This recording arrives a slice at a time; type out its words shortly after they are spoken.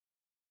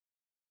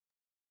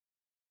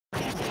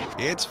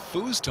It's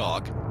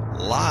FoosTalk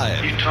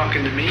Live. You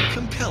talking to me?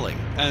 Compelling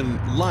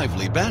and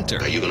lively banter.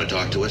 Are you going to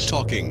talk to us?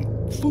 Talking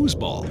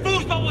foosball.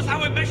 Foosball was how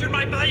I measured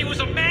my value as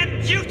a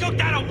man. You took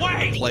that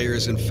away.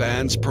 Players and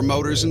fans,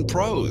 promoters and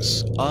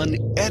pros.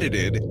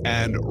 Unedited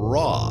and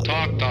raw.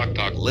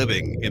 Talk.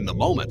 Living in the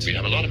moment. We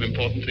have a lot of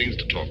important things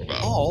to talk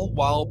about. All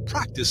while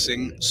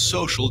practicing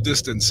social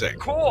distancing.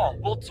 Cool.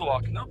 We'll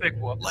talk. No big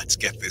whoop. Let's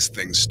get this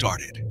thing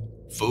started.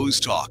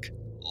 FoosTalk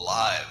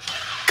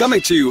Live.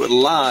 Coming to you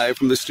live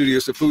from the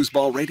studios of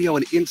Foosball Radio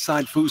and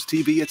Inside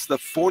FoosTV, it's the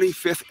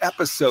 45th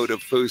episode of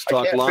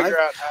FoosTalk Live,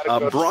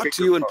 brought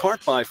to you in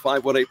part by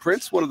 518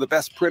 Prints, one of the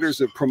best printers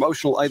of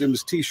promotional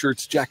items,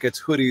 t-shirts, jackets,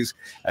 hoodies,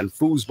 and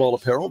foosball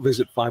apparel.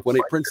 Visit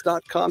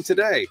 518prints.com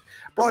today.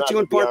 Brought to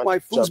you in part by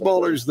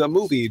Foosballers the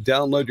Movie.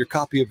 Download your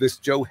copy of this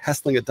Joe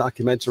Hessling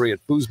documentary at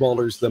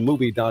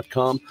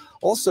foosballersthemovie.com.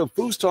 Also,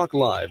 FoosTalk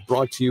Live,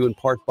 brought to you in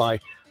part by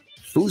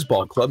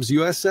Foosball Clubs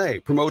USA,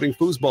 promoting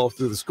foosball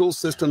through the school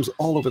systems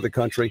all over the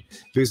country.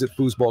 Visit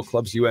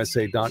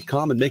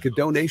foosballclubsusa.com and make a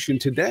donation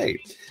today.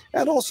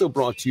 And also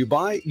brought to you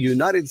by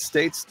United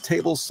States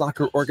Table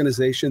Soccer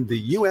Organization,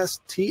 the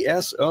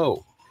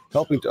USTSO,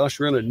 helping to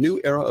usher in a new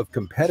era of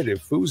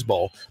competitive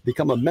foosball.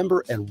 Become a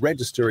member and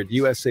register at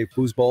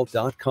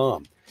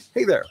usafoosball.com.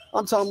 Hey there,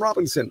 I'm Tom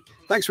Robinson.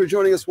 Thanks for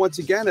joining us once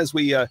again as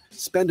we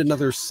spend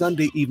another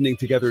Sunday evening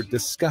together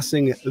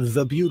discussing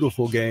the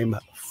beautiful game,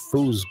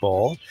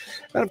 foosball.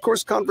 And of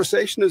course,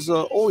 conversation is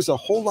always a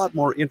whole lot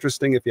more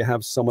interesting if you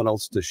have someone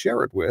else to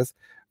share it with.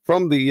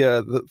 From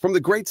the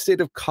great state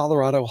of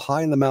Colorado,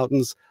 high in the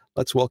mountains,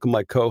 let's welcome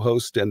my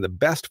co-host and the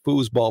best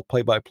foosball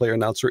play-by-play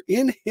announcer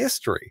in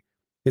history.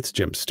 It's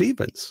Jim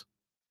Stevens.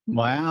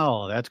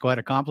 Wow, that's quite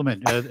a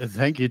compliment.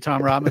 Thank you,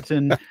 Tom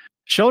Robinson.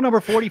 Show number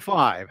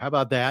 45. How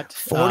about that?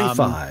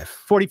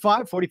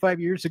 45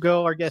 years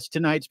ago, our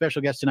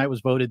special guest tonight,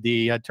 was voted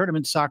the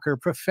Tournament Soccer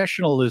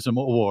Professionalism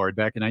Award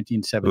back in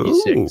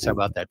 1976. Ooh, how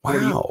about that?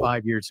 wow.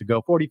 45 years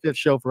ago. 45th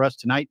show for us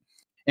tonight.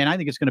 And I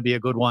think it's going to be a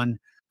good one.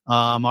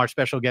 Our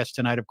special guest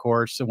tonight, of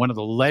course, one of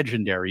the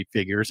legendary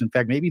figures. In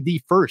fact, maybe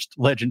the first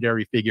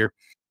legendary figure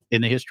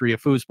in the history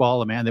of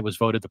foosball, a man that was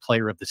voted the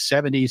player of the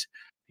 70s.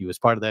 He was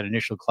part of that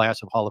initial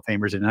class of Hall of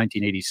Famers in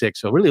 1986.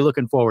 So really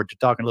looking forward to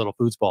talking a little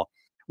foosball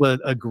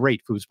with a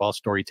great foosball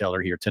storyteller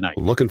here tonight.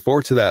 Looking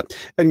forward to that.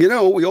 And, you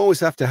know, we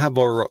always have to have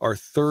our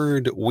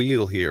third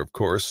wheel here, of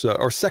course,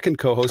 our second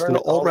co-host, an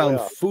all-round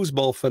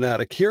foosball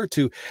fanatic here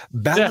to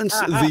balance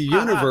the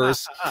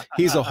universe.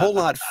 He's a whole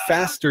lot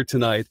faster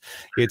tonight.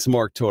 It's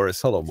Mark Torres.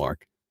 Hello,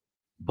 Mark.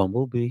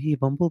 Bumblebee,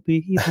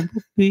 bumblebee,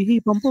 bumblebee,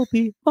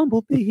 bumblebee,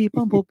 bumblebee,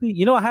 bumblebee.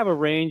 You know, I have a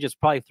range. It's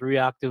probably 3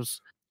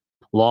 octaves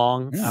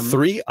long.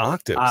 3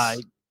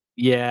 octaves?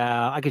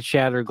 Yeah, I could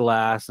shatter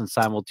glass and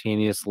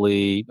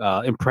simultaneously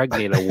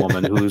impregnate a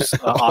woman who's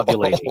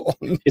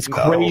ovulating. It's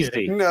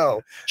crazy.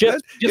 No,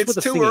 just it's with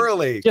the too singing.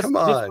 early. Just, Come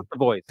on. Just with the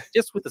voice.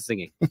 Just with the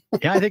singing.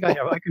 Yeah, I think I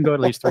can go at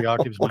least 3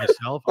 octaves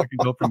myself. I can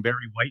go from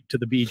Barry White to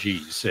the Bee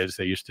Gees, as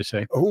they used to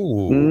say.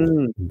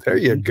 Oh, there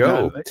you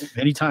go.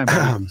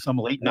 Anytime, some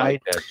late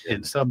night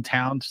in some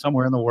town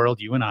somewhere in the world,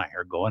 you and I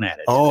are going at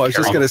it. Oh, I was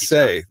just going to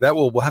say that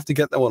we'll have to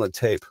get that one on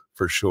tape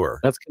for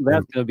sure. That's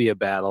going to be a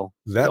battle.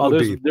 That would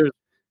be.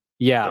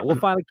 Yeah, we'll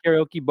find a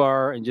karaoke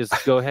bar and just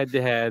go head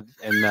to head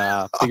and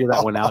figure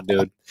that one out,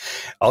 dude.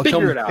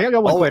 Figure it out. I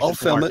got one question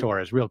for Mark it.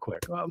 Torres, real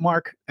quick.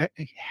 Mark,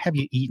 have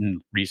you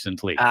eaten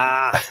recently?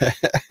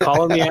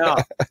 Calling me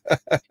out.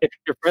 If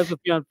you're friends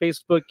with me on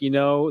Facebook, you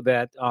know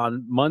that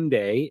on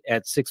Monday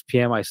at 6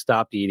 p.m. I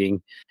stopped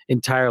eating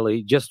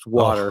entirely, just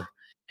water.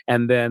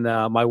 And then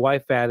my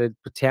wife added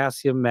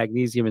potassium,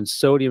 magnesium, and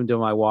sodium to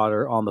my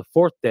water on the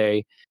 4th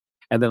day.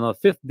 And then on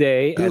the 5th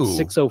day at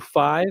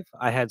 6:05,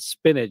 I had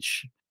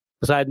spinach.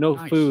 Because I had no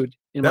food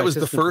in my That was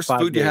the first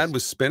food you had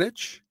was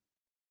spinach?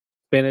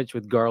 Spinach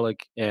with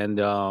garlic and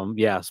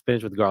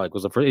spinach with garlic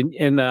was the first.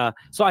 And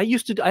so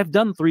I've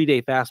done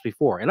 3-day fast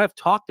before, and I've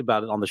talked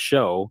about it on the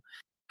show.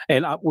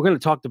 And we're going to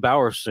talk to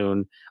Bauer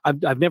soon.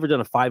 I've never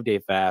done a 5-day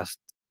fast.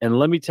 And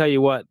let me tell you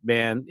what,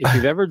 man, if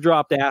you've ever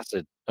dropped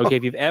acid,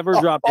 if you've ever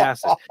dropped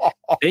acid,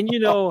 then you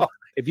know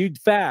if you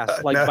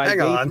fast, like by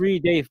day 3,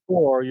 day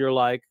 4, you're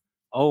like,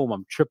 oh,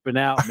 I'm tripping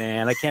out,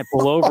 man. I can't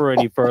pull over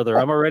any further.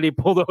 I'm already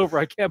pulled over.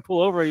 I can't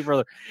pull over any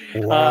further.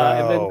 Wow.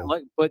 And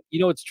then, but you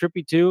know, it's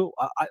trippy too.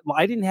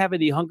 I didn't have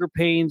any hunger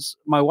pains.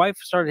 My wife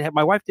did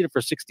it for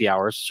 60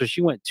 hours. So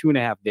she went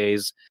 2.5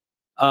 days.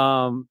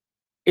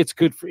 It's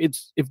good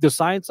if the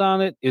science on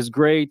it is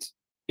great.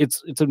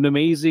 It's an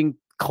amazing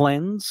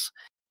cleanse.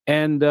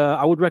 And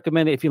I would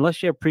recommend it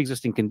unless you have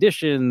pre-existing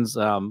conditions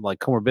like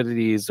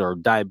comorbidities or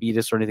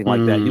diabetes or anything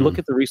like that. You look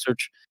at the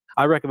research.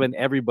 I recommend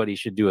everybody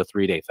should do a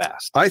 3-day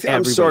fast.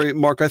 I'm sorry,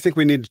 Mark. I think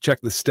we need to check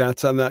the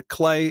stats on that.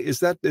 Clay, is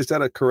that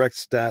a correct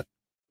stat?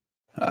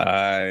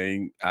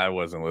 I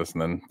wasn't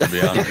listening, to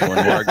be honest. When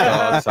Mark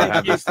talks, I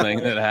have this thing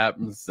that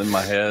happens in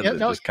my head. Yeah,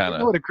 just kind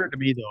of. What occurred to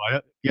me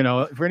though,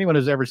 for anyone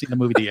who's ever seen the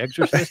movie The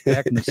Exorcist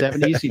back in the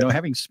 70s,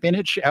 having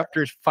spinach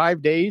after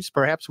 5 days,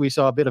 perhaps we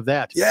saw a bit of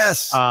that.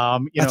 Yes,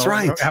 that's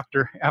right.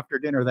 After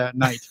dinner that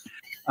night.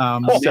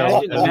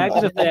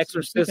 Imagine if The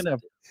Exorcist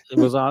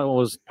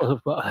was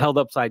held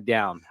upside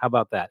down. How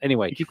about that?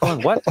 Anyway, keep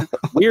going. What?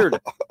 Weird.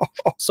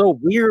 So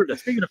weird.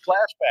 Speaking of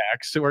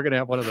flashbacks, so we're going to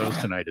have one of those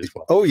tonight as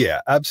well. Oh,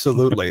 yeah,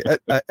 absolutely.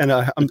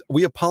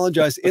 We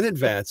apologize in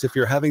advance if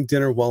you're having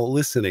dinner while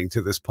listening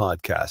to this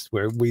podcast,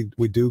 where we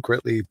do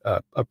greatly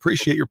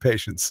appreciate your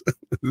patience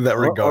in that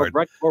regard.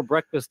 Or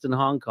breakfast in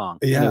Hong Kong.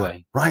 Yeah,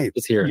 anyway, right.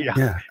 It's here.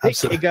 Yeah,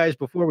 hey, guys,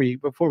 before we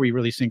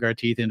really sink our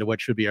teeth into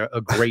what should be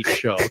a great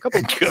show, a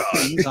couple of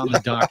things on the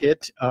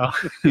docket.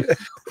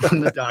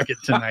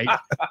 Tonight.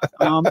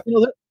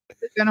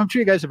 And I'm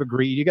sure you guys have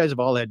agreed. You guys have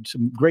all had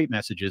some great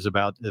messages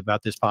about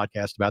this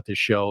podcast, about this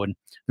show, and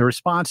the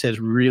response has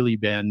really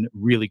been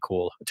really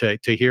cool to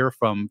hear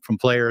from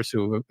players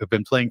who have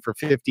been playing for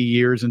 50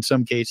 years in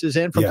some cases,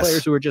 and from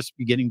players who are just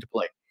beginning to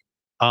play.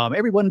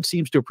 Everyone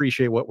seems to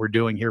appreciate what we're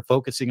doing here,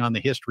 focusing on the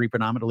history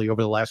predominantly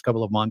over the last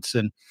couple of months.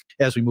 And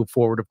as we move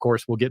forward, of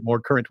course, we'll get more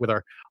current with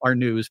our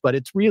news. But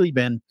it's really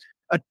been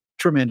a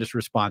tremendous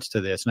response to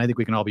this, and I think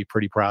we can all be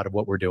pretty proud of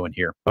what we're doing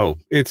here. Oh,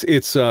 it's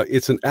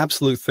an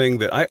absolute thing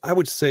that I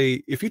would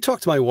say, if you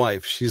talk to my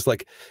wife, she's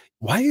like,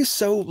 why are you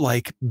so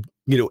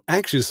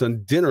anxious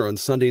on dinner on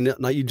Sunday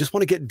night? You just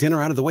want to get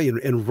dinner out of the way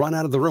and run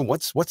out of the room.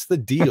 What's the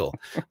deal?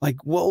 Like,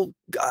 well,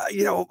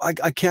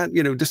 I can't,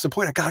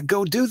 disappoint. I gotta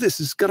go do this.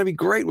 It's gonna be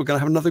great. We're gonna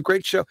have another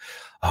great show.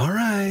 All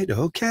right,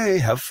 okay,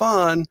 have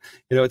fun.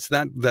 It's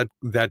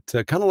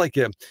that kind of like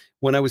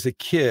when I was a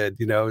kid.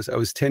 I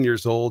was 10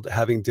 years old,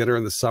 having dinner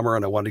in the summer,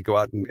 and I wanted to go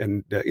out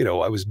and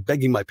I was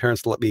begging my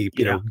parents to let me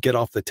get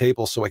off the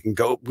table so I can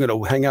go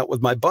hang out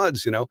with my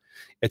buds.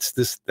 That's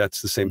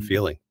the same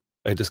feeling.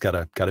 I just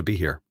gotta be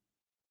here.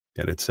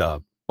 And it's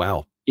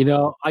wow.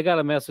 I got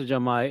a message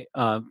on my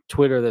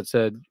Twitter that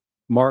said,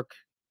 Mark,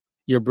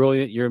 you're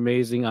brilliant, you're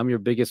amazing, I'm your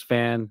biggest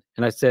fan.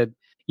 And I said,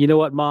 you know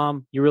what,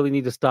 Mom, you really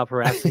need to stop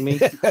harassing me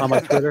on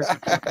my Twitter.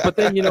 But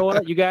then, you know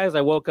what, you guys,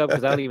 I woke up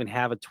because I don't even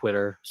have a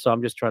Twitter, so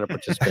I'm just trying to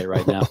participate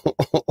right now.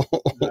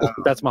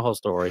 That's my whole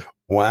story.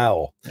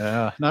 Wow.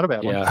 Not a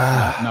bad one.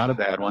 Not a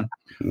bad one.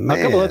 Man.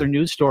 A couple other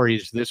news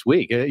stories this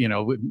week.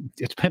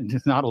 It's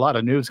been not a lot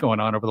of news going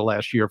on over the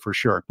last year for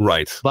sure.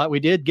 Right. But we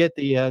did get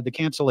the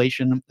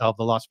cancellation of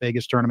the Las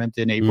Vegas tournament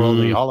in April,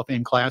 the Hall of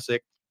Fame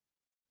Classic.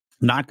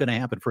 Not going to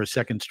happen for a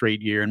second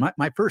straight year. And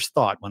my first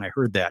thought when I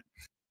heard that,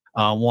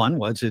 one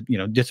was it,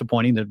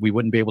 disappointing that we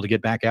wouldn't be able to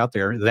get back out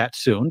there that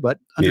soon, but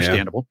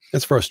understandable. Yeah,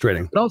 it's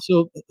frustrating. But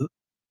also,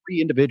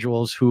 three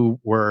individuals who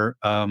were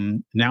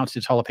announced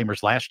as Hall of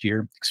Famers last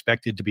year,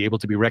 expected to be able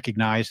to be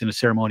recognized in a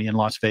ceremony in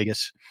Las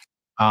Vegas,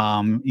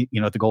 at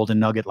the Golden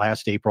Nugget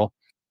last April.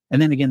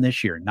 And then again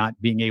this year, not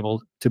being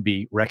able to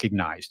be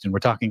recognized. And we're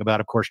talking about,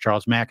 of course,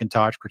 Charles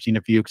McIntosh,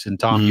 Christina Fuchs, and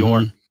Tom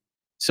Yorn.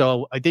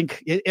 So I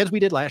think, as we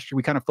did last year,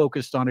 we kind of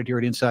focused on it here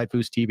at Inside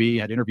FoosTV.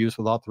 Had interviews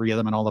with all three of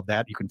them and all of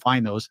that. You can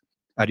find those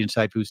at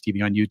Inside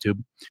FoosTV on YouTube.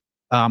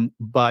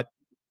 But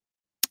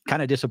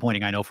kind of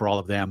disappointing, I know, for all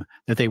of them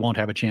that they won't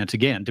have a chance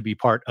again to be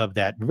part of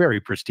that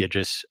very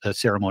prestigious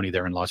ceremony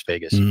there in Las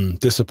Vegas.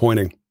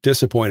 Disappointing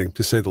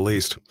to say the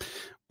least.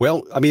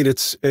 Well, I mean,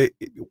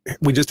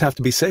 we just have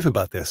to be safe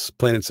about this,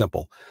 plain and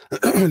simple.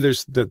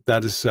 That's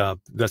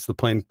the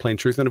plain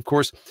truth. And of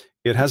course,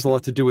 it has a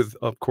lot to do with,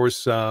 of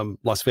course,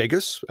 Las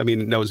Vegas. I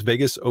mean, now is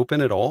Vegas open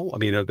at all? I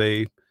mean,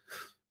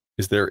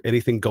 is there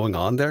anything going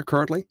on there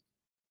currently?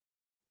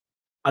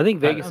 I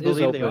think Vegas is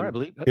open. I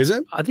believe. Is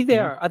it? I think they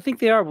are. I think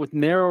they are with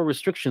narrow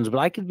restrictions, but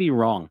I could be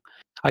wrong.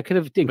 I could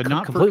have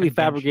completely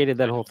fabricated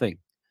that whole thing.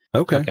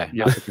 Okay.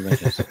 Yeah.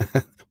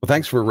 Well,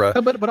 thanks for.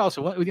 But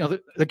also,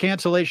 the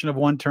cancellation of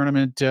one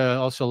tournament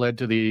also led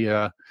to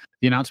the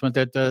announcement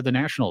that the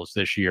Nationals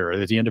this year,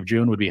 at the end of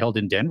June, would be held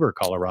in Denver,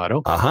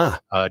 Colorado.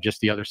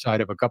 Just the other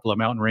side of a couple of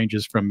mountain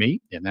ranges from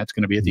me, and that's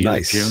going to be at the end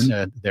of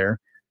June. There,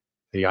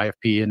 the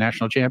IFP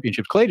National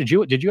Championships. Clay, did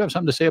you have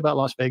something to say about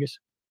Las Vegas?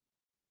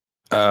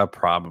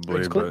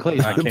 Probably, but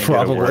I can't get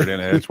a word in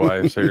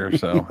edgewise here,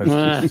 so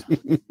it's just,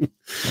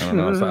 I don't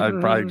know. So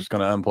I'm probably just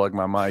going to unplug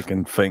my mic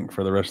and think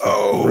for the rest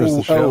of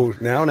the show. Oh,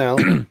 now.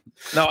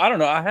 No, I don't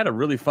know. I had a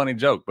really funny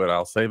joke, but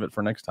I'll save it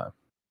for next time.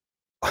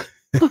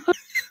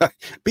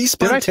 Be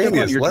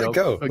spontaneous. Let it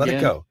go. Let it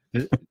go.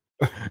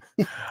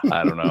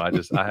 I don't know.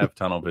 I have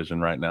tunnel vision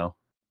right now.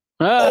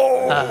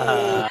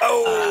 That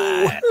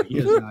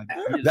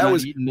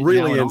was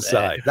really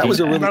inside. That was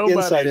a really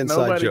inside joke.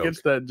 Nobody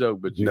gets that joke,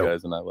 but you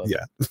guys, and I love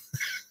it.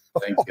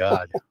 Thank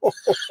God.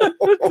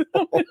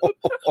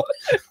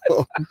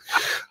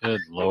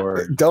 Good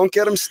Lord. Don't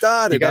get them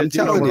started. I'm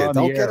telling you.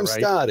 Don't get them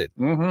started.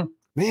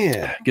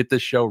 Man, get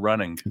this show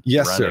running.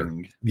 Yes, sir.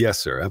 Yes,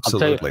 sir.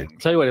 Absolutely. I'll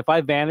tell you what, if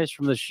I vanish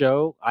from the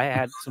show, I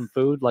had some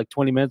food like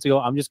 20 minutes ago.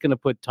 I'm just going to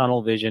put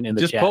tunnel vision in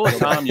the chat. Just pull a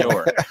Tom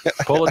Yor.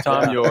 Pull a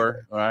Tom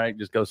Yor. All right.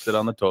 Just go sit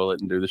on the toilet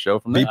and do the show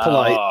from there. Be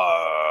polite.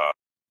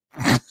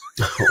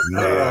 Oh,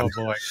 man.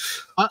 Oh, boy.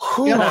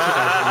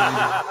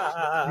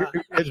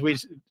 As we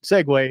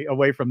segue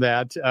away from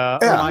that, a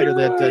reminder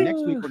that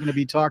next week we're going to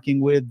be talking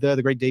with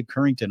the great Dave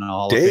Currington, a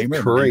Hall of Dave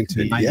Famer.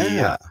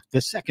 Currington,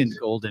 the second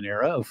golden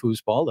era of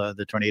foosball,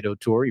 the Tornado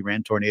Tour. He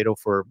ran Tornado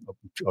for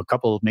a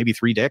couple, maybe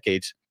 3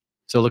 decades.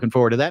 So looking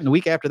forward to that. And the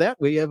week after that,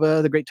 we have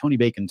the great Tony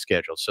Bacon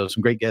scheduled. So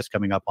some great guests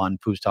coming up on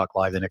FoosTalk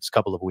Live the next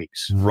couple of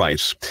weeks.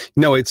 Right.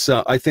 No, it's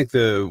I think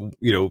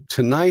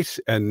tonight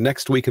and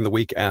next week and the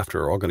week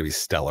after are all going to be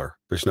stellar.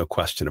 There's no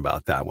question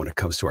about that. When it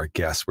comes to our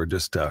guests, we're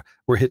just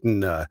we're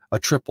hitting a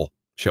triple,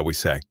 shall we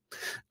say,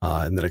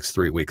 in the next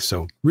 3 weeks.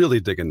 So really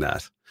digging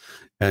that.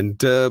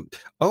 And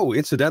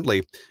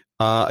incidentally,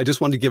 I just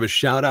wanted to give a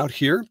shout out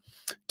here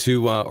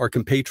to our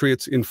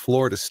compatriots in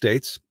Florida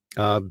states.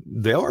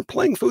 They are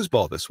playing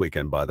foosball this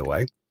weekend, by the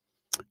way,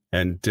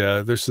 and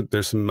there's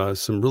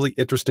some really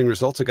interesting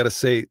results. I got to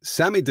say,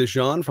 Sammy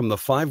DeJean from the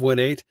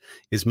 518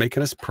 is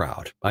making us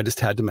proud. I just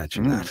had to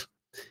mention that.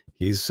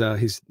 He's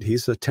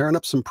tearing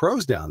up some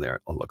pros down there.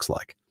 It looks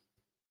like.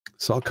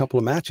 Saw a couple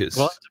of matches.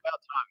 Well, it's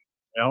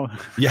about time.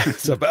 Yeah,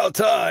 it's about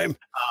time.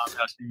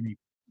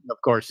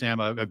 Of course, Sam,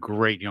 a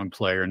great young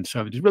player, and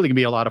so it's really gonna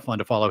be a lot of fun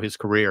to follow his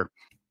career.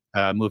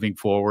 Moving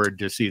forward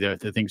to see the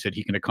things that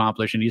he can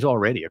accomplish. And he's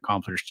already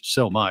accomplished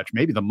so much,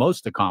 maybe the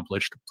most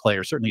accomplished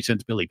player, certainly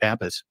since Billy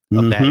Pappas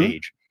of that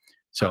age.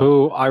 So,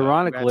 who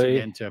ironically,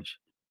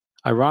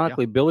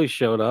 Billy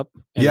showed up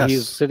and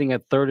he's sitting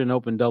at third in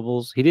open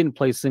doubles. He didn't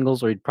play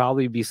singles, or he'd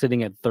probably be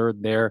sitting at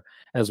third there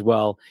as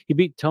well. He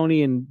beat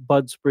Tony and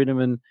Bud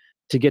Spreedeman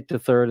to get to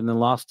third, and then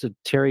lost to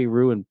Terry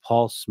Rue and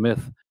Paul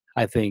Smith,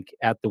 I think,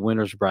 at the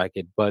winner's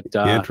bracket. But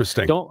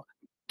interesting.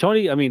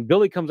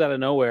 Billy comes out of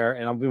nowhere,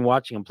 and I've been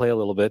watching him play a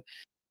little bit.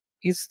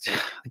 The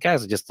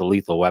guy's just a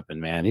lethal weapon,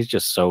 man. He's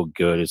just so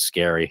good. It's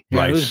scary.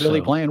 Right. Who's Billy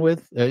playing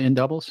with in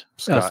doubles?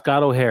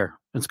 Scott O'Hare.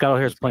 And Scott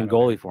O'Hare's playing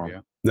goalie for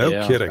him.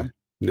 No kidding.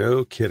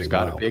 No kidding.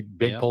 Scott, a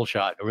big pull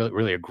shot.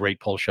 Really a great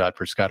pull shot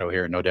for Scott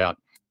O'Hare, no doubt.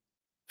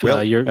 Well,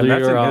 that's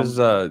in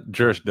his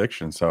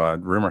jurisdiction. So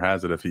rumor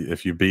has it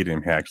if you beat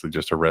him, he actually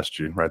just arrests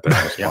you right there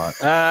on the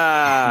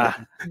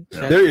spot.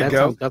 There you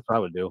go. That's what I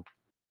would do.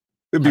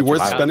 It'd be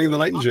worth spending the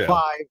night in jail.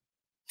 5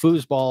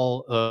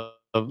 foosball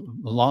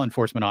law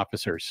enforcement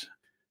officers.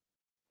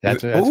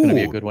 That's going to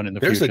be a good one in the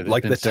future. There's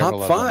like the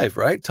top 5,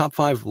 right? Top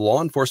 5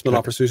 law enforcement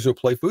officers who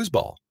play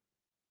foosball.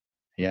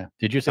 Yeah.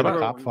 Did you say the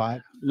top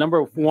 5?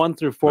 Number 1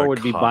 through 4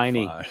 would be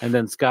Biney, and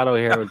then Scott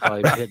O'Hare would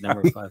probably hit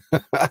number 5.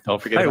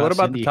 Don't forget. Hey, what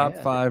about the top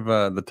 5?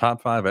 The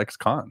top 5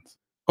 ex-cons.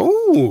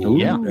 Oh,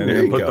 yeah.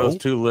 And put those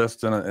 2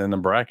 lists in a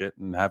bracket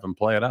and have them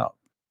play it out.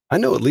 I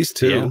know at least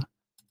 2. Yeah.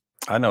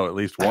 I know at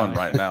least 1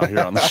 right now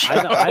here on the show.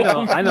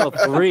 I know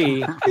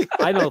 3.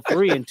 I know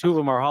 3, and 2 of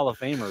them are Hall of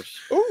Famers.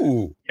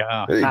 Ooh,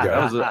 yeah. There you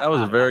go. That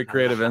was a very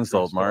creative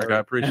insult, Mark. I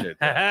appreciate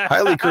that.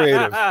 Highly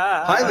creative.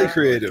 Highly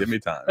creative. Give me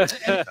time.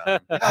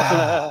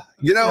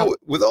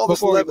 With all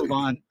this levity,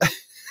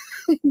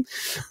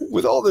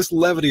 with all this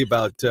levity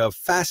about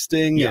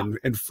fasting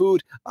and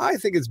food, I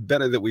think it's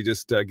better that we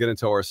just get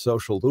into our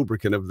social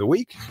lubricant of the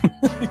week.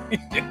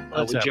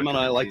 What Jim and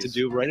I like to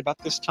do right about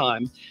this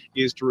time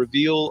is to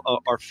reveal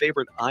our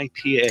favorite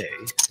IPA.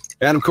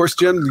 And of course,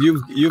 Jim,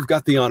 you've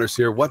got the honors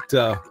here. What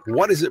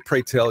is it,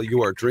 pray tell,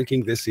 you are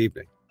drinking this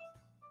evening?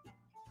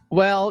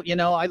 Well,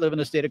 I live in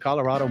the state of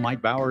Colorado.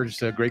 Mike Bowers,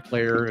 a great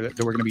player that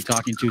we're going to be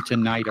talking to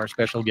tonight, our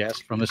special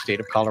guest from the state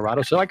of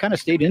Colorado. So I kind of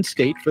stayed in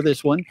state for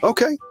this one.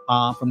 Okay.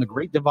 From the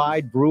Great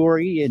Divide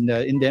Brewery in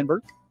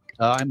Denver.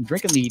 I'm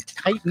drinking the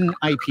Titan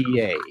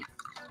IPA.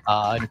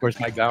 And of course,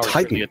 Mike Bowers is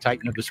really a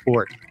titan of the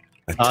sport.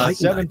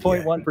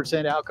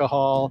 7.1%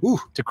 alcohol. Ooh.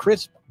 To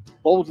crisp,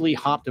 boldly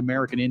hopped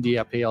American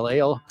India Pale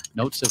Ale.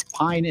 Notes of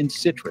pine and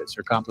citrus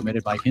are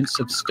complemented by hints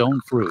of stone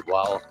fruit,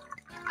 while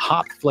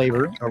hop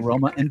flavor,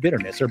 aroma, and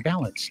bitterness are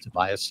balanced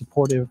by a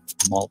supportive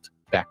malt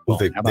backbone.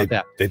 Well, how about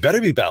that? They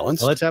better be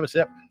balanced. Well, let's have a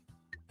sip.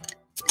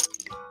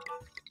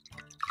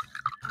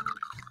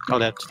 Oh,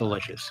 that's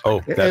delicious.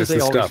 Oh, that is they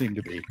the always stuff. seem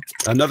to be.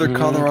 Another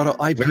Colorado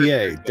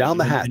IPA down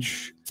the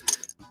hatch.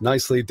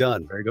 Nicely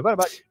done. Very good. What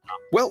about you?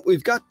 Well,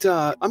 we've got,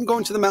 I'm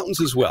going to the mountains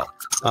as well.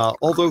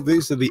 Although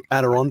these are the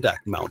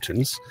Adirondack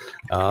Mountains.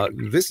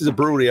 This is a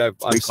brewery I've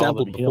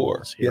sampled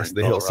before. Yes,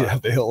 the hills. Yeah,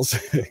 the hills.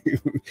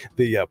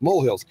 The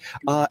molehills.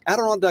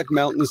 Adirondack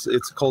Mountains,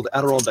 it's called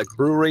Adirondack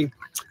Brewery.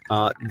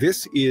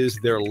 This is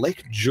their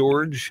Lake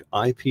George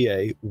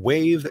IPA,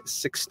 Wave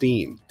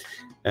 16.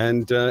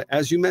 And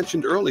as you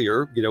mentioned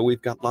earlier,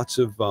 we've got lots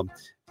of,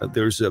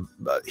 there's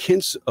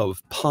hints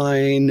of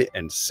pine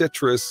and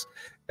citrus,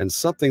 and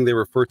something they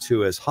refer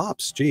to as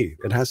hops. Gee,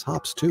 it has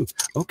hops too.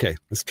 Okay,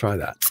 let's try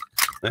that.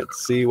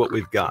 Let's see what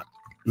we've got.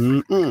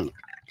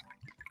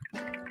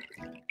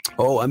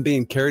 Oh, I'm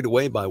being carried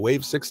away by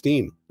Wave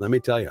 16. Let me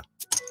tell you.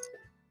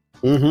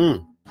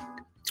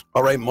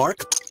 All right,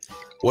 Mark,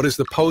 what is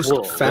the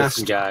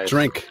post-fast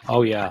drink?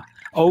 Oh, yeah.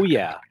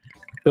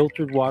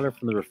 filtered water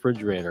from the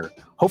refrigerator.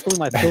 Hopefully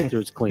my filter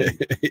is clean.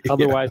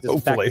 Otherwise,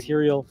 it's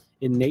bacterial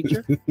in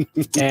nature.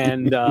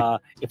 And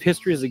if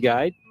history is a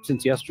guide,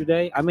 since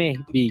yesterday, I may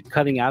be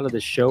cutting out of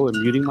the show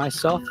and muting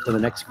myself for the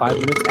next 5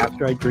 minutes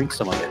after I drink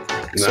some of it.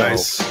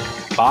 Nice.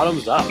 So,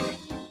 bottoms up.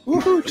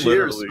 Woohoo!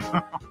 Cheers.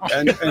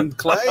 and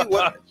Clay,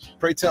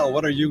 pray tell,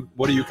 what are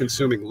you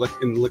consuming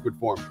in liquid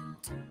form?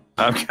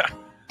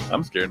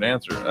 I'm scared to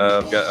answer.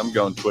 I'm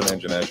going twin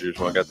engine as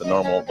usual. I got the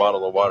normal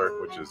bottle of water,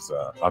 which is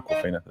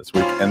Aquafina this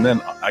week, and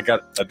then I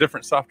got a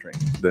different soft drink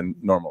than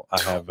normal. I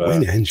have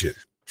twin engine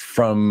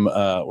from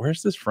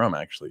where's this from?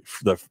 Actually,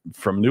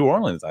 from New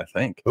Orleans, I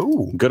think.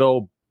 Ooh, good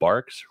old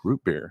Barks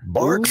root beer.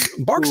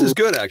 Barks is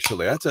good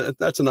actually.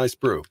 That's a nice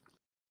brew.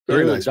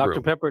 Very nice.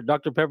 Dr.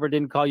 Pepper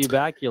didn't call you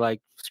back. You're like,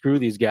 screw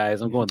these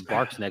guys. I'm going with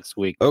Barks next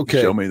week.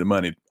 Okay. Show me the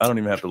money. I don't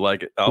even have to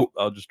like it.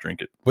 I'll just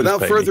drink it.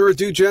 Without further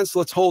ado, gents,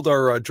 let's hold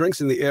our drinks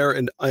in the air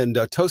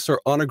and toast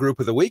our honor group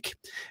of the week.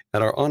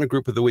 And our honor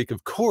group of the week,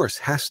 of course,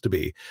 has to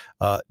be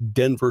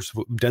Denver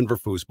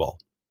Foosball.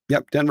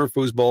 Yep, Denver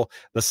Foosball,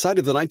 the site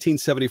of the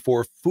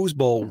 1974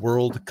 Foosball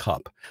World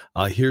Cup.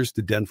 Here's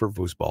the Denver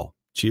Foosball.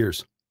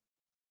 Cheers.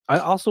 I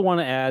also want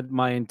to add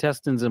my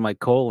intestines and my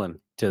colon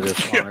to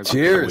this honor.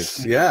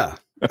 Cheers. Yeah.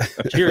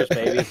 Cheers,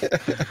 baby.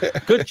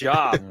 Good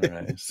job. All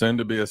right. Soon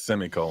to be a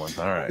semicolon.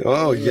 All right.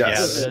 Oh,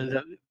 yes.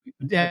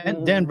 Yeah,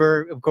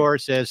 Denver, of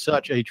course, has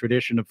such a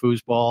tradition of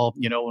foosball.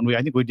 You know,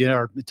 I think we did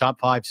our top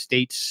 5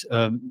 states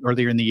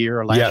earlier in the year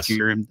or last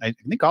year. And I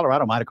think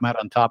Colorado might have come out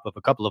on top of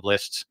a couple of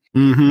lists.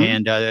 Mm-hmm.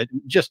 And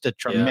just a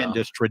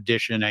tremendous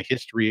tradition, a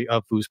history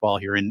of foosball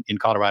here in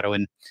Colorado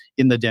and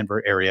in the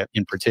Denver area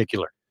in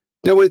particular.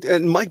 No,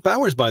 and Mike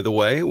Bowers, by the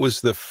way,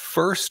 was the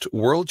first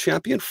world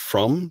champion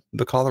from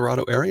the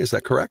Colorado area. Is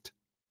that correct?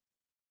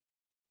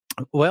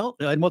 Well,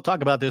 and we'll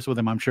talk about this with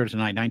him, I'm sure,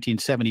 tonight.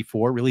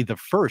 1974, really the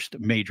first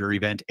major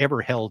event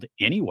ever held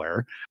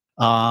anywhere,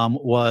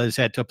 was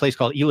at a place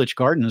called Elitch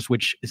Gardens,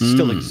 which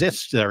still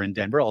exists there in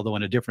Denver, although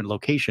in a different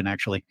location,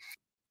 actually.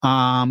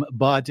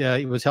 But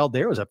it was held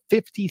there. It was a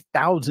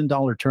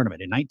 $50,000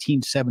 tournament in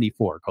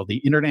 1974 called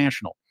the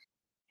International.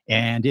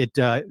 And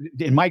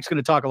and Mike's going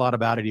to talk a lot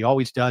about it. He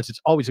always does.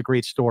 It's always a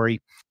great story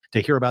to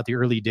hear about the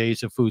early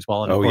days of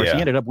foosball. And of course, he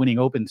ended up winning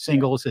open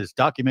singles, as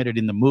documented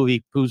in the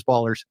movie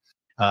Foosballers.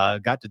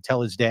 Got to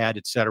tell his dad,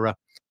 etc.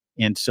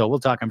 And so we'll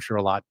talk, I'm sure,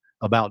 a lot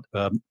about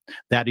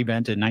that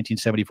event in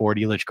 1974 at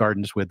Elitch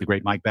Gardens with the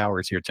great Mike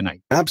Bowers here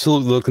tonight.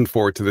 Absolutely looking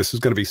forward to this. It's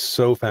going to be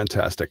so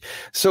fantastic.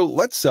 So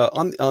let's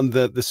on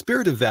the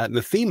spirit of that and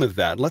the theme of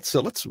that, let's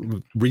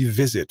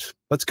revisit.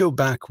 Let's go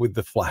back with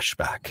the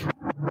flashback.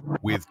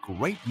 With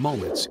great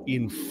moments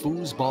in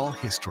foosball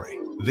history,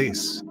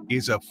 this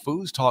is a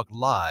FoosTalk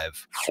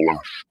Live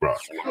Flashback.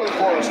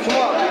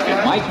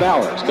 And Mike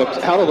Bowers comes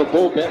out of the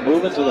bullpen,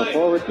 moving to the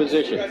forward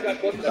position.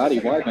 Scotty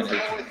Weidman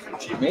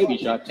has maybe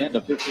shot 10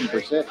 to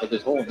 15% for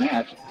this whole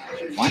match.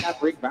 Why not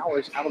bring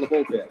Bowers out of the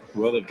bullpen?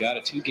 Well, they've got a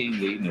 2-game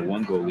lead and a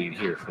 1-goal lead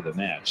here for the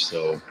match,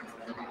 so...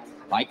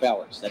 Mike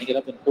Bowers setting it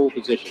up in full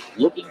position,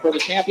 looking for the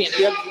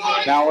championship.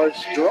 Bowers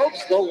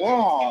strokes the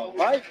long.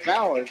 Mike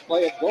Bowers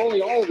playing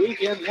goalie all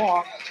weekend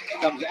long.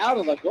 Comes out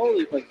of the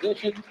goalie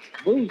position,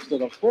 moves to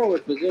the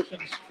forward position,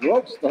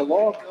 strokes the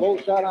long full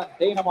shot on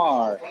Dana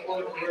Marr.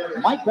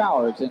 Mike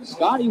Bowers and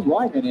Scotty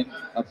Weidman in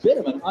a bit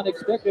of an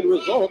unexpected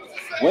result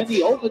win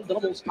the open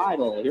doubles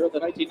title here at the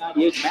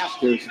 1998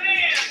 Masters.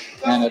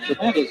 And a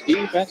tremendous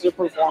defensive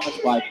performance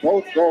by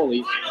both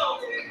goalies.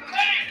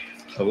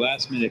 The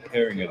last-minute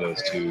pairing of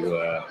those two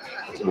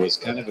was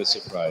kind of a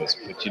surprise.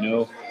 But, you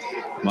know,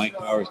 Mike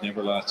Bowers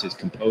never lost his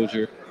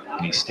composure,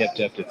 and he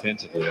stepped up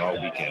defensively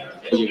all weekend.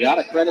 You got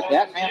to credit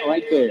that man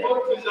right there.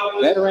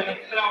 Veteran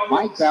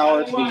Mike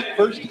Bowers, the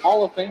first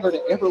Hall of Famer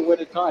to ever win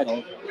a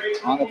title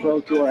on the Pro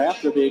Tour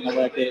after being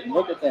elected. And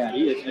look at that.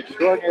 He is an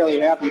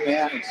extraordinarily happy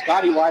man. And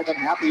Scotty Weidman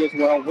happy as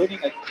well, winning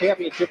a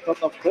championship from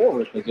the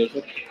forward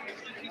position.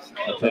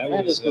 A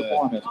tremendous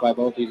performance by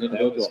both these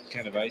individuals. That was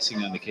kind of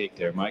icing on the cake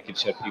there. Mike can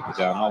shut people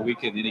down all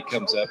weekend, then he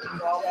comes up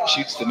and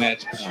shoots the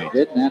match point.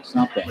 Isn't that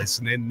something?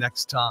 Listen in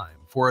next time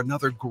for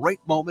another great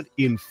moment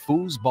in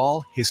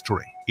foosball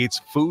history. It's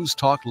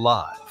FoosTalk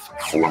Live.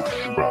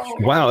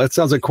 Wow, that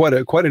sounds like quite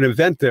an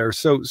event there.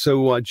 So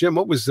Jim,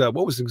 what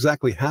was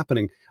exactly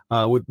happening?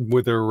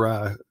 Were there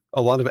a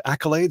lot of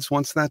accolades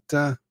once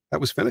that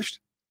was finished?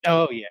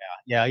 Oh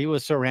yeah. He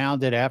was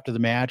surrounded after the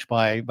match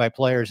by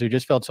players who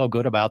just felt so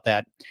good about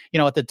that. You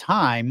know, at the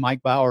time,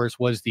 Mike Bowers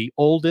was the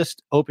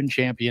oldest Open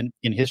champion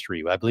in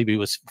history. I believe he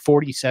was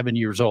 47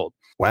 years old.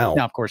 Wow.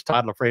 Now, of course,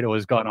 Todd Lafredo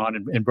has gone on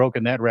and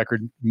broken that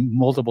record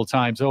multiple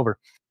times over.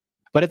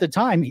 But at the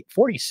time,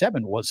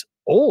 47 was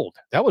old.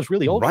 That was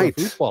really old for a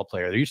foosball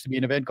player. There used to be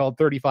an event called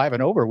 35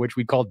 and over, which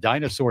we called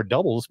dinosaur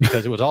doubles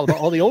because it was all about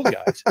all the old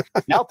guys.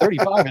 Now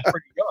 35 is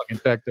pretty young. In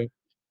fact, the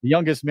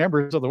youngest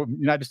members of the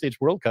United States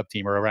World Cup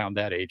team are around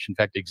that age. In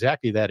fact,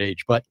 exactly that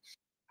age. But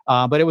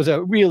it was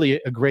really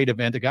a great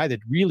event. A guy that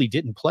really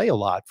didn't play a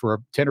lot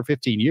for 10 or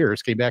 15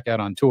 years, came back out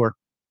on tour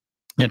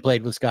and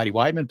played with Scotty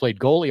Weidman, played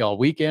goalie all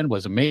weekend,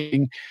 was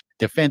amazing.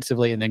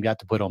 defensively, and then got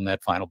to put home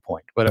that final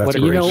point. But That's what a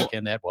great. great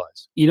weekend that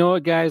was. You know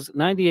what, guys?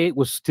 98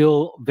 was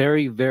still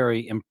very,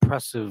 very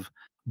impressive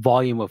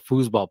volume of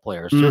foosball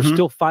players. There's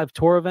still 5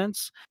 tour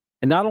events.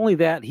 And not only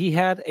that, he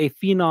had a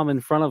phenom in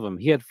front of him.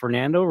 He had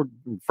Fernando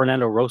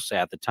Rosa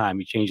at the time.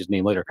 He changed his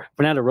name later.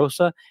 Fernando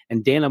Rosa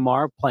and Dana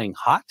Marr playing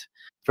hot.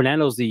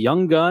 Fernando's the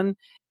young gun.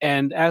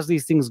 And as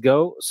these things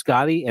go,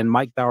 Scotty and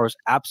Mike Bowers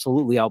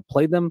absolutely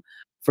outplayed them.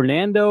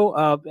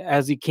 Fernando,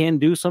 as he can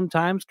do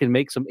sometimes, can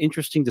make some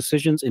interesting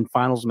decisions in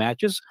finals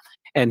matches.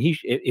 And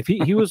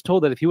he was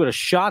told that if he would have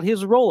shot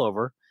his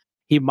rollover,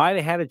 he might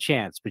have had a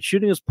chance. But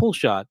shooting his pull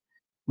shot,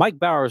 Mike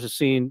Bowers has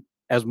seen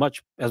as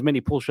many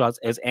pull shots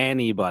as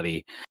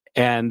anybody,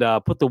 and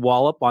put the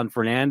wall up on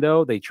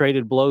Fernando. They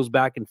traded blows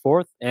back and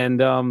forth, and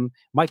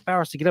Mike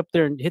Bowers to get up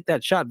there and hit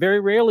that shot. Very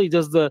rarely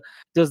does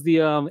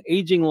the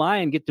aging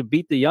lion get to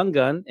beat the young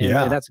gun,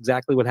 and that's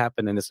exactly what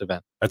happened in this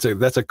event.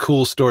 That's a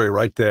cool story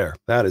right there.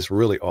 That is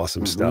really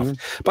awesome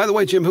stuff. By the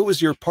way, Jim, who was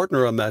your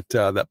partner on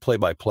that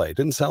play-by-play?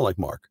 Didn't sound like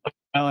Mark.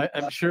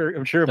 I'm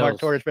sure Mark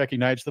Torres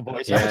recognized the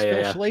voice. Phil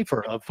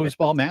Schlafer of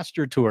Foosball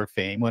Master Tour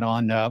fame went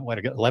on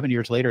 11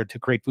 years later to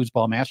create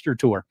Foosball Master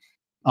Tour.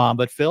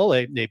 But Phil,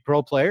 a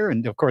pro player,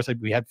 and of course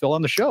we had Phil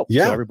on the show,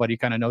 so everybody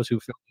kind of knows who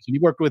Phil is. And he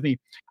worked with me.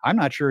 I'm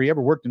not sure he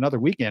ever worked another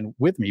weekend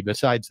with me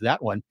besides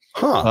that one,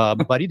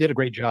 but he did a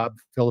great job.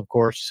 Phil, of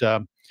course,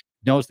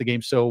 knows the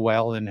game so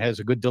well and has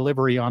a good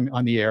delivery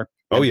on the air.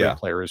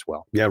 Player as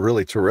well. Yeah,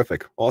 really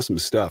terrific. Awesome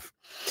stuff.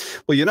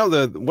 Well, you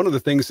know, one of the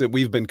things that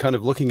we've been kind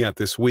of looking at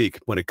this week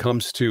when it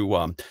comes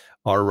to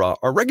our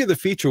regular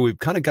feature we've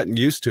kind of gotten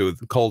used to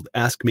called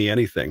Ask Me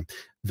Anything.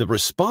 The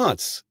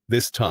response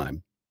this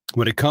time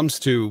when it comes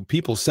to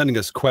people sending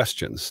us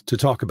questions to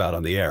talk about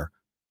on the air.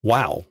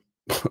 Wow.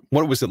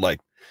 What was it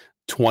like?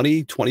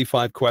 20,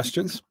 25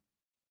 questions?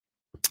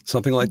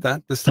 Something like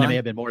that this time? It may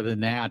have been more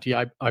than that.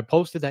 Yeah, I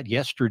posted that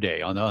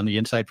yesterday on the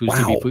Inside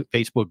FoosTV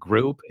Facebook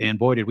group, and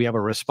boy, did we have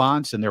a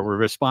response, and there were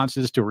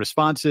responses to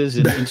responses,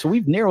 and so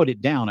we've narrowed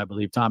it down, I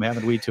believe, Tom,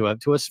 haven't we, to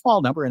a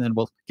small number, and then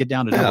we'll get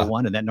down to number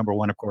one, and that number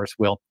one, of course,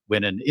 will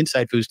win an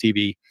Inside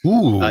FoosTV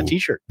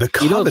t-shirt. The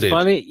coveted, it's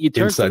funny, you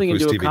turn something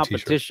into a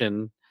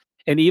competition,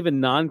 and even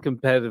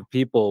non-competitive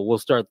people will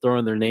start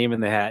throwing their name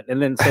in the hat,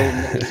 and then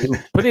so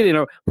put it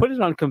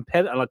on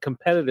a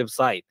competitive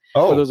site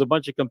where there's a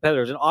bunch of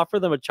competitors, and offer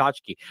them a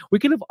tchotchke. We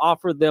could have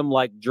offered them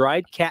like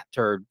dried cat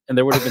turd, and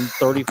there would have been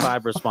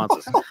 35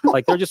 responses.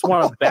 Like they just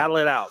want to battle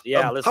it out.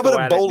 Yeah, let's how go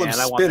about at a bowl it, of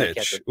man.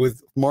 spinach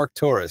with Mark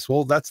Torres?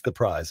 Well, that's the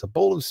prize. A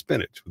bowl of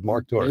spinach with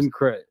Mark Torres.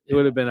 It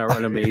would have been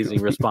an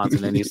amazing response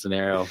in any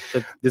scenario.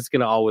 It's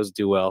going to always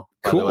do well.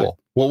 Cool.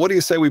 Well, what do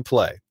you say we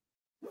play?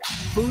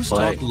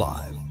 FoosTalk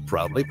Live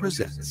proudly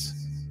presents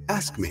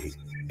Ask Me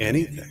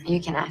Anything.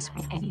 You can ask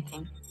me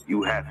anything.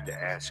 You have to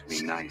ask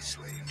me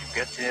nicely. You've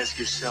got to ask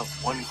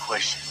yourself one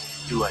question.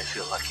 Do I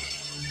feel lucky?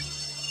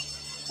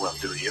 Well,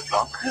 do you,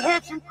 punk? You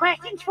have some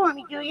questions for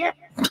me, do you?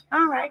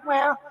 All right,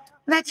 well,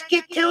 let's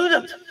get to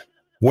them.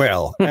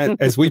 Well,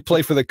 as we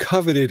play for the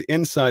coveted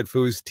Inside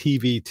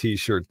FoosTV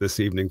t-shirt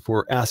this evening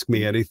for Ask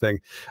Me Anything,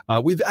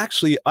 we've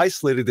actually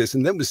isolated this,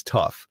 and that was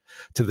tough,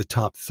 to the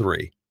top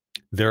 3.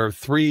 There are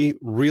 3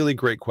 really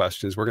great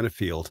questions we're going to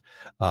field.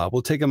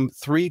 We'll take them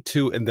 3,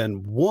 2, and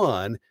then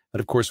 1. And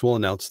of course, we'll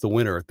announce the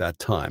winner at that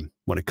time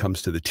when it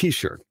comes to the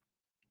t-shirt.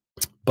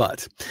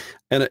 But,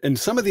 and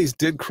some of these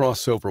did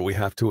cross over, we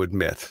have to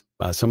admit.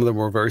 Some of them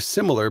were very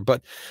similar,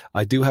 but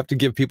I do have to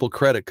give people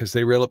credit because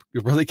they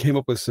really came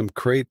up with some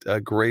great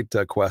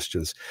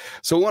questions.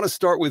 So I want to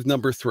start with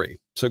number 3.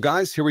 So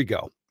guys, here we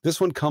go. This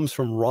one comes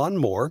from Ron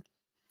Moore.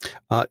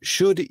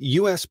 Should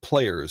U.S.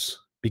 players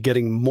be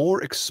getting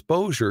more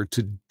exposure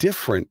to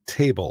different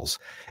tables?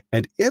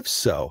 And if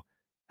so,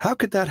 how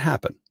could that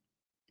happen?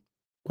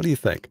 What do you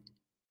think?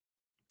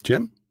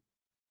 Jim?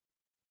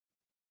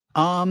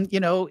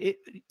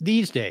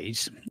 These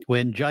days,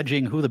 when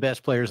judging who the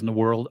best players in the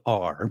world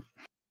are,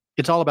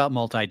 it's all about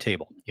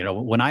multi-table.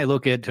 When I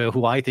look at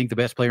who I think the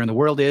best player in the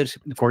world is,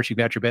 of course, you've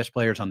got your best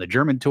players on the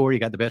German tour. You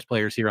got the best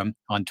players here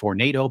on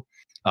Tornado,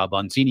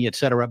 Bonzini,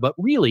 etc. But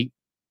really,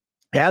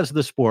 as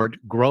the sport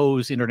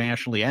grows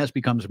internationally, as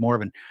becomes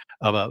more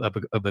of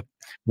a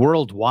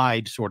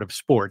worldwide sort of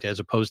sport as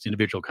opposed to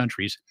individual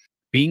countries,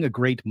 being a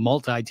great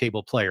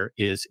multi-table player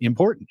is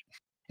important.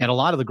 And a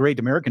lot of the great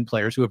American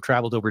players who have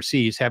traveled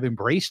overseas have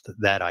embraced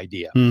that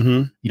idea.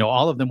 Mm-hmm.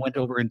 All of them went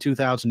over in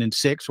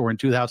 2006 or in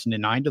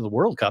 2009 to the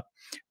World Cup,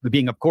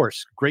 being, of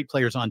course, great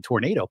players on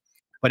Tornado.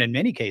 But in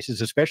many cases,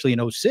 especially in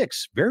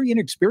 2006, very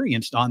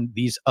inexperienced on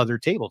these other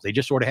tables. They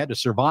just sort of had to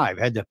survive,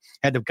 had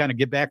to kind of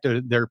get back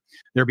to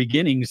their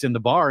beginnings in the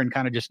bar and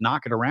kind of just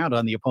knock it around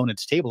on the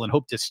opponent's table and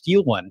hope to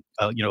steal one,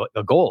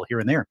 a goal here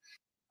and there.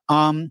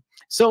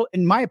 So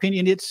in my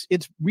opinion, it's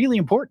really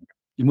important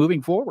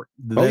moving forward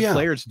that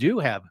players do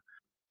have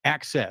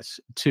access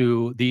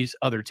to these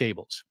other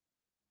tables,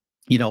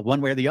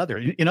 one way or the other.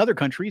 In other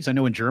countries, I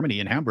know in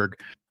Germany, in Hamburg,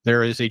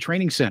 there is a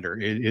training center.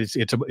 It's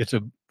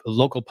a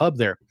local pub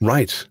there,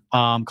 right?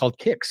 Called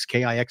Kix,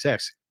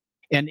 Kixx,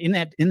 And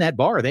in that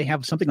bar, they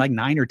have something like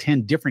 9 or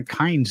 10 different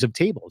kinds of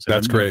tables.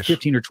 That's great.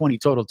 15 or 20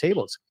 total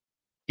tables.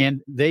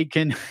 And they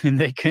can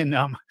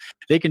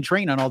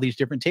train on all these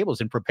different tables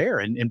and prepare.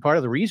 And part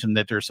of the reason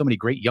that there's so many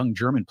great young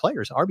German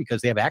players are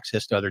because they have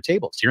access to other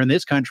tables. Here in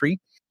this country,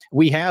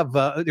 we have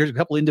there's a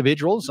couple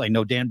individuals. I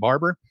know Dan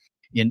Barber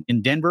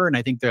in Denver, and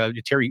I think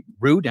Terry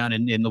Rue down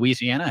in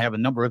Louisiana have a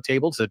number of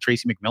tables.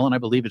 Tracy McMillan, I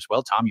believe, as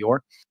well. Tom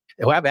York,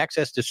 who have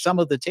access to some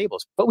of the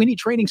tables. But we need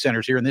training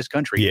centers here in this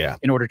country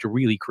in order to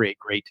really create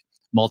great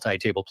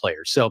multi-table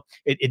players. So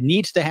it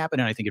needs to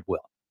happen, and I think it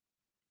will.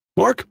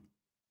 Mark?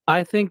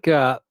 I think,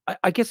 I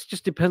guess it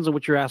just depends on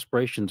what your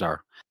aspirations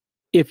are.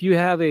 If you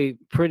have a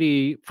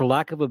pretty, for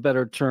lack of a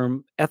better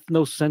term,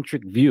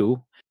 ethnocentric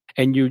view,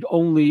 and you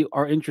only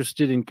are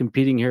interested in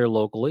competing here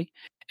locally,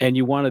 and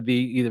you want to be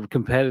either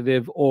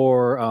competitive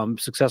or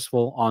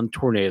successful on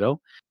Tornado,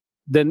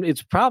 then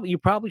you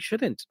probably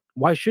shouldn't.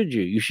 Why should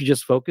you? You should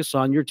just focus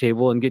on your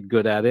table and get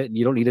good at it. And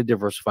you don't need to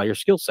diversify your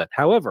skill set.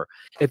 However,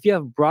 if you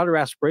have broader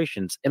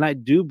aspirations, and I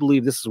do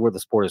believe this is where the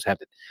sport is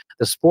headed,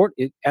 the sport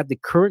at the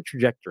current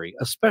trajectory,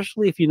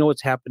 especially if you know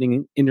what's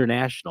happening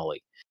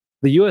internationally,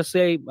 the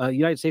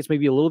United States may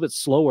be a little bit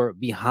slower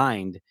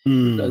behind.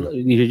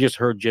 You just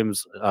heard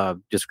Jim's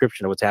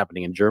description of what's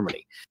happening in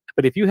Germany.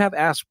 But if you have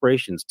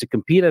aspirations to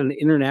compete at an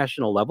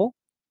international level,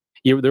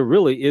 there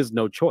really is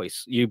no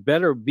choice. You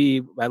better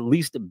be at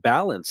least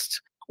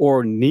balanced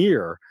or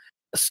near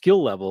a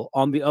skill level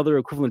on the other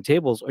equivalent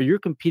tables, or you're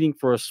competing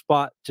for a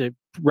spot to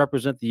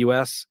represent the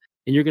U.S.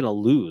 and you're going to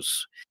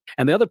lose.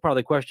 And the other part of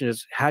the question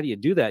is, how do you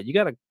do that? You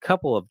got a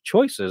couple of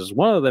choices.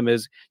 One of them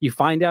is you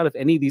find out if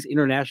any of these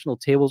international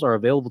tables are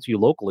available to you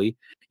locally.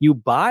 You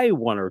buy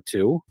one or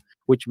two,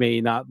 which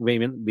may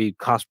be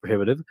cost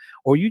prohibitive,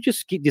 or you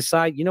just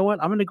decide, you know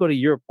what, I'm going to go to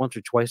Europe once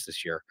or twice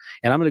this year,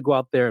 and I'm going to go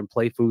out there and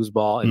play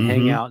foosball and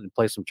hang out and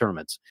play some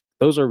tournaments.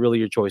 Those are really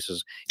your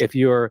choices. If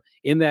you're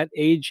in that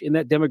age, in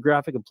that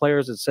demographic of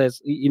players that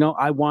says,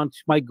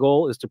 my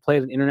goal is to play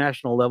at an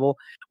international level,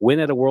 win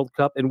at a World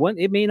Cup, and when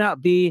it may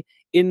not be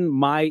in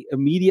my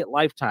immediate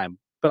lifetime,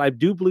 but I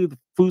do believe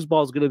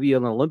foosball is going to be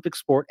an Olympic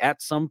sport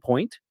at some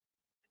point.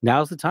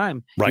 Now's the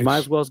time. Right. You might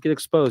as well get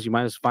exposed. You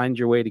might as well find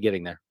your way to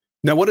getting there.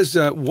 Now, what does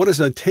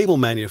a table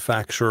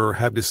manufacturer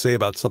have to say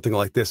about something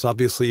like this?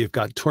 Obviously, you've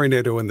got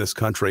Tornado in this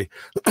country,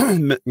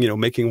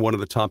 making one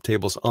of the top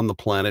tables on the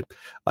planet.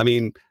 I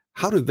mean,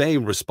 how do they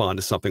respond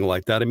to something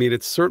like that? I mean,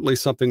 it's certainly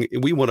something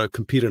we want to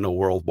compete in a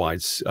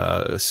worldwide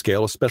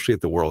scale, especially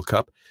at the World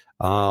Cup.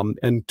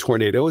 And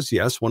Tornado is,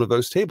 yes, one of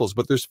those tables,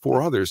 but there's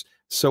 4 others.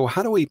 So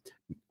how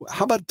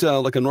about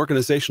like an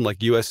organization like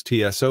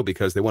USTSO,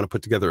 because they want to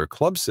put together a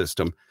club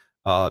system,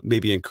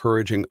 maybe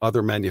encouraging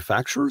other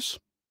manufacturers?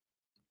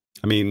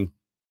 I mean,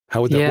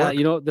 how would that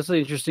work? That's an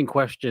interesting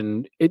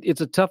question.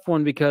 It's a tough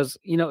one because,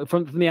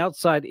 from the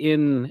outside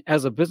in,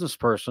 as a business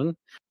person,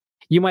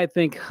 you might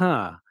think,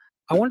 I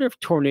wonder if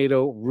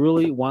Tornado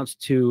really wants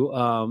to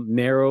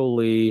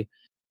narrowly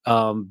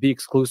be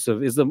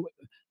exclusive.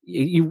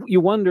 You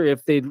wonder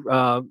if they'd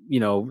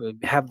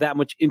have that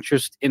much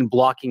interest in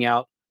blocking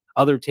out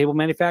other table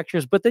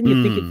manufacturers. But then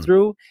you think it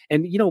through,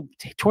 and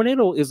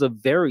Tornado is a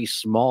very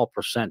small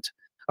percent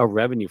of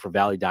revenue for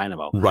Valley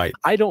Dynamo. Right.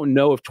 I don't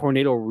know if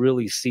Tornado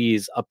really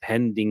sees a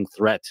pending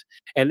threat.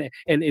 And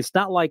it's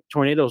not like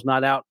Tornado's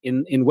not out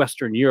in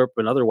Western Europe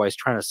and otherwise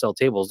trying to sell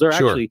tables. They're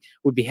actually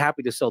would be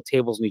happy to sell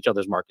tables in each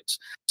other's markets.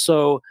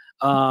 So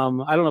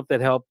I don't know if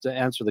that helped to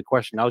answer the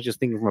question. I was just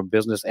thinking from a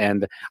business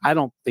end. I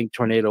don't think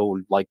Tornado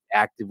would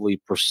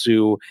actively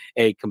pursue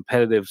a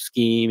competitive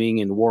scheming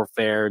and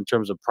warfare in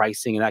terms of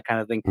pricing and that kind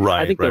of thing.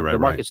 Right. I think the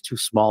market's too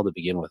small to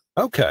begin with.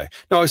 Okay.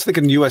 No, I was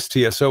thinking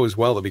USTSO as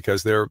well,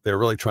 because they're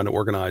really trying to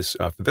organize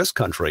for this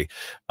country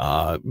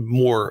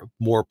more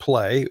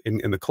play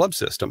in the club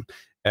system.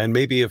 And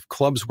maybe if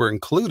clubs were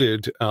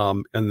included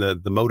and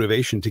the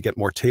motivation to get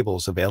more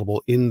tables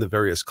available in the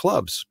various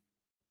clubs,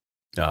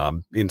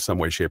 in some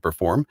way, shape, or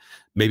form,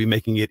 maybe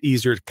making it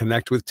easier to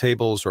connect with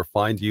tables or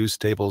find used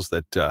tables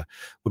that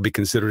would be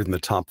considered in the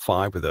top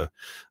 5 of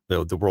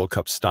the World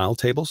Cup style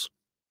tables.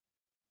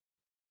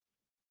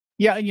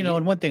 Yeah,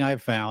 and one thing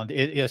I've found,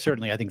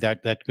 certainly I think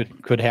that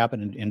could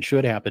happen and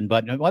should happen.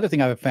 But another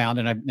thing I've found,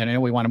 and I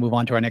know we want to move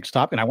on to our next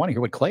topic, and I want to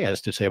hear what Clay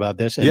has to say about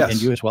this,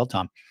 and you as well,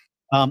 Tom.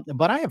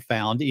 But I have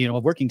found,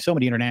 working so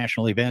many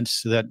international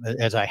events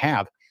as I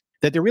have,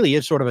 that there really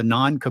is sort of a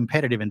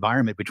non-competitive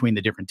environment between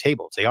the different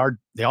tables. They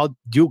all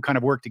do kind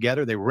of work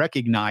together. They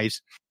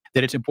recognize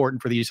that it's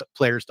important for these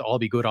players to all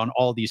be good on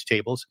all these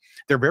tables.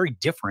 They're very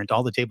different.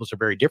 All the tables are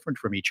very different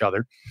from each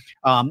other.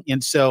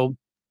 And so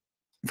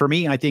for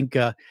me, I think,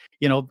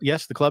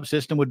 yes, the club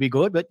system would be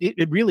good, but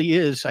it really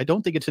is. I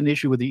don't think it's an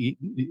issue with a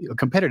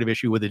competitive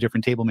issue with the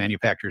different table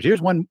manufacturers.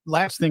 Here's one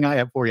last thing I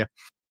have for you.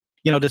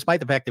 Despite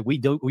the fact that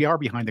we are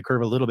behind the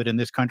curve a little bit in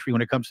this country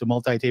when it comes to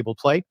multi-table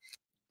play,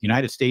 the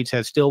United States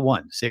has still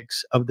won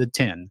 6 of the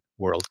 10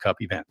 World Cup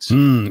events.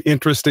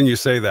 Interesting you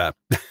say that.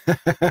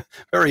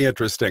 Very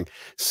interesting.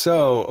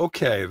 So,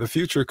 okay, the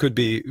future could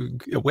be,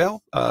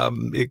 well,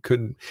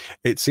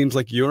 it seems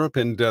like Europe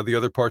and the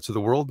other parts of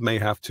the world may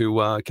have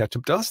to catch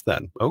up to us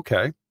then.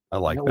 Okay, I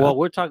like that. Well,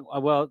 we're talking,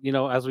 well, you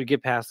know, as we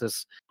get past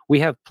this, we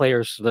have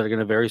players that are going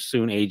to very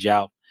soon age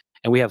out,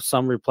 and we have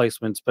some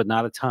replacements, but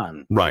not a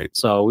ton. Right.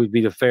 So we'd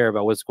be fair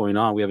about what's going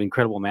on. We have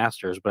incredible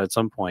masters, but at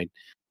some point,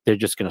 they're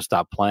just going to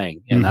stop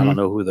playing, and I don't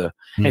know who the.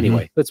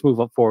 Anyway, let's move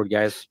up forward,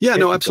 guys. Yeah,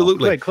 no,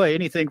 absolutely. Clay,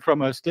 anything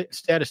from a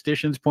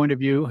statistician's point of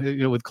view, you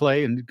know, with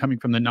Clay and coming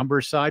from the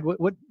numbers side,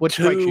 what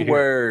strikes you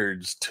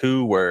here?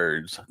 Two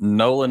words.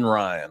 Nolan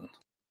Ryan.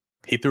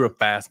 He threw a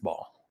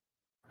fastball.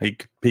 He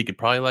could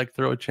probably like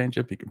throw a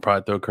changeup. He could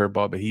probably throw a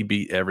curveball, but he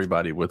beat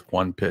everybody with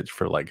one pitch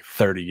for like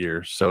 30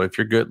 years. So if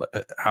you're good,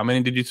 how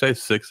many did you say?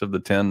 6 of the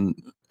 10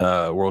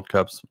 World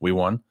Cups we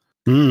won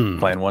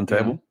playing one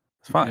table.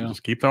 It's fine.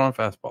 Just keep throwing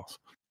fastballs.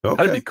 Okay.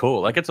 That'd be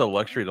cool. Like, it's a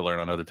luxury to learn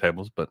on other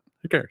tables, but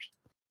who cares?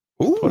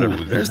 Ooh,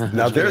 there's an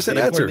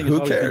answer. Who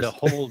cares? To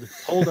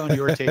hold on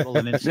your table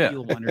and then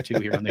steal one or two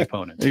here on the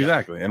opponent.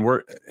 Exactly.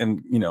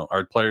 And you know,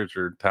 our players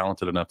are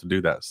talented enough to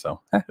do that.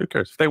 So who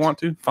cares? If they want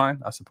to,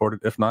 fine. I support it.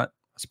 If not,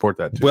 I support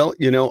that too. Well,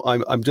 you know,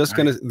 I'm just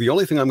going to, the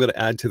only thing I'm going to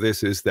add to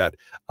this is that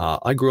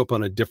I grew up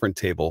on a different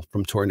table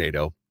from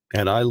Tornado,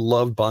 and I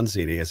loved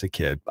Bonzini as a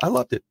kid. I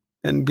loved it.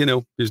 And, you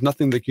know, there's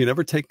nothing that you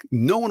never take.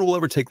 No one will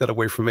ever take that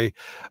away from me.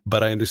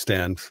 But I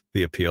understand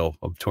the appeal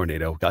of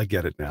Tornado. I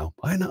get it now.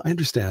 I know. I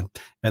understand.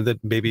 And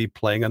that maybe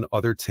playing on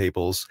other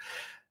tables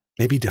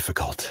may be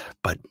difficult.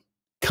 But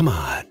come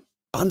on.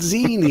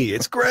 Bonzini.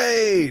 It's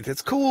great.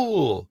 It's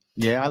cool.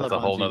 Yeah, I love That's a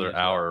whole nother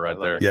hour right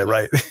there. Yeah,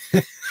 right.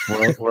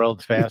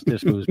 World's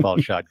fastest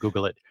foosball shot.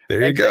 Google it.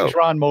 There you go. Thanks,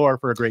 Ron Moore,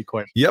 for a great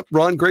question. Yep,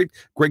 Ron, great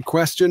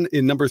question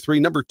in number 3.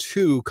 Number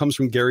 2 comes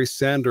from Gary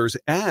Sanders,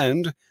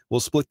 and we'll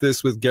split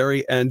this with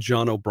Gary and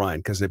John O'Brien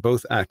because they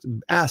both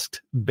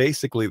asked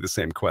basically the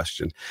same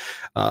question.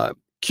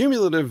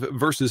 Cumulative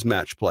versus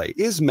match play.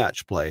 Is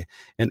match play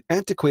an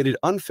antiquated,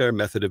 unfair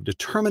method of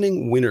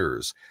determining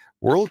winners?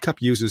 World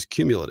Cup uses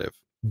cumulative.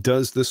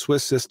 Does the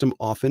Swiss system,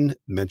 often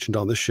mentioned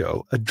on the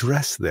show,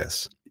 address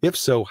this? If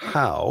so,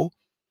 how?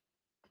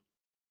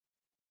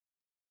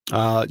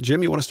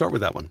 Jim, you want to start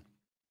with that one?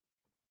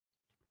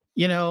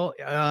 You know,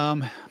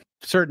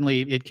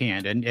 certainly it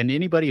can. And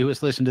anybody who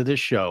has listened to this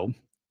show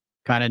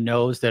kind of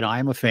knows that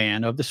I'm a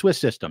fan of the Swiss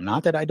system.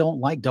 Not that I don't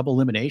like double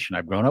elimination.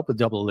 I've grown up with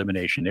double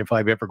elimination, if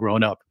I've ever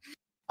grown up.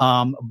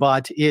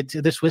 But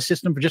the Swiss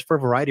system, just for a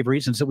variety of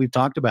reasons that we've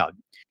talked about.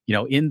 You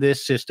know, in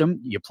this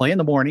system, you play in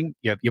the morning,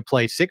 you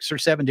play 6 or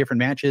 7 different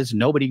matches.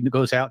 Nobody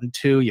goes out in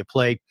 2. You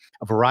play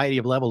a variety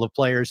of level of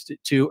players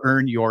to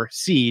earn your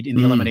seed in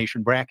the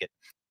elimination bracket.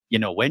 You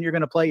know when you're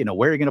going to play, you know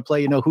where you're going to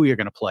play, you know who you're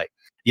going to play.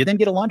 You then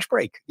get a lunch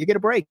break. You get a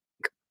break.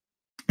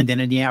 And then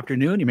in the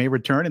afternoon, you may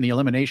return and the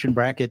elimination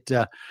bracket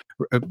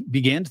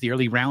begins, the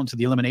early rounds of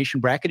the elimination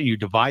bracket, and you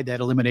divide that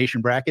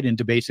elimination bracket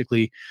into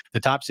basically the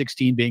top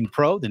 16 being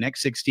pro, the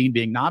next 16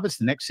 being novice,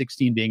 the next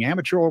 16 being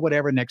amateur or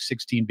whatever, next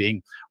 16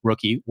 being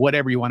rookie,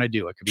 whatever you want to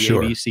do. It could be A,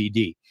 B, C,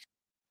 D.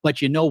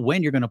 But you know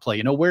when you're going to play,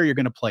 you know where you're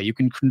going to play. You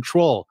can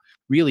control,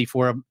 really,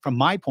 from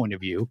my point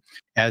of view,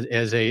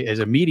 as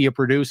a media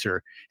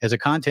producer, as a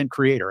content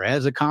creator,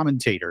 as a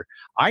commentator.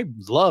 I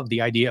love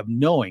the idea of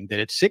knowing that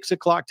at 6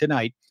 o'clock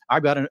tonight,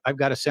 I've got a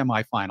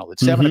semifinal. At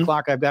 7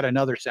 o'clock, I've got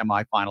another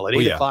semifinal. At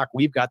 8 o'clock,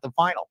 we've got the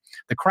final.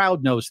 The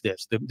crowd knows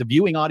this. The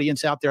viewing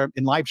audience out there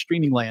in live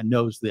streaming land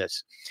knows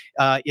this.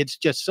 It's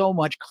just so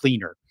much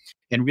cleaner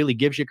and really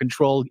gives you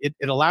control. It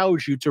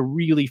allows you to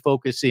really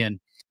focus in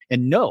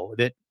and know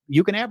that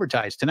you can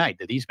advertise tonight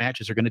that these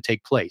matches are going to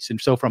take place. And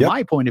so from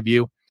my point of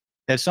view,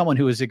 as someone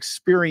who has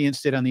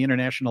experienced it on the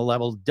international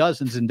level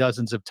dozens and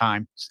dozens of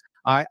times,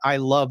 I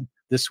love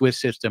the Swiss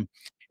system.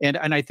 And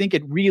I think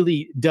it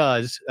really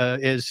does,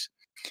 as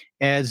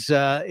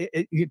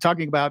you're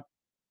talking about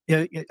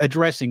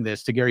addressing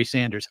this to Gary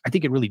Sanders, I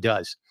think it really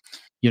does.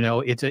 You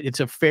know, it's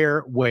a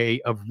fair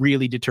way of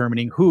really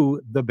determining who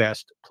the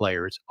best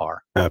players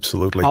are.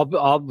 Absolutely.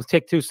 I'll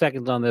take 2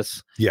 seconds on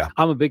this. Yeah.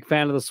 I'm a big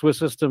fan of the Swiss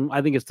system.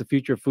 I think it's the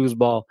future of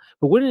foosball.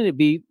 But wouldn't it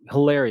be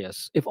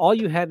hilarious if all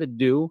you had to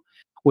do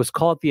was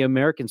call it the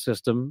American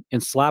system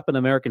and slap an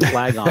American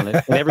flag on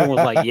it, and everyone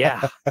was like,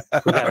 yeah,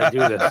 we got to do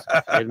this.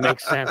 It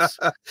makes sense.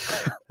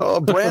 Oh,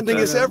 branding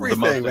is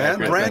everything, man.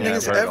 Branding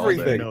is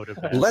everything.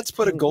 Let's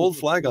put a gold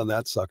flag on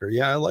that sucker.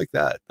 Yeah, I like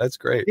that. That's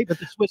great. Hey, but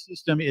the Swiss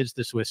system is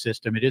the Swiss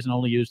system. It isn't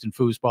only used in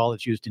foosball.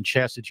 It's used in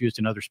chess. It's used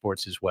in other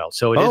sports as well.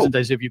 So it isn't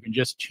as if you can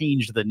just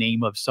change the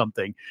name of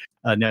something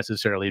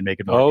necessarily and make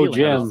it more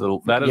appealing.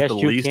 Jim, that is the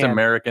least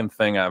American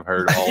thing I've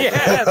heard all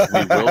day.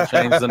 We will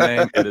change the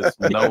name. It is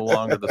no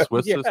longer the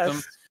Swiss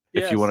system.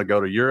 If you want to go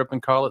to Europe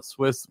and call it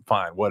Swiss,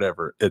 fine,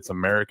 whatever. It's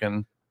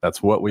American.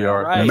 That's what we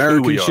are. Right.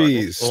 American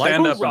cheese.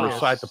 Stand up and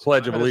recite the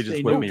Pledge of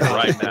Allegiance with me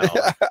right now.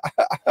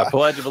 A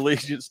Pledge of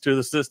Allegiance to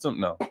the system?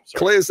 No. Sorry.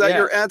 Clay, is that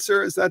your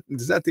answer? Is that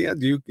the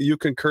end? You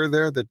concur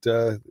there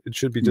that it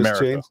should be just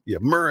America. changed? Yeah,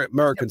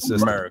 American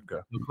system.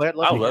 America. I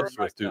love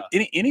Swiss too.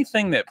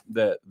 Anything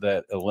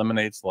that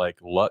eliminates like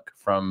luck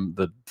from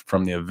the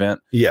event,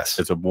 yes,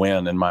 it's a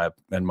win in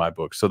my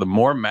book. So the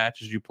more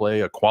matches you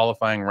play, a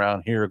qualifying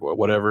round here,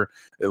 whatever,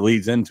 it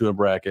leads into a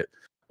bracket.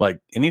 Like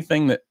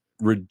anything that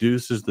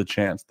reduces the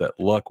chance that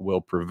luck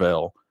will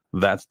prevail,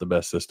 that's the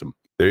best system.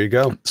 There you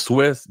go.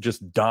 Swiss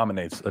just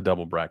dominates a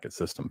double bracket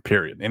system,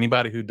 period.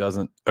 Anybody who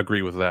doesn't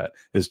agree with that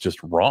is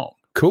just wrong.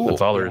 Cool.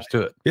 That's all there is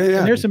to it. Yeah.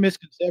 And there's some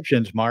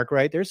misconceptions, Mark,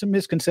 right? There's some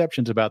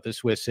misconceptions about the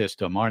Swiss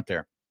system, aren't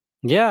there?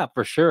 Yeah,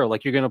 for sure.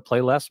 Like you're going to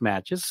play less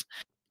matches.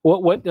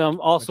 What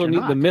also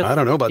the myth. I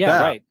don't know about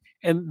that. Right.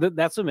 And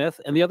that's a myth.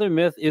 And the other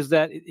myth is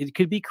that it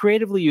could be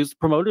creatively used.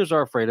 Promoters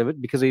are afraid of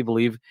it because they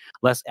believe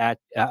less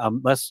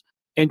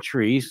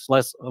entries,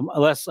 less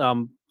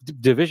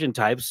division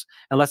types,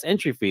 and less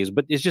entry fees.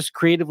 But it's just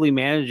creatively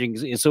managing,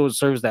 so it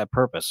serves that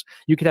purpose.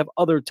 You could have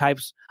other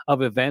types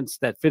of events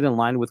that fit in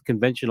line with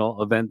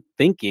conventional event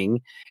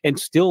thinking and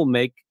still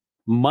make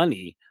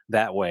money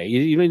that way.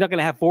 You're not going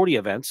to have 40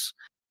 events.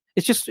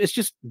 It's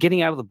just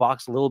getting out of the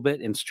box a little bit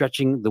and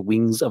stretching the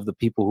wings of the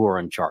people who are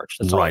in charge.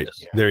 That's all it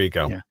is. There you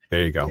go. Yeah.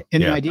 There you go.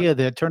 And the idea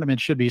that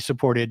tournaments should be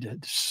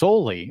supported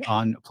solely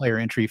on player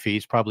entry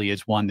fees probably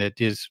is one that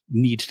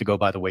needs to go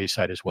by the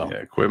wayside as well.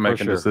 Yeah, quit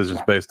making decisions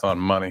based on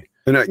money.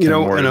 And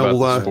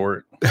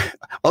sport.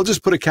 I'll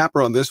just put a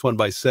capper on this one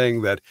by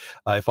saying that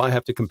if I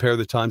have to compare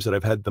the times that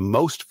I've had the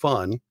most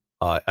fun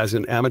as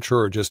an amateur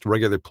or just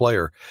regular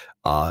player,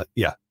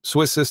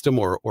 Swiss system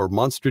or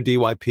Monster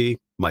DYP,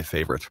 my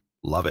favorite.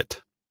 Love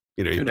it.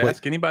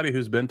 Ask anybody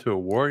who's been to a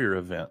Warrior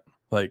event.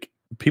 Like,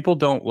 people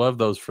don't love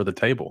those for the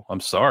table. I'm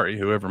sorry,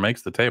 whoever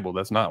makes the table,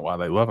 that's not why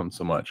they love them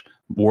so much.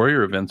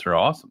 Warrior events are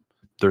awesome.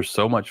 They're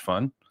so much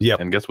fun. Yep.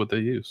 And guess what they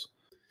use?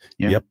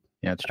 Yeah. Yep.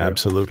 Yeah, it's true.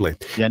 Absolutely.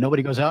 Yeah,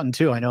 nobody goes out in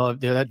two. I know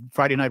that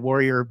Friday Night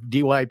Warrior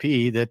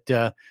DYP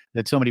that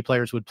so many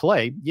players would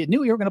play. You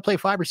knew you were going to play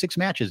 5 or 6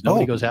 matches.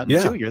 Nobody goes out in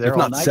two. You're there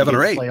all night. 7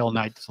 or 8. Play all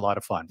night. It's a lot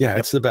of fun. Yeah,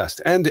 it's the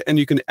best. And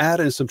you can add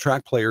and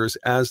subtract players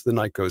as the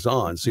night goes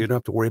on, so you don't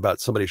have to worry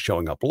about somebody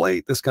showing up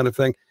late. This kind of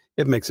thing.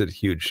 It makes it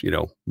huge.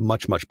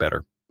 Much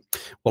better.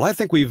 Well, I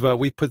think we've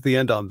put the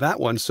end on that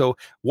one. So,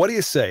 what do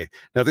you say?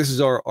 Now, this is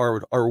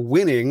our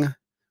winning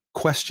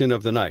question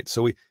of the night.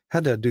 So we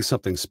had to do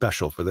something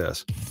special for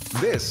this.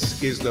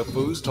 This is the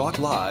FoosTalk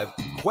Live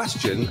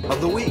question of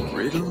the week.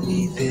 Riddle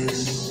me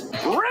this.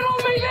 Riddle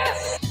me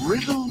this.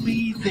 Riddle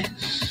me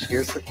this.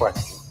 Here's the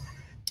question.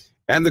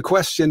 And the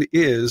question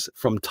is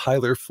from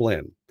Tyler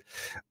Flynn.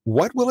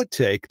 What will it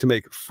take to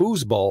make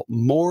foosball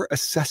more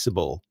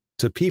accessible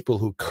to people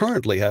who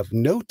currently have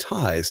no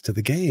ties to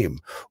the game?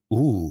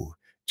 Ooh,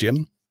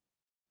 Jim?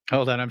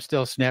 Hold on, I'm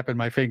still snapping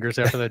my fingers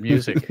after that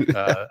music.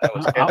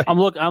 I'm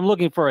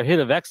looking for a hit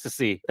of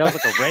ecstasy. That was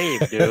like a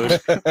rave,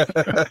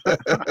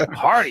 dude.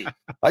 Party.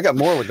 I got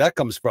more where that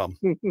comes from.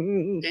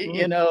 One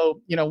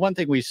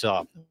thing we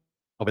saw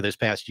over this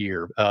past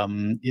year,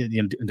 in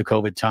the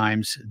COVID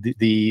times,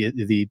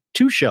 the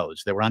 2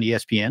 shows that were on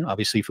ESPN,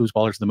 obviously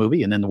Foosballers the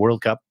movie, and then the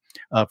World Cup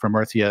from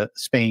Murcia,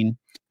 Spain,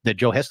 that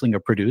Joe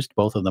Hesslinger produced,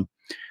 both of them.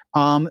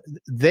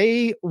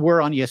 They were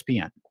on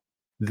ESPN.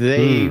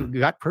 They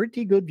got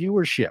pretty good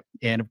viewership.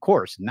 And of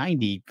course,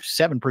 97%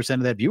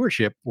 of that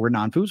viewership were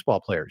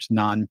non-foosball players,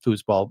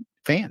 non-foosball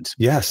fans.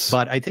 Yes.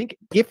 But I think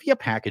if you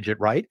package it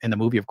right, and the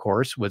movie, of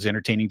course, was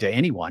entertaining to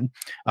anyone,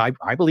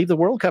 I believe the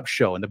World Cup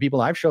show and the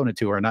people I've shown it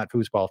to are not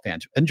foosball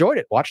fans. Enjoyed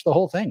it. Watched the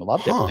whole thing.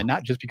 Loved it. And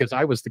not just because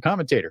I was the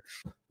commentator.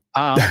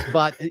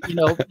 But,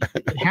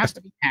 it has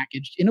to be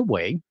packaged in a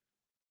way,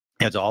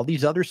 as all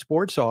these other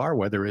sports are,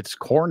 whether it's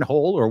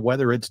cornhole or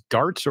whether it's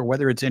darts or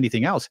whether it's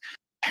anything else,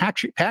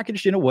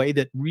 packaged in a way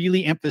that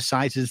really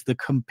emphasizes the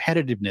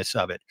competitiveness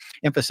of it,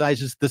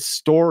 emphasizes the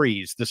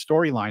stories, the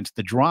storylines,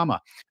 the drama,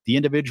 the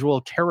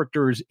individual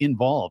characters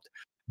involved.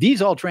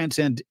 These all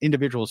transcend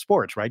individual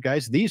sports, right,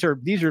 guys? These are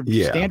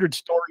standard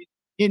stories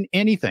in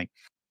anything.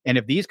 And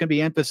if these can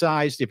be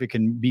emphasized, if it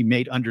can be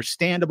made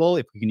understandable,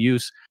 if we can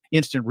use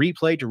instant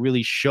replay to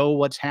really show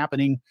what's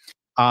happening,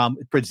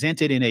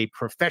 presented in a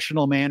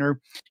professional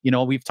manner.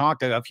 We've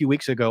talked a few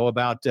weeks ago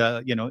about,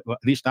 at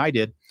least I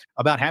did,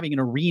 about having an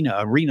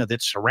arena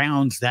that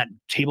surrounds that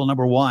table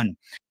number 1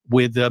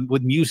 with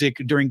music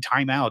during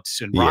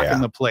timeouts and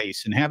rocking the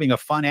place and having a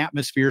fun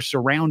atmosphere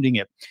surrounding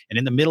it. And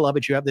in the middle of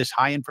it, you have this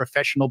high-end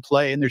professional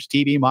play, and there's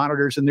TV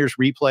monitors and there's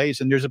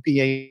replays and there's a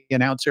PA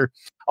announcer.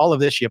 All of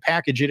this, you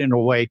package it in a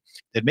way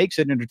that makes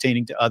it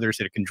entertaining to others,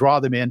 that it can draw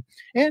them in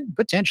and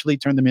potentially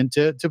turn them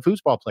into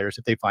foosball players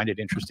if they find it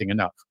interesting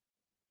enough.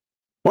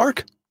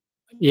 Mark?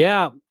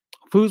 Yeah,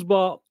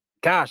 foosball.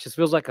 Gosh, this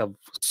feels like a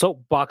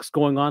soapbox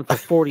going on for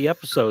 40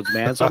 episodes,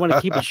 man. So I want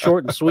to keep it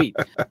short and sweet.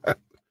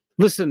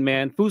 Listen,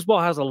 man, foosball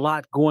has a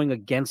lot going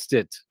against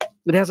it.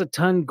 It has a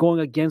ton going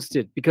against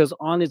it because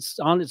on its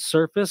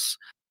surface,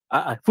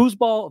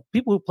 foosball,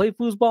 people who play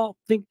foosball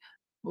think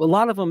a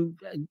lot of them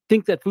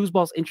think that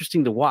foosball is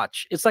interesting to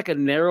watch. It's like a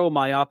narrow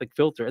myopic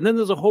filter. And then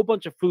there's a whole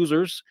bunch of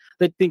foosers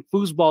that think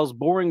foosball is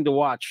boring to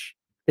watch.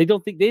 They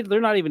don't think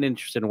they're not even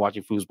interested in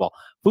watching foosball.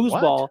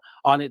 Foosball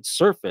on its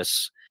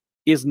surface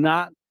is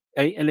not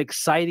an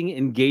exciting,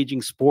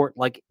 engaging sport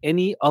like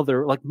many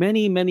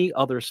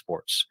other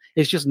sports.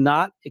 It's just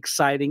not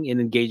exciting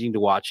and engaging to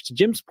watch, to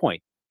Jim's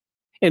point.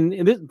 And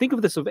think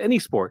of this of any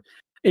sport.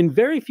 In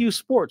very few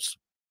sports,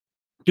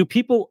 do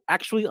people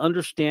actually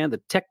understand the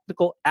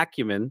technical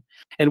acumen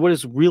and what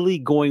is really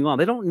going on?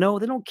 They don't know.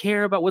 They don't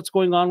care about what's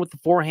going on with the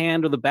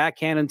forehand or the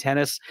backhand in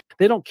tennis.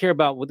 They don't care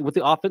about what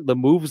the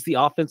moves the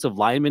offensive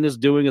lineman is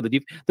doing,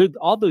 or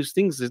all those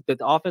things that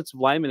the offensive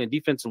lineman and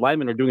defensive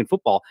lineman are doing in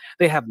football.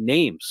 They have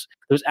names.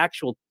 There's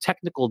actual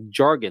technical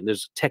jargon.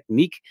 There's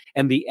technique,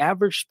 and the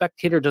average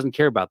spectator doesn't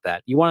care about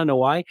that. You want to know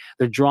why?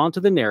 They're drawn to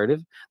the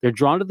narrative. They're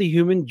drawn to the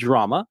human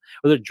drama,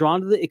 or they're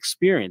drawn to the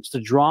experience.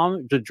 They're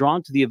drawn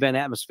to the event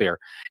atmosphere.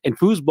 And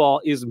foosball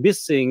is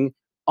missing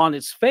on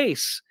its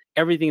face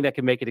everything that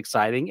can make it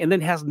exciting, and then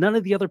has none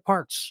of the other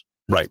parts.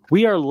 Right.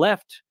 We are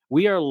left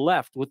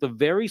with a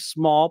very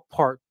small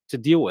part to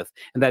deal with,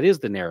 and that is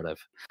the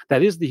narrative.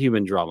 That is the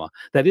human drama.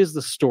 That is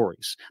the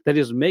stories. That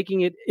is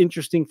making it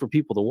interesting for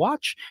people to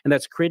watch, and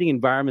that's creating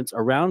environments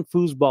around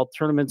foosball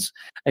tournaments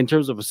in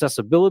terms of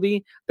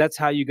accessibility. That's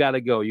how you got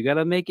to go. You got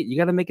to make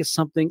it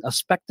something, a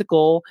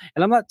spectacle.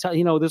 And I'm not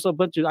telling there's a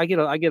bunch of I get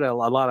a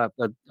lot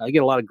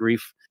of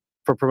grief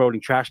for promoting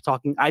trash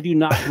talking. I do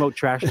not promote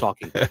trash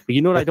talking. But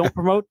you know what I don't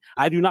promote?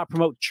 I do not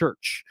promote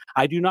church.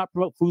 I do not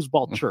promote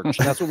foosball church.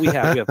 That's what we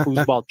have. We have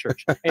foosball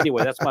church.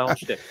 Anyway, that's my whole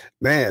shtick.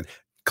 Man,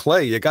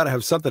 Clay, you got to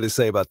have something to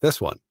say about this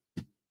one.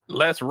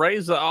 Let's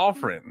raise the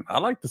offering. I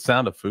like the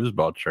sound of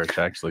foosball church,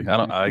 actually.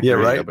 I agree, yeah,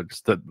 right. But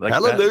just that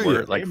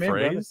Hallelujah. That word, Amen,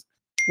 phrase,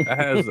 it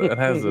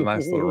has a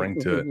nice little ring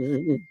to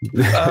it.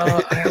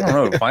 I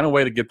don't know. Find a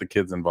way to get the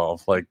kids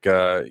involved. Like,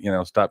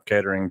 stop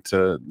catering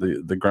to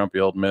the grumpy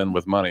old men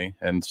with money,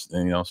 and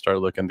start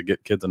looking to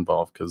get kids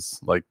involved. Because,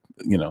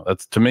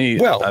 that's, to me.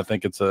 Well, I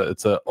think it's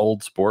a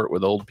old sport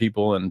with old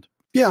people, and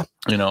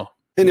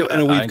And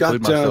we've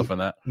got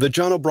the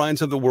John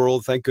O'Briens of the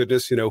world, thank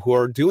goodness, who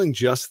are doing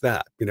just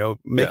that,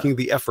 making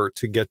the effort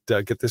to get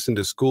this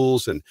into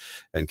schools and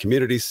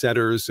community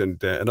centers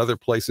and other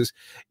places.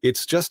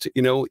 It's just,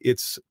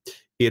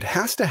 it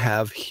has to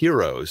have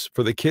heroes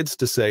for the kids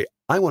to say,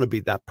 I want to be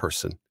that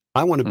person.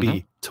 I want to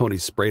be Tony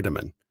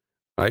Sprademan,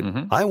 right?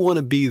 I want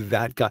to be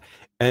that guy.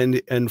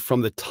 And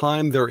from the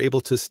time they're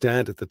able to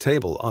stand at the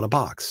table on a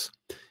box,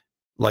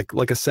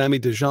 like a Sammy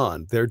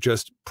Dijon, they're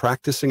just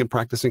practicing and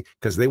practicing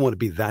because they want to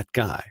be that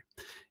guy.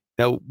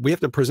 Now we have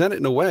to present it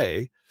in a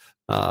way,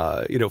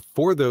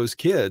 for those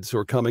kids who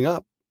are coming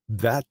up,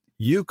 that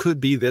you could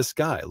be this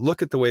guy.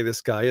 Look at the way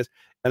this guy is,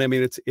 and I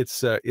mean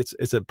it's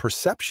a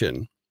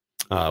perception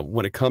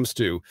when it comes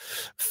to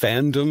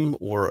fandom,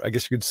 or I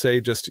guess you could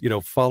say just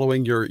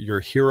following your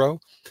hero.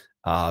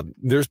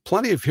 There's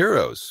plenty of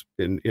heroes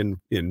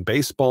in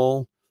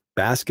baseball,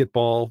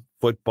 basketball,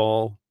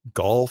 football,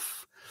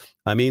 golf.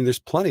 I mean, there's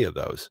plenty of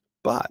those,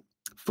 but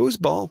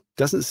foosball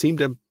doesn't seem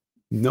to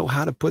know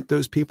how to put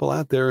those people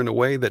out there in a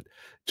way that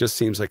just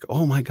seems like,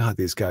 oh my God,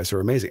 these guys are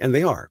amazing. And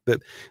they are.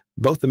 But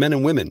both the men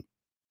and women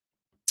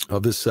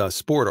of this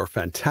sport are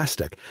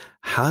fantastic.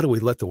 How do we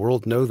let the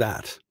world know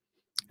that?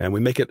 And we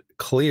make it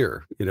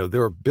clear,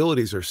 their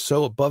abilities are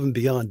so above and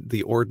beyond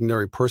the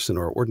ordinary person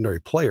or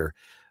ordinary player.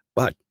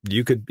 But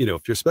you could,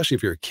 especially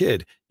if you're a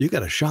kid, you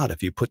got a shot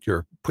if you put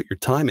your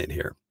time in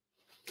here.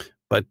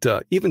 But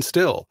even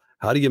still,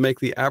 how do you make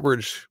the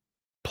average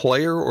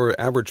player or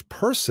average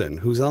person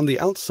who's on the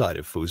outside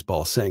of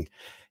foosball saying,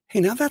 hey,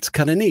 now that's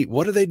kind of neat.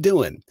 What are they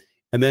doing?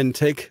 And then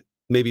take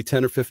maybe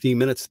 10 or 15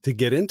 minutes to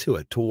get into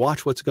it, to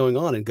watch what's going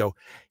on and go,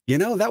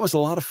 that was a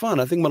lot of fun.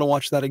 I think I'm going to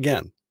watch that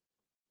again.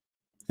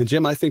 And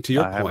Jim, I think to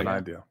your point. I have an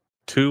idea.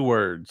 2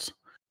 words.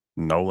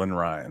 Nolan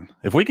Ryan.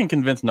 If we can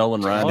convince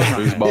Nolan Ryan that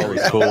foosball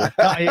is cool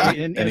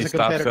and he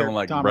stops selling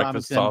like Tom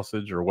breakfast Robinson.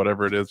 Sausage or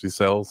whatever it is he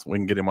sells, we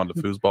can get him onto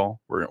foosball.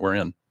 We're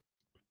in.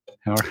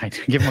 All right,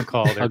 give him a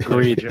call.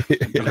 Agreed.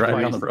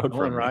 Right on the road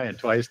Nolan Ryan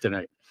twice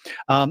tonight.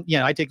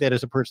 I take that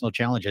as a personal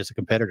challenge as a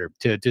competitor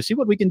to see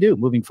what we can do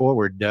moving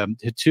forward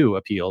to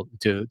appeal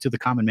to the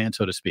common man,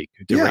 so to speak,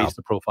 to raise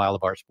the profile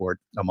of our sport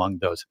among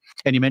those.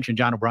 And you mentioned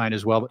John O'Brien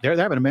as well. They're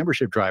having a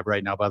membership drive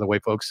right now, by the way,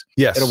 folks.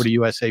 Yes. Head over to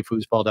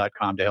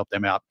usafoosball.com to help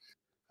them out.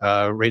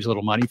 Raise a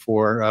little money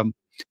for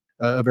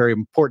a very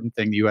important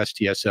thing, the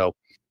USTSO,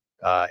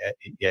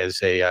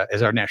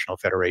 as our national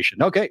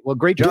federation. Okay, well,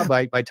 great job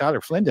by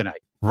Tyler Flynn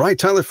tonight. Right,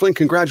 Tyler Flynn,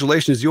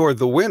 congratulations. You're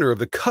the winner of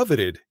the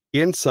coveted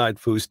Inside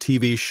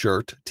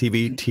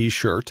FoosTV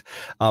T-shirt.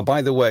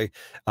 By the way,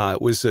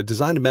 it was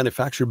designed and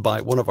manufactured by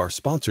one of our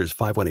sponsors,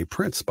 518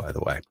 Prints, by the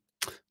way.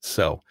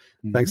 So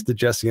thanks to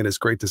Jesse and his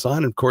great design.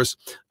 And of course,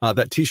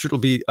 that T-shirt will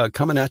be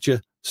coming at you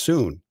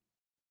soon.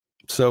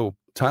 So,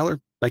 Tyler,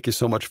 thank you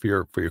so much for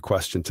your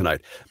question tonight.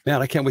 Man,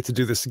 I can't wait to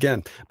do this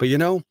again. But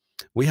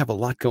we have a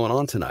lot going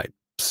on tonight.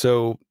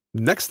 So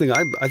next thing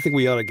I think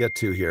we ought to get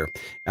to here,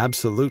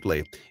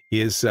 absolutely,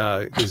 is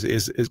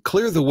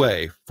clear the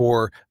way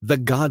for the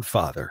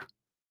godfather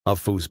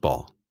of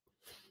foosball,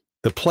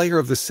 the player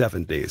of the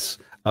 70s,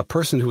 a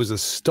person who was a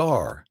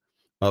star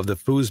of the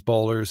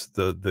Foosballers,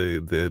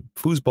 the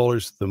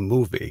Foosballers, the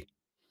movie.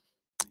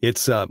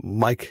 It's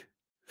Mike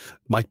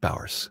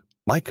Bowers.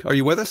 Mike, are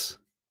you with us?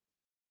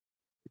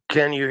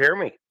 Can you hear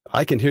me?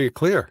 I can hear you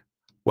clear.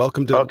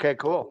 Welcome to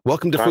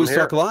Welcome to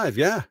FoosTalk Live.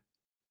 Yeah,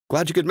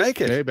 glad you could make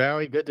it. Hey,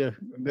 Bowie, good to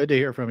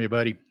hear from you,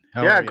 buddy.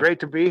 How yeah, are you? Great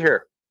to be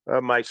here.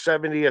 My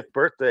 70th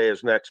birthday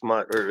is next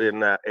month or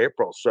in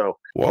April, so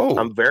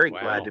I'm very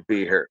glad to be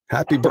here.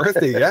 Happy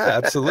birthday! Yeah,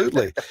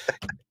 absolutely.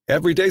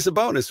 Every day's a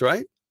bonus,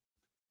 right?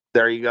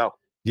 There you go.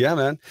 Yeah,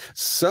 man.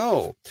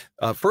 So,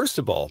 first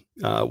of all,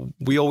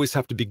 we always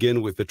have to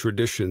begin with the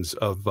traditions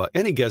of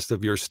any guest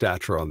of your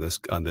stature on this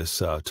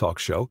talk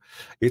show.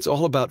 It's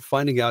all about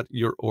finding out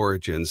your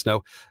origins.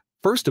 Now,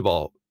 first of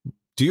all,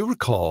 do you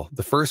recall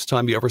the first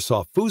time you ever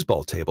saw a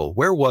foosball table?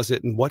 Where was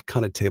it, and what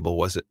kind of table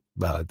was it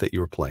that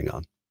you were playing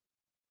on?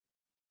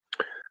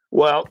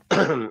 Well,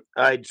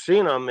 I'd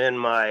seen them in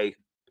my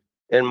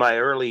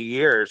early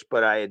years,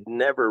 but I had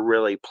never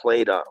really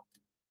played on them.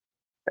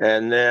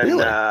 And then.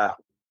 Really?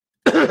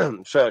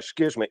 So,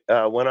 excuse me.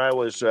 When I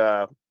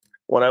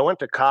went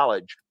to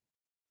college,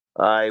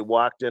 I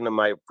walked into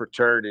my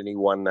fraternity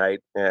one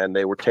night, and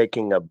they were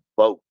taking a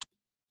vote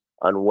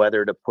on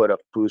whether to put a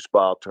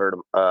foosball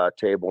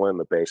table in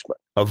the basement.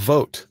 A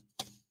vote.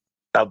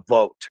 A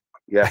vote.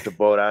 You have to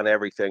vote on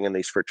everything in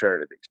these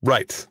fraternities.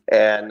 Right.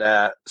 And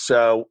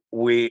so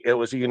it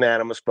was a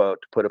unanimous vote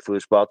to put a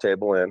foosball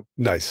table in.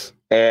 Nice.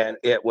 And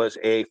it was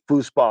a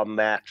foosball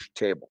match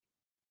table.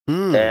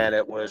 And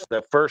it was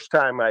the first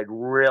time I'd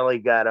really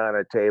got on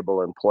a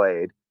table and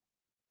played.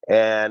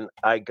 And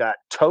I got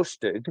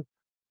toasted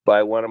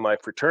by one of my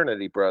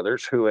fraternity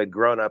brothers who had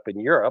grown up in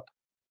Europe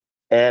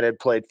and had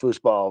played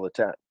foosball all the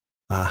time.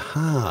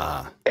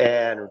 Aha.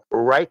 And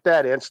right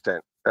that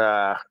instant,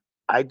 I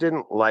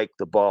didn't like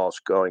the balls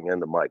going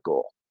into my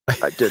goal.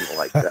 I didn't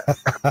like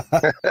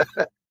that.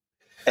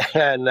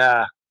 And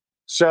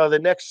so the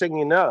next thing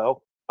you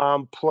know,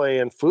 I'm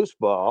playing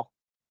foosball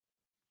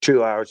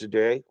 2 hours a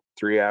day.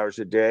 3 hours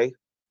a day,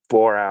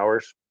 4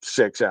 hours,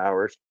 6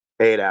 hours,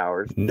 8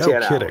 hours, no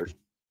 10 kidding. hours.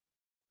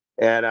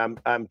 And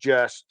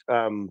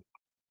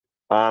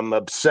I'm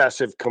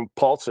obsessive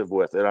compulsive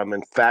with it. I'm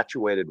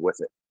infatuated with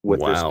it, with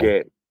this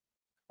game.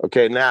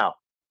 Okay. Now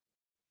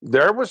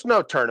there was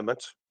no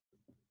tournaments.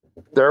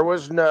 There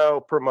was no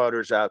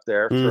promoters out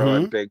there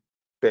throwing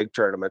big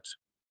tournaments.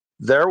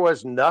 There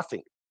was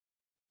nothing.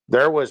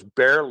 There was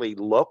barely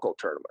local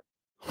tournament,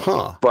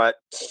 but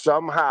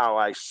somehow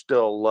I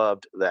still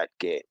loved that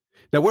game.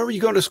 Now, where were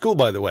you going to school,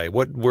 by the way?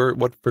 What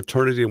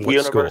fraternity and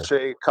what school?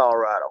 University of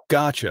Colorado.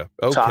 Gotcha.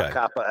 Okay. Tau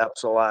Kappa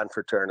Epsilon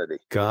fraternity.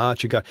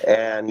 Gotcha.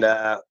 And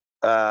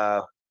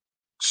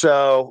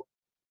so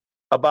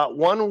about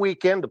 1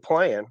 week into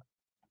playing,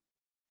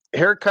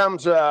 here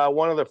comes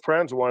one of the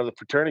friends of one of the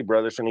fraternity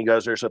brothers, and he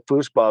goes, "There's a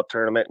foosball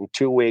tournament in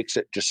 2 weeks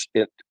at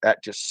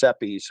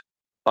Giuseppe's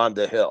on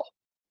the hill."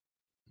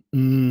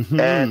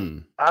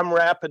 And I'm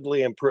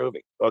rapidly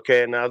improving.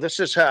 Okay, now this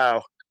is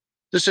how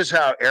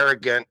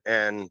arrogant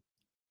and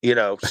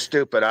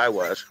stupid I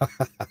was.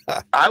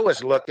 I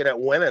was looking at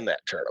winning that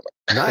tournament.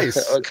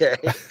 Nice. Okay.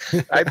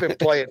 I've been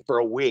playing for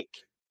a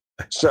week.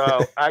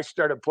 So I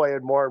started playing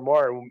more and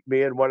more. And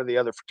me and one of the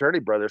other fraternity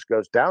brothers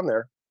goes down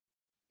there.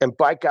 And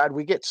by God,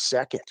 we get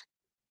second.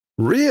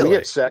 Really? We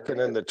get second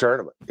in the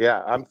tournament.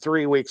 Yeah. I'm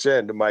 3 weeks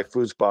into my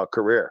foosball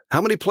career. How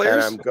many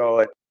players? And I'm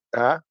going,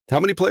 huh? How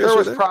many players there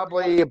were was there?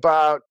 Probably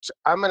about,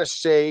 I'm going to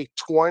say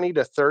 20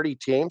 to 30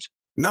 teams.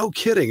 No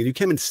kidding. And you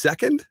came in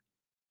second?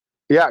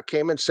 Yeah,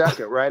 came in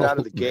second right out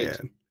of the gate.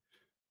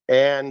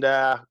 Man. And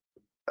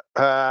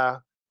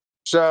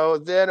so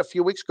then a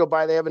few weeks go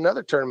by, they have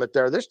another tournament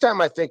there. This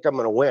time I think I'm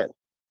going to win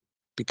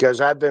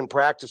because I've been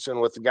practicing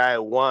with the guy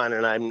who won,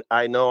 and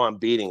I know I'm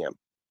beating him.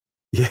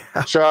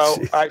 Yeah. So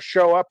I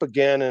show up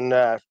again in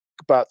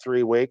about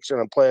 3 weeks,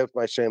 and I'm playing with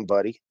my same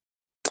buddy.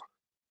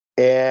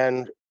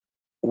 And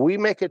we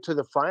make it to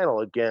the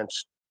final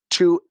against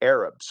 2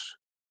 Arabs,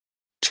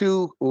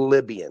 2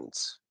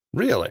 Libyans.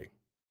 Really?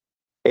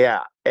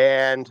 Yeah.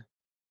 And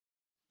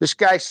this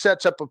guy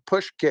sets up a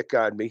push kick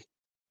on me,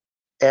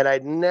 and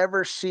I'd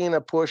never seen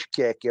a push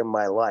kick in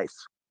my life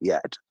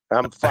yet.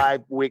 I'm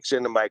 5 weeks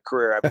into my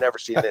career. I've never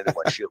seen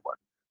anyone shoot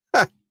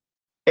one.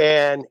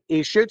 And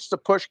he shoots the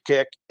push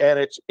kick, and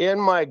it's in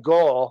my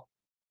goal,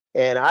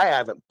 and I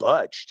haven't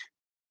budged.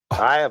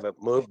 I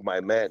haven't moved my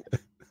men.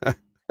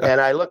 And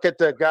I look at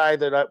the guy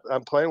that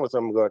I'm playing with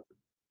him going,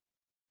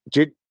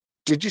 did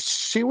you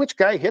see which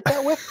guy hit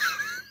that with?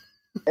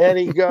 And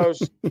he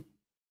goes,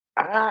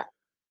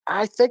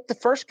 I think the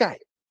first guy.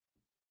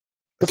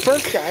 The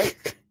first guy.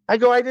 I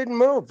go, I didn't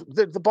move.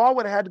 The ball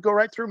would have had to go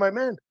right through my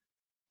man.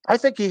 I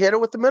think he hit it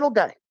with the middle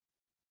guy.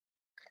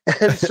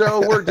 And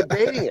so we're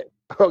debating it.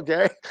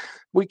 Okay.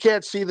 We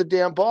can't see the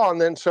damn ball.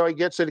 And then so he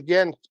gets it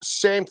again.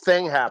 Same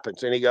thing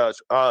happens. And he goes,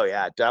 oh,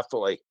 yeah,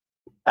 definitely.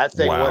 That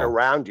thing went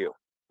around you.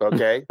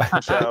 Okay.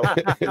 So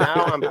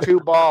now I'm 2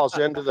 balls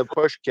into the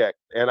push kick,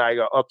 and I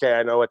go, okay,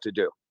 I know what to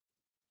do.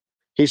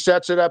 He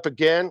sets it up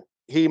again.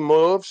 He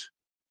moves.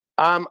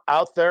 I'm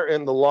out there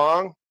in the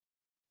long,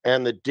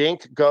 and the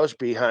dink goes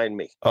behind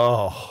me.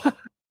 Oh.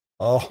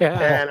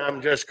 And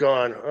I'm just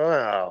going,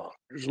 oh,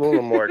 there's a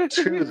little more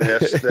to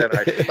this than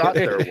I thought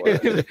there was.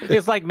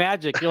 It's like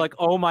magic. You're like,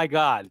 oh my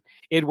God,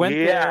 it went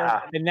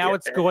there, and now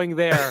it's going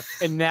there,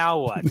 and now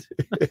what?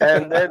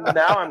 And then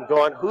now I'm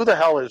going, who the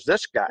hell is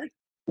this guy?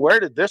 Where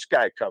did this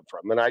guy come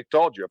from? And I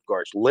told you, of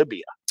course,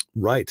 Libya.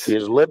 Right.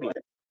 He's Libyan.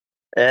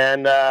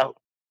 And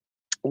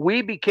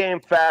we became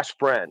fast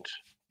friends.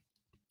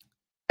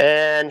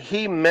 And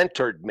he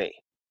mentored me.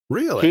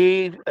 Really?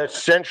 He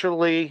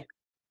essentially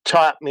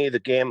taught me the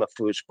game of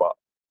foosball.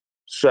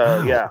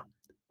 So, yeah.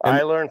 And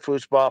I learned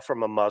foosball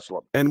from a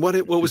Muslim. And what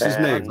was his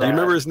name? Do you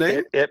remember his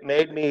name? It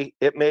made me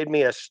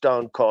a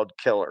stone cold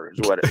killer,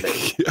 is what it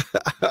made.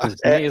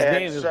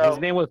 His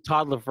name was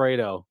Todd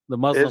Lafredo. The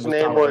Muslim. His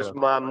name was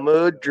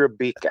Mahmoud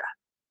Drabika.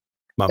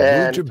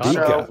 Mahmoud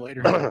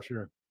Drabika.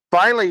 Sure.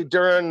 Finally,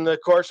 during the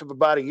course of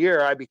about a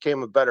year, I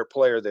became a better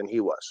player than he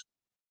was.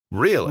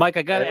 Really, Mike?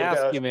 I got to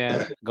ask you,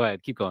 man. Go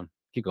ahead. Keep going.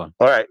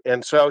 All right.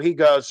 And so he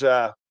goes.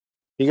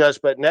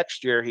 But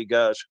next year, he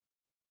goes,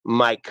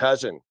 my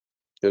cousin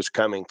is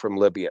coming from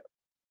Libya.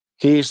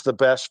 He's the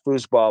best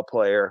foosball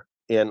player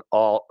in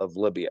all of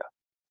Libya.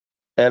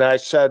 And I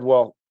said,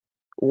 well,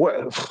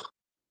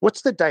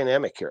 what's the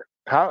dynamic here?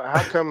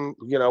 How come,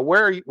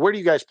 where do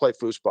you guys play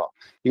foosball?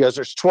 He goes,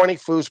 there's 20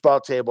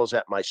 foosball tables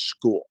at my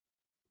school.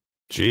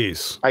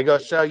 Jeez. I go,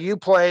 so you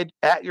played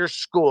at your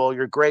school,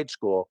 your grade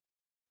school,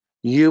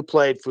 you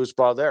played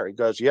foosball there? He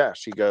goes,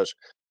 yes. He goes,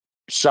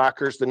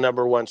 soccer's the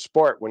 #1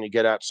 sport when you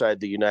get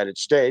outside the United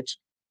States,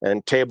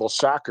 and table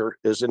soccer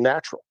is a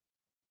natural.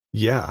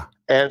 Yeah.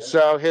 And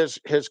so his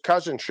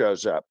cousin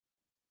shows up,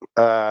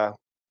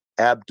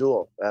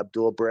 Abdul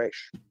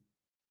Braish.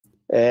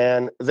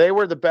 And they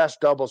were the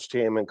best doubles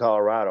team in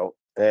Colorado.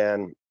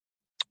 And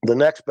the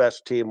next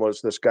best team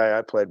was this guy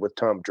I played with,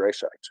 Tom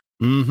Dresites.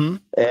 Mm-hmm.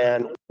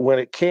 And when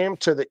it came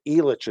to the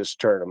Elitch's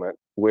tournament,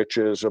 which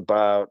is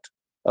about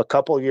a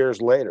couple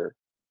years later,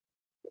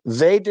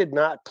 they did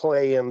not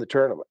play in the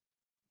tournament.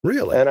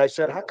 Really? And I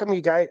said, how can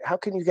you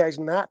guys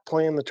not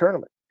play in the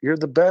tournament? You're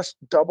the best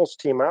doubles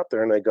team out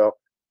there. And they go,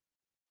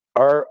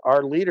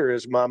 our leader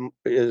is Muammar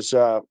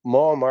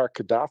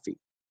Gaddafi.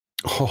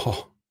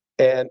 Oh.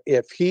 And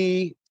if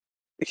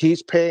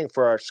he's paying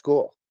for our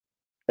school,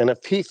 and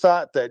if he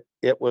thought that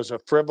it was a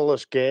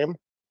frivolous game,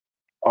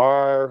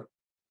 our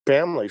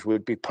families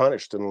would be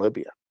punished in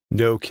Libya.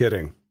 No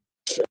kidding.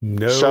 So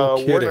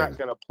kidding. We're not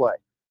going to play.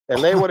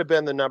 And they would have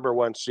been the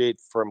 #1 seed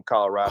from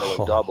Colorado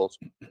in doubles.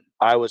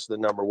 I was the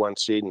 #1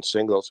 seed in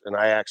singles, and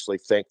I actually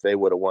think they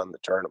would have won the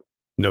tournament.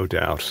 No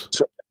doubt.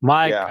 So,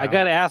 Mike, I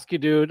got to ask you,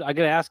 dude. I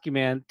got to ask you,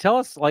 man. Tell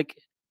us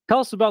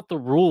about the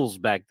rules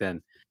back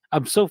then.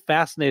 I'm so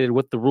fascinated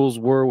what the rules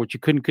were, what you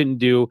couldn't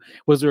do.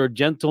 Was there a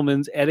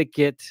gentleman's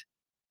etiquette?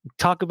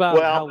 Talk about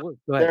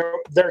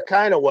there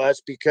kind of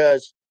was,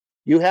 because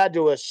you had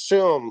to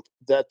assume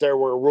that there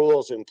were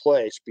rules in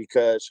place,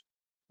 because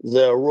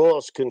the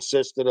rules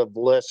consisted of a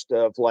list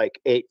of like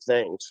 8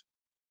 things.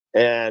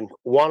 And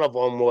one of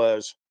them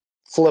was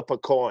flip a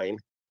coin.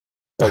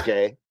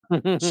 Okay.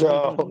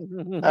 So,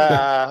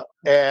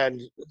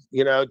 and,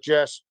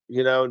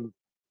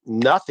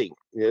 nothing,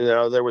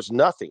 there was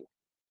nothing.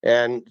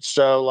 And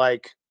so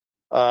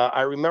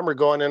I remember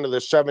going into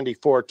the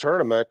 74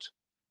 tournament.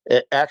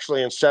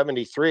 Actually in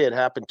 73, it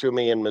happened to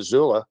me in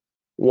Missoula.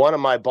 One of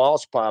my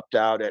balls popped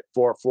out at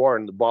 4-4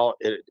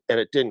 and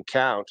it didn't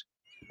count.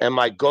 And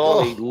my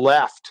goalie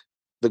left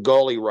the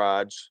goalie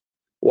rods,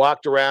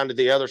 walked around to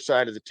the other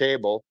side of the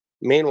table.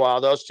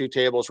 Meanwhile, those 2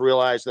 tables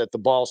realized that the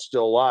ball's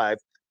still live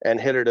and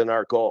hit it in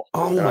our goal.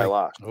 And I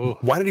lost.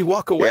 Why did he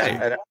walk away?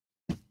 Yeah,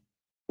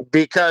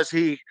 because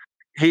he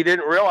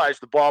didn't realize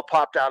the ball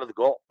popped out of the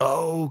goal.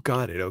 Oh,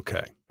 got it.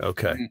 Okay.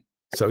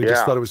 So he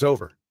just thought it was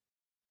over.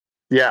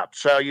 Yeah.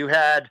 So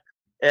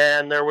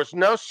and there was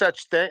no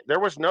such thing. There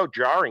was no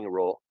jarring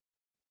rule.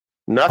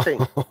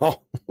 Nothing.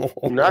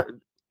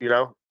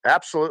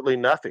 Absolutely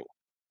nothing.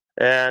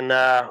 And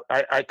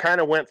I kind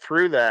of went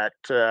through that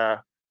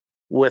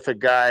with a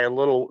guy a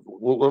little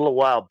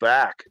while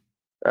back.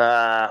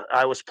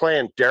 I was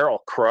playing Daryl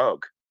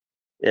Krogh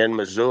in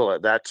Missoula.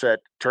 That's at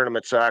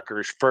Tournament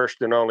Soccer's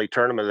first and only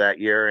tournament of that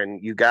year,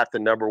 and you got the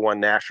 #1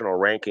 national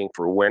ranking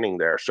for winning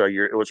there. So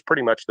it was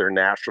pretty much their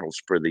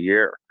nationals for the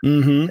year.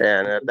 Mm-hmm.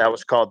 And that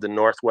was called the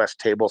Northwest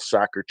Table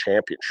Soccer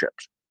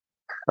Championships.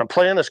 I'm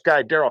playing this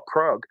guy, Daryl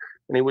Krogh,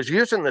 and he was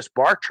using this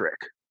bar trick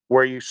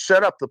where you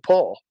set up the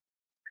pole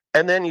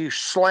and then you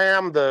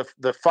slam the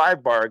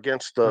 5-bar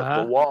against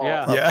the wall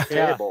of the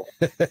table.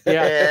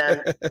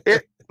 And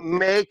it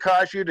may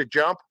cause you to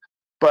jump,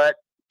 but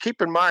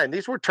keep in mind,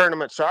 these were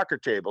tournament soccer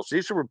tables.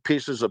 These were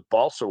pieces of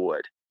balsa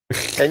wood.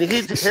 And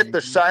he'd hit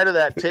the side of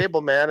that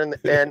table, man,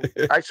 and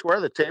I swear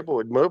the table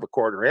would move a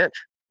 1/4 inch.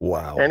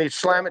 Wow. And he'd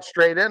slam it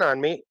straight in on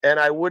me, and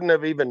I wouldn't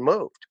have even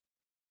moved.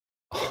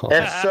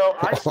 And so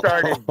I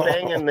started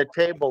banging the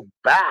table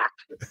back.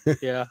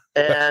 Yeah.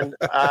 And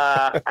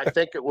I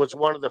think it was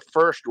one of the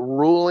first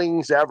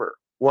rulings ever.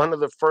 One of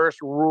the first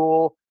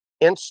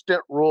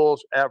instant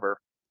rules ever.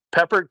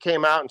 Peppard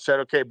came out and said,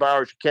 okay,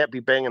 Bowers, you can't be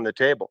banging the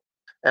table.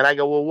 And I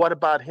go, well, what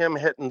about him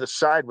hitting the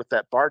side with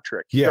that bar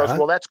trick? He goes,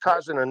 well, that's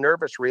causing a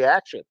nervous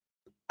reaction.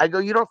 I go,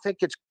 you don't think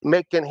it's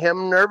making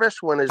him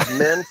nervous when his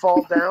men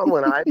fall down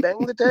when I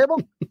bang the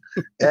table?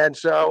 And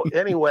so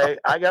anyway,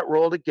 I got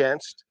ruled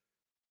against,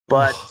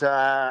 but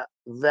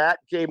that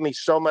gave me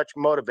so much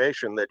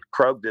motivation that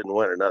Krug didn't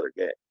win another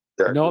game.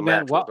 No,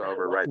 man.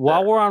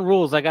 While we're on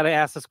rules, I got to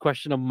ask this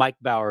question of Mike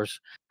Bowers.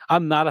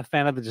 I'm not a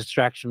fan of the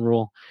distraction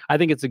rule. I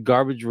think it's a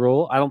garbage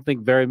rule. I don't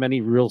think very many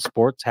real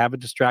sports have a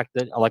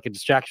distraction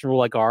rule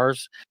like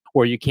ours,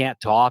 where you can't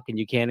talk and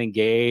you can't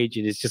engage,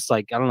 and it's just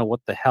like, I don't know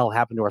what the hell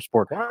happened to our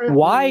sport.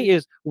 Why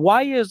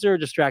is there a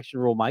distraction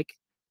rule, Mike?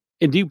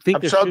 And do you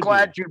think I'm so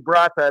glad you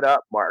brought that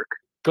up, Mark?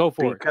 Go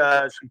for it.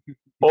 Because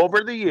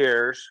over the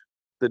years,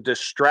 the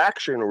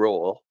distraction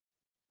rule,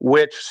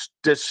 which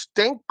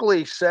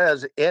distinctly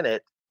says in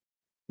it,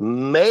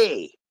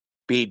 may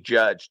be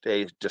judged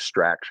a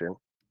distraction,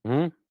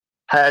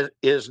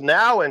 is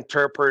now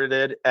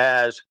interpreted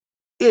as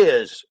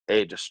is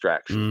a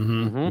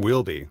distraction.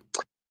 Will be.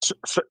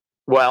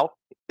 Well,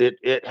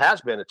 it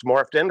has been. It's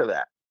morphed into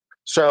that.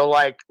 So,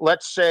 like,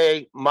 let's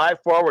say my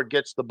forward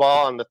gets the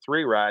ball on the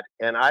 3-rod,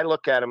 and I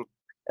look at him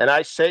and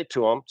I say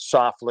to him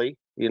softly,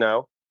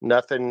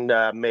 nothing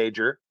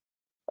major,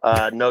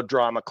 no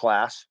drama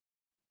class.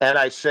 And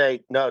I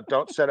say, no,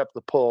 don't set up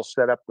the pull,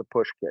 set up the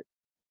push kick.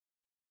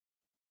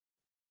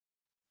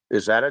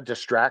 Is that a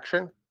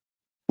distraction?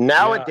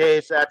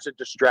 Nowadays, that's a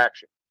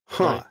distraction.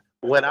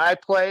 When I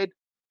played,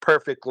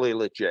 perfectly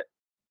legit.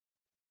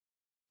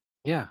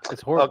 Yeah,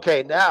 it's horrible.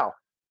 Okay, now,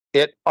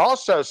 it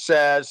also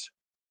says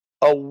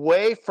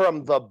away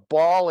from the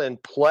ball in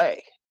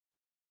play.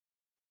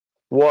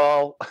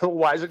 Well,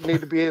 why does it need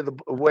to be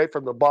away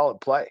from the ball in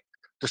play?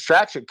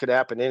 Distraction can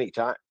happen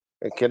anytime.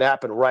 It can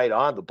happen right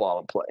on the ball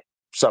in play.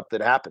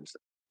 Something happens.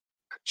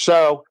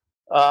 So,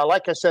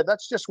 like I said,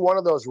 that's just one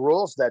of those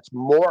rules that's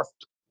morphed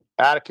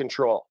out of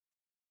control.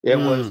 It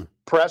was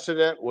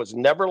precedent was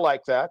never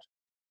like that.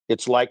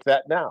 It's like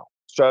that now.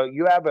 So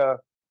you have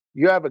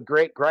a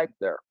great gripe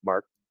there,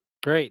 Mark.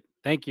 Great,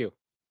 thank you.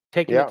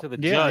 Taking it to the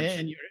judge.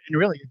 And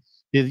really,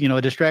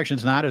 a distraction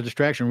is not a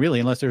distraction really,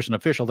 unless there's an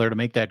official there to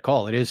make that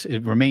call. It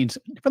remains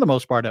for the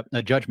most part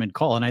a judgment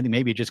call, and I think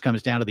maybe it just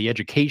comes down to the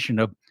education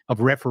of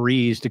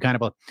referees to kind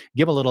of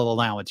give a little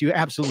allowance. You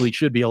absolutely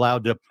should be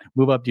allowed to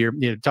move up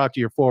to talk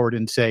to your forward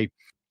and say,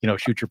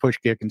 shoot your push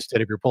kick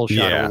instead of your pull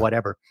shot or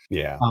whatever.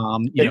 Yeah.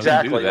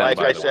 Exactly. Like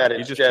I said,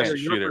 it's just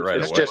shoot it right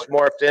away. Just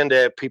morphed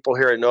into people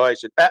hearing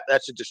noise.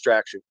 That's a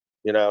distraction.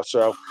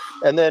 So,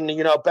 and then,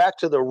 back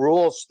to the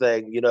rules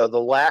thing, the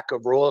lack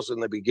of rules in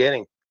the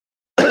beginning,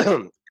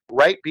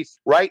 right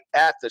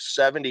at the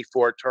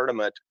 74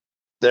 tournament,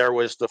 there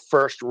was the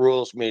first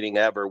rules meeting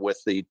ever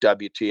with the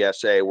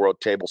WTSA,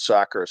 World Table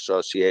Soccer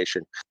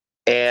Association.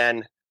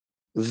 And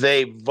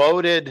they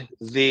voted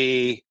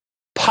the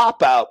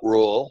pop-out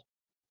rule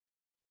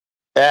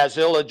as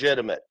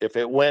illegitimate. If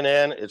it went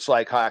in, it's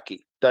like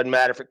hockey. Doesn't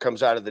matter if it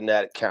comes out of the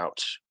net, it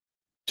counts.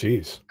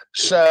 Jeez.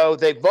 So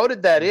they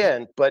voted that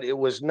in, but it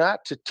was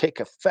not to take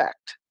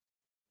effect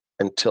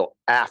until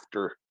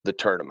after the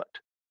tournament.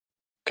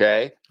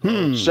 Okay?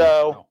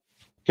 So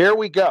here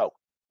we go.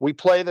 We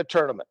play the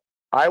tournament.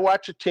 I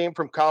watch a team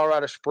from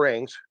Colorado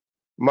Springs,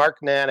 Mark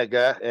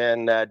Naniga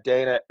and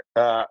Dana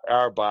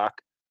Auerbach.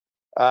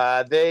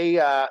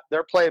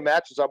 They're playing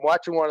matches. I'm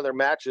watching one of their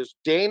matches.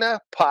 Dana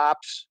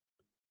pops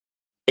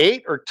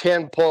 8 or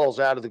 10 pulls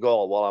out of the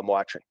goal while I'm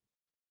watching.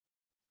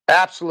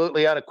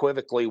 Absolutely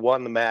unequivocally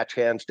won the match,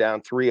 hands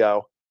down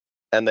 3-0,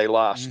 and they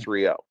lost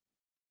 3-0.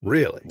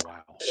 Really?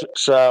 Wow.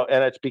 So,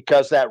 and it's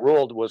because that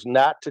rule was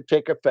not to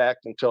take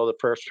effect until the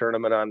first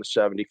tournament on the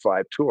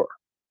 75 tour.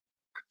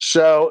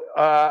 So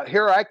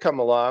here I come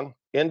along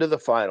into the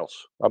finals.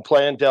 I'm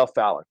playing Del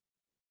Fallon.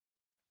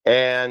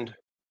 And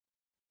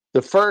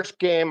the first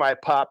game I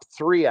popped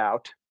 3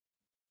 out.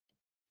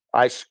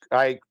 I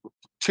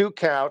 2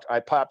 count, I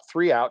popped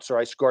 3 out, so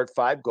I scored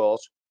 5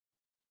 goals,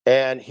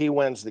 and he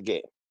wins the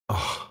game.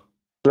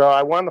 So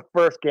I won the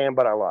first game,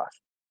 but I lost.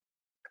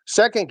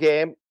 Second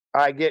game,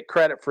 I get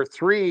credit for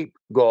 3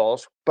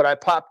 goals, but I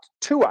popped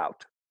 2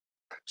 out.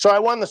 So I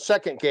won the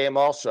second game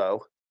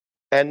also,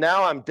 and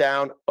now I'm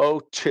down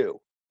 0-2.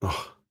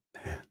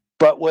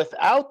 But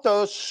without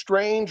those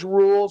strange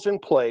rules in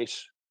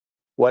place,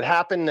 what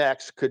happened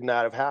next could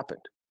not have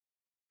happened.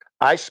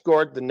 I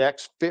scored the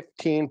next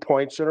 15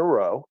 points in a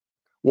row,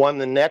 won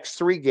the next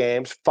 3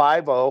 games,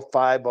 5-0,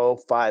 5-0,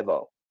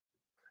 5-0.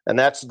 And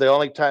that's the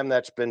only time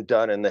that's been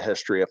done in the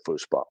history of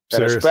foosball.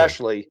 And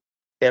especially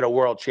in a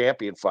world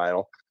champion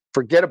final.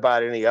 Forget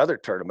about any other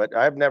tournament.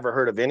 I've never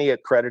heard of any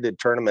accredited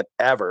tournament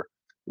ever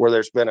where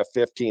there's been a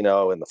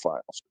 15-0 in the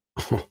finals.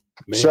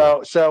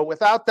 So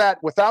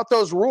without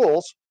those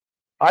rules,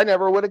 I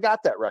never would have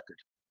got that record.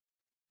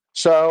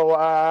 So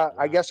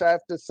I guess I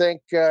have to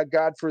thank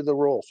God for the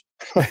rules.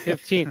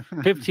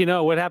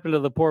 15-0. What happened to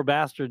the poor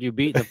bastard you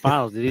beat in the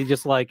finals? Did he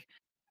just like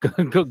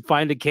go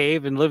find a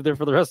cave and live there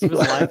for the rest of his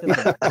life?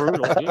 That's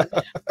brutal, dude.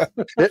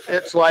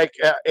 It's like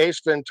Ace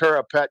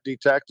Ventura, Pet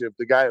Detective,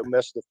 the guy who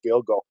missed the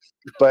field goal.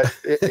 But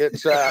the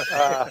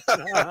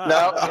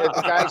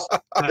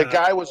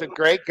guy was a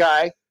great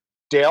guy,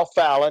 Dale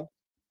Fallon.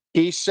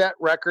 He set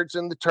records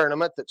in the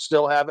tournament that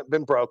still haven't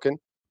been broken.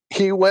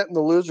 He went in the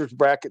losers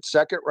bracket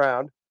second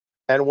round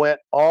and went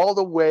all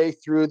the way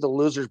through the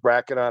losers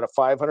bracket on a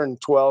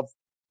 512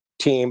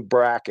 team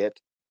bracket.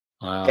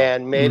 Wow.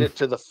 And made it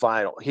to the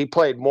final. He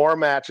played more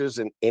matches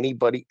than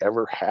anybody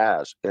ever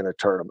has in a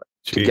tournament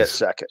to get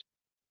second.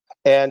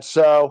 And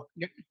so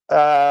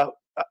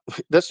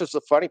this is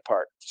the funny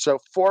part. So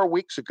 4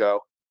 weeks ago,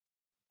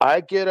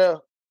 I get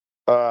a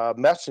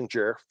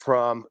messenger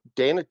from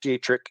Dana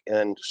Dietrich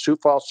in Sioux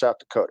Falls, South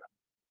Dakota.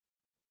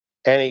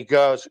 And he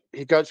goes,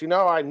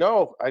 I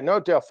know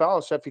Dale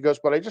Fallon stuff. He goes,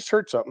 but I just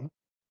heard something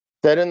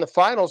that in the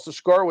finals, the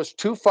score was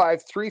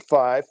 2-5,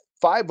 3-5,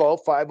 5-0,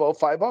 5-0,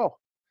 5-0.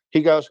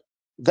 He goes,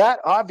 that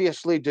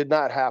obviously did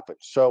not happen.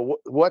 So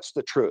what's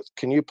the truth?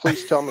 Can you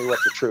please tell me what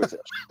the truth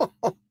is?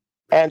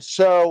 And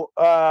so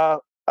I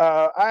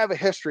have a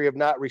history of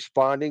not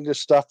responding to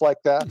stuff like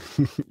that.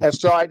 And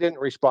so I didn't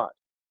respond.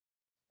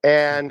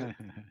 And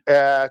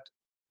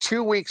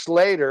 2 weeks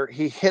later,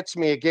 he hits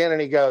me again and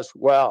he goes,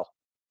 well,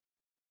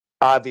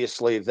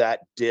 obviously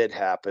that did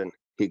happen.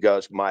 He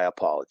goes, my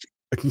apology.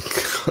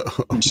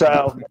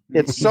 So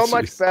it's so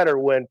much better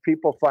when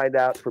people find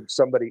out from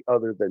somebody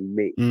other than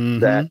me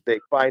that they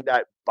find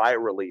out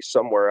virally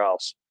somewhere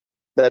else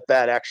that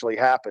actually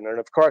happened. And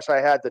of course, I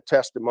had the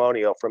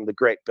testimonial from the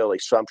great Billy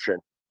Sumption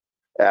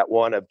at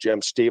one of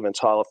Jim Stevens'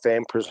 Hall of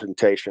Fame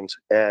presentations.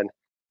 And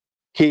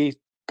he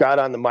got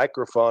on the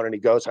microphone and he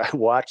goes, I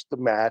watched the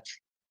match.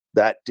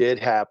 That did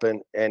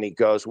happen. And he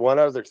goes, one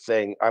other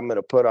thing I'm going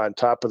to put on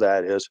top of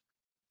that is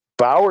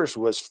Bowers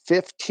was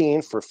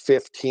 15 for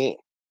 15.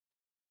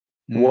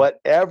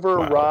 Whatever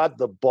rod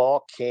the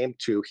ball came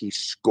to, he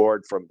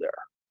scored from there.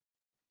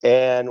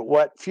 And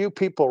what few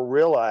people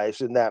realize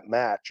in that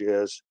match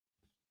is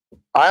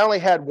I only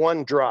had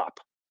one drop,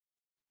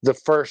 the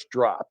first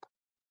drop.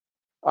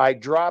 I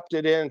dropped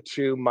it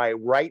into my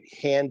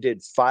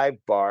right-handed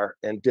 5-bar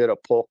and did a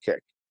pull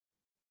kick.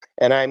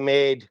 And I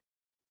made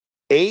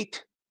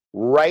 8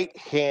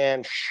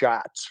 right-hand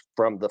shots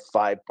from the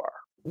 5-bar.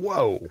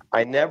 Whoa.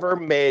 I never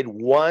made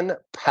one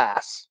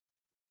pass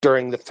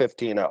during the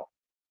 15-0.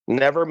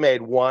 Never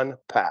made one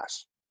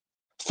pass.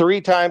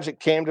 3 times it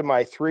came to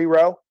my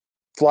 3-row,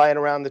 flying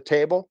around the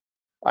table.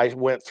 I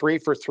went 3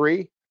 for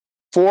 3.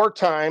 4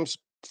 times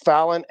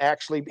Fallon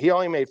he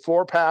only made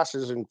 4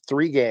 passes in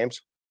 3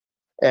 games.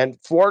 And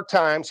 4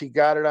 times he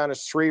got it on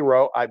his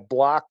 3-row. I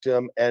blocked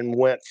him and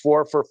went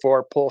 4 for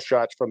 4 pull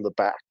shots from the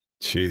back.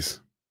 Jeez.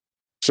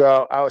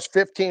 So I was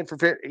 15 for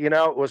 15.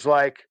 It was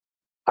like,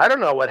 I don't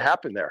know what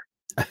happened there.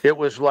 It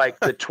was like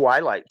the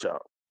Twilight Zone,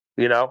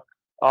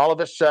 All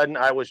of a sudden,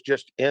 I was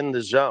just in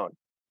the zone.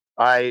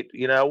 We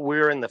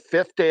were in the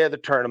 5th day of the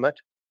tournament.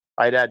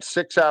 I'd had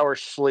 6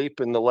 hours sleep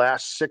in the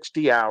last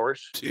 60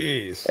 hours.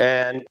 Jeez.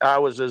 And I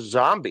was a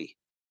zombie.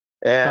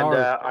 And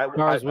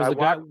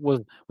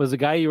was the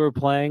guy you were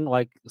playing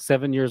like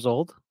 7 years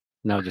old?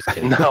 No, just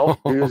kidding. No,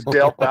 he was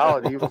Dale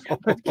Fallon. He was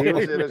in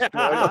his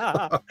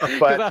 20s.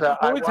 But the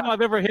only time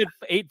I've ever hit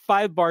 8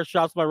 5-bar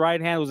shots with my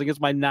right hand was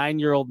against my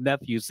 9-year-old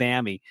nephew,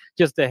 Sammy.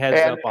 Just a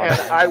heads up on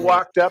that. I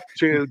walked up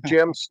to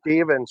Jim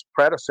Stevens'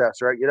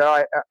 predecessor. A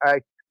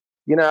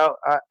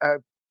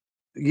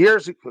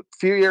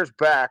few years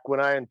back when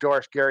I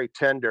endorsed Gary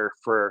Tender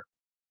for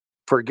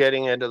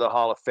getting into the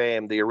Hall of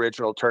Fame, the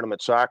original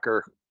tournament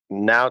soccer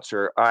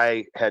announcer,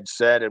 I had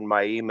said in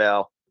my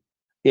email,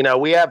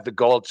 we have the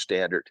gold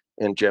standard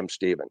in Jim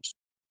Stevens,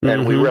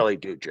 and we really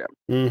do, Jim.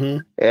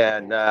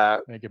 And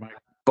thank you, Mike.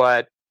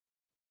 But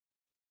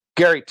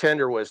Gary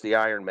Tender was the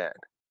Iron Man.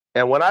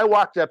 And when I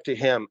walked up to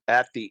him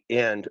at the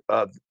end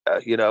of,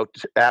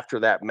 after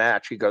that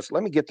match, he goes,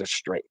 let me get this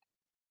straight.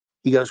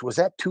 He goes, was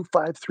that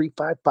 2-5,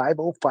 3-5,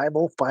 5-0,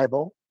 5-0,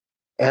 5-0?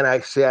 And I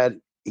said,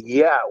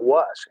 yeah, it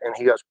was. And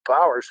he goes,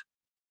 Bowers.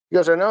 He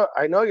goes, I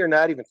know you're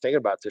not even thinking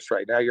about this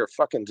right now. You're a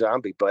fucking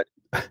zombie, but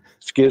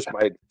excuse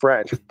my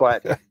French.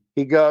 But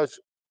he goes,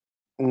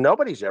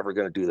 nobody's ever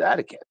going to do that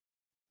again.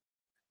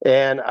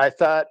 And I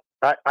thought,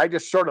 I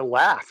just sort of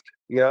laughed,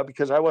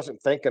 because I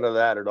wasn't thinking of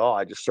that at all.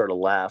 I just sort of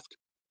laughed.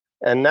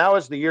 And now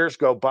as the years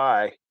go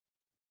by,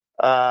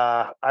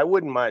 I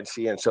wouldn't mind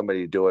seeing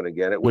somebody do it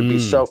again. It would be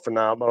so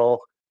phenomenal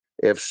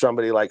if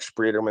somebody like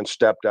Spreederman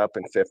stepped up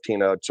and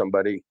 15-0'd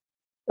somebody.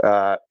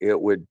 I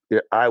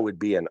would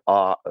be in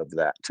awe of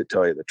that, to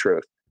tell you the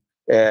truth.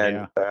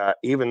 And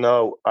even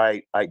though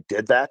I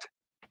did that,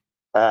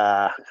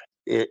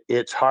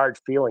 it's hard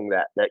feeling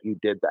that you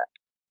did that.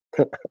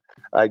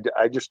 I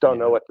just don't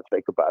know what to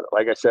think about it.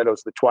 Like I said, it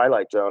was the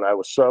Twilight Zone. I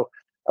was so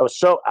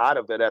out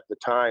of it at the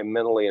time,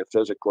 mentally and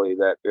physically,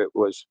 that it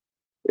was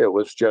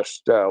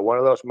just one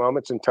of those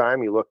moments in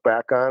time you look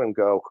back on and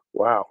go,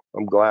 wow,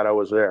 I'm glad I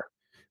was there.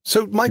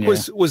 So, Mike,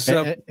 was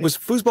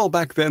foosball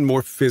back then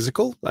more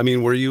physical? I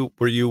mean, were you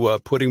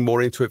putting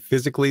more into it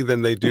physically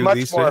than they do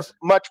these days?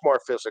 Much more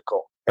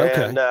physical.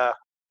 Okay. And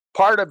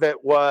part of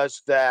it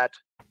was that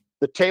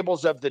the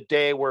tables of the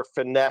day were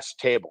finesse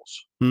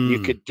tables. You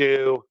could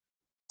do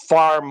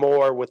far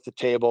more with the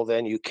table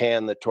than you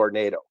can the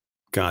tornado.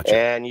 Gotcha.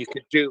 And you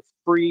could do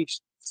free,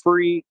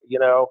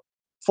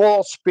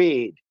 full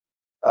speed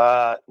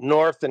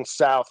north and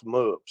south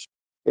moves.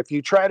 If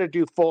you try to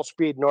do full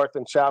speed north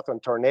and south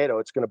on tornado,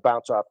 it's going to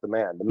bounce off the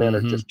man. The men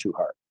are just too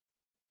hard.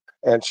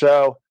 And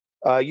so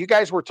you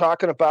guys were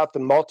talking about the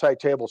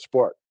multi-table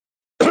sport.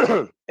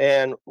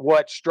 And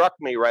what struck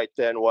me right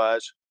then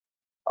was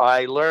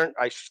I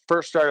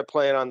first started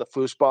playing on the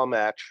foosball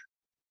match.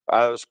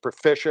 I was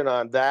proficient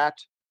on that,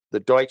 the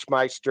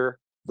Deutschmeister,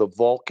 the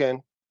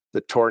Vulcan,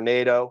 the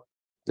Tornado,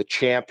 the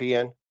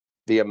Champion,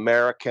 the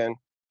American,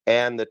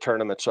 and the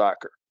tournament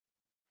soccer.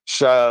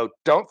 So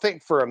don't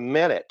think for a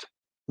minute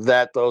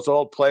that those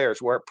old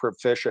players weren't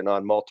proficient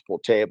on multiple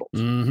tables.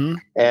 And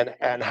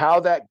how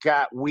that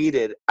got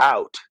weeded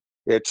out.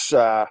 It's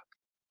all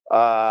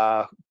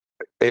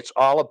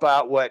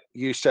about what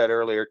you said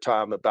earlier,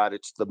 Tom, about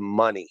it's the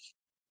money.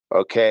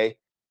 Okay.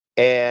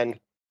 And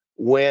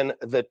when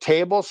the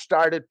table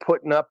started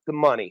putting up the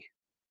money,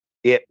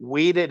 it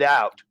weeded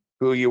out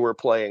who you were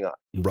playing on.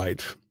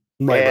 Right.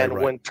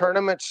 When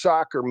tournament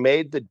soccer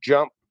made the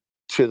jump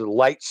to the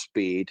light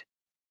speed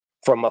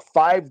from a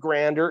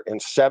 $5,000 in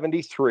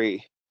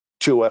 73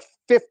 to a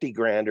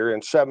 $50,000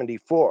 in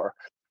 74,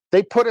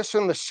 they put us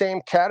in the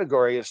same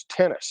category as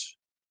tennis.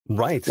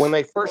 Right. When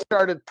they first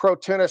started pro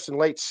tennis in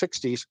late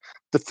 60s,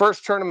 the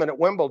first tournament at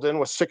Wimbledon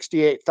was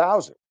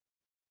 68,000.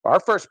 Our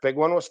first big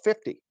one was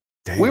 50.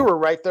 Damn. We were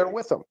right there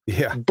with them.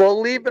 Yeah.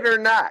 Believe it or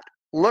not,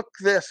 look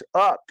this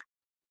up.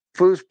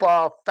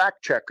 Foosball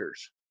fact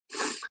checkers.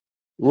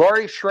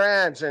 Laurie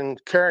Schranz and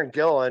Karen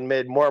Gillan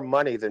made more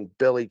money than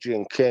Billie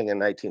Jean King in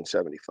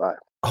 1975.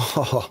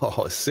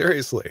 Oh,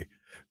 seriously?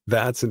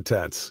 That's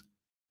intense.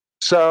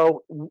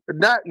 So,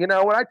 when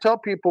I tell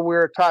people we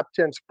were a top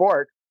 10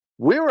 sport,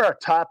 we were a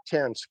top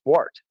 10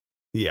 sport.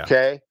 Yeah.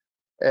 Okay.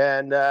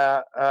 And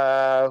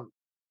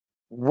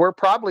we're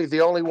probably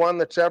the only one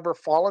that's ever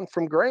fallen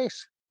from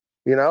grace,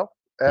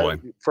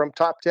 from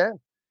top 10.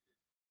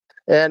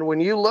 And when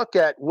you look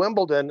at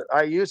Wimbledon,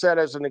 I use that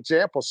as an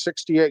example,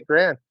 68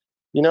 grand.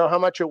 You know how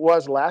much it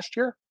was last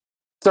year?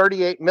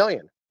 38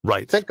 million.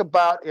 Right. Think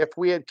about if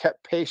we had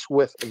kept pace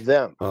with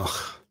them. Ugh.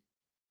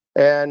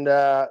 And,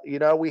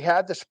 we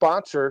had the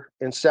sponsor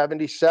in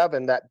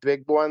 77, that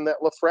big one that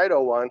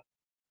Lafredo won,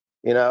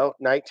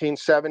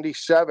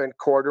 1977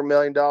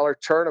 $250,000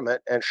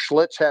 tournament, and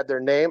Schlitz had their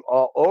name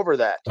all over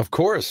that. Of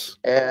course.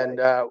 And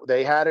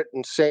they had it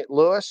in St.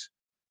 Louis.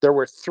 There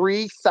were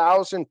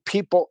 3,000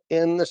 people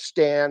in the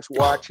stands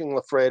watching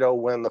Lafredo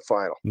win the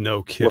final.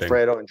 No kidding.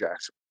 Lafredo and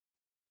Jackson.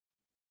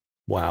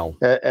 Wow.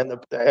 And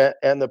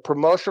the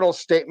promotional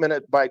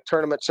statement by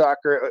Tournament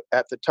Soccer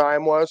at the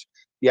time was,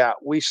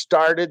 we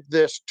started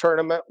this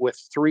tournament with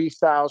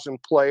 3,000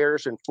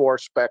 players and 4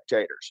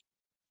 spectators.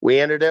 We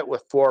ended it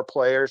with 4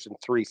 players and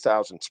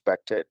 3,000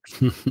 spectators.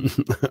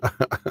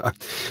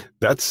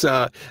 That's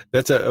a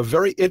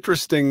very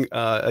interesting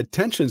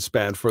attention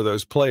span for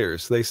those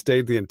players. They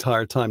stayed the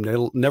entire time. They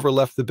never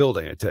left the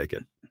building, I take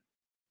it.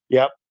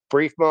 Yep.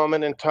 Brief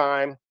moment in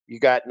time. You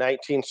got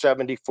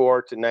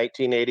 1974 to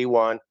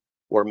 1981,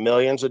 where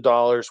millions of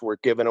dollars were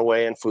given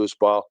away in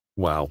foosball.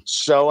 Wow.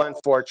 So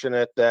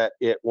unfortunate that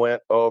it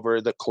went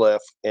over the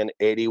cliff in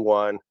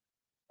 81.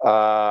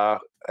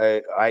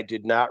 I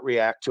did not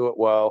react to it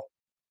well.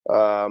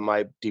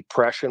 My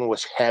depression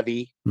was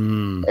heavy,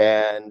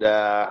 and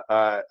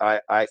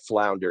I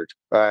floundered.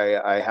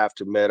 I have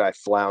to admit, I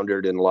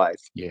floundered in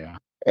life. Yeah.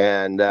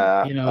 And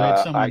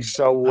I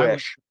so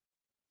wish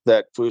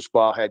that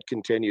foosball had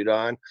continued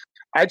on.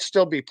 I'd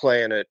still be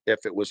playing it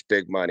if it was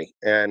big money.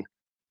 And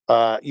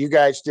you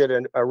guys did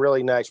a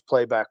really nice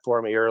playback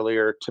for me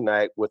earlier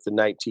tonight with the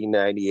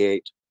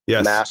 1998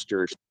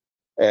 Masters.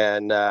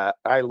 And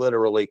I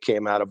literally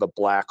came out of a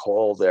black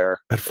hole there.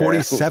 At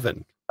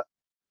 47.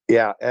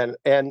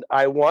 And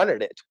I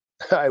wanted it.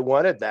 I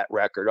wanted that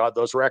record. All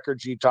those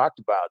records you talked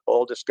about,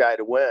 oldest guy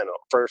to win,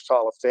 first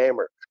Hall of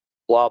Famer,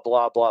 blah,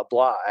 blah, blah,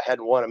 blah. I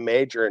hadn't won a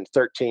major in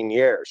 13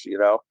 years,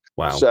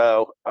 Wow.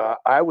 So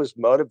I was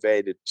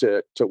motivated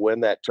to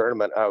win that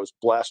tournament. I was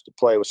blessed to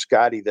play with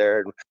Scotty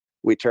there, and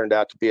we turned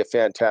out to be a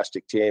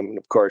fantastic team. And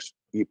of course,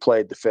 you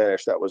played the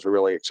finish. That was a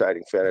really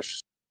exciting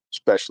finish,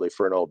 especially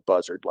for an old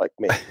buzzard like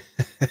me.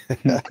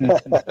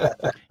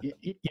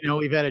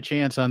 We've had a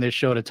chance on this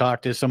show to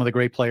talk to some of the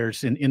great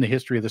players in the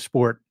history of the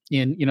sport.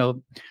 And,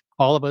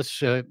 all of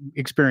us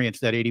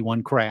experienced that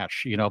 81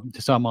 crash,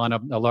 some on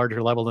a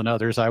larger level than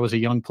others. I was a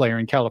young player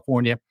in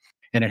California,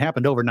 and it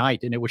happened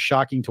overnight, and it was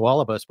shocking to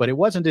all of us. But it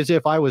wasn't as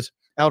if I was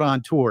out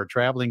on tour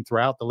traveling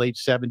throughout the late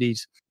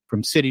 70s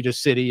from city to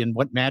city, and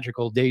what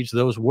magical days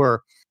those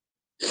were.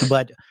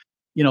 But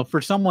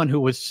for someone who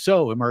was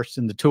so immersed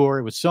in the tour,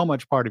 it was so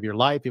much part of your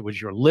life. It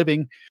was your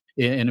living.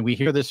 And we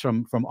hear this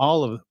from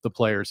all of the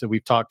players that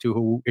we've talked to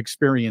who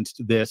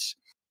experienced this.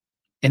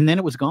 And then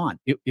it was gone.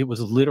 It was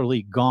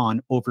literally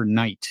gone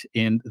overnight.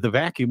 And the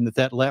vacuum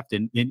that left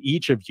in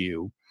each of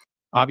you,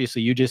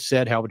 obviously you just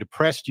said how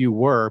depressed you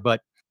were,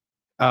 but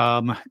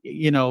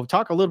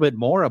talk a little bit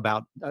more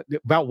about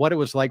what it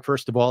was like,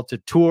 first of all, to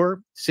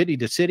tour city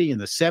to city in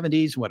the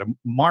 70s. What a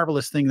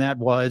marvelous thing that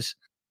was,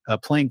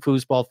 playing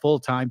foosball full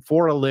time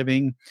for a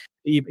living,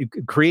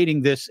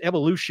 creating this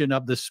evolution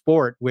of the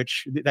sport,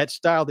 which that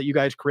style that you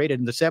guys created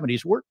in the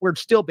 70s, we're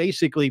still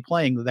basically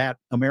playing that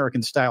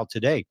American style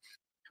today.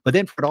 But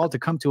then for it all to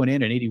come to an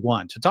end in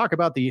 81. So talk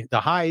about the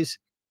highs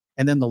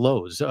and then the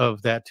lows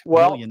of that.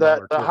 Well,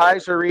 the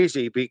highs are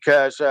easy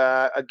because,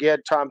 again,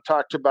 Tom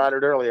talked about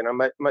it earlier. And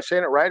am I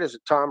saying it right? Is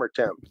it Tom or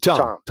Tim?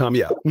 Tom,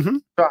 yeah. Mm-hmm.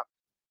 Tom,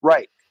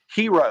 right.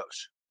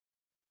 Heroes.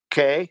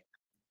 Okay.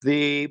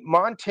 The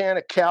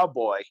Montana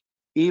Cowboy,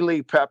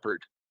 Ely Peppard,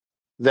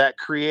 that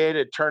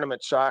created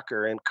tournament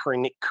soccer and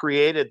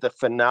created the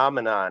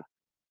phenomenon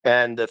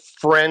and the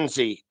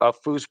frenzy of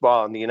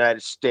foosball in the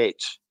United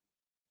States,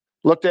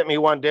 looked at me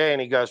one day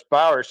and he goes,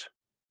 Bowers,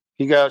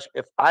 he goes,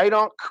 if I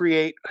don't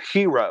create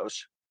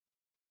heroes,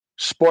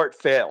 sport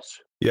fails.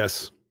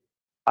 Yes.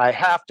 I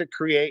have to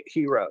create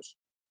heroes.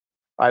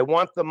 I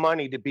want the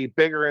money to be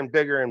bigger and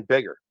bigger and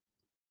bigger.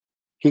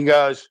 He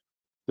goes,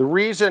 the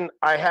reason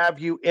I have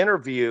you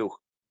interview,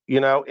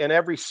 in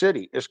every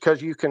city is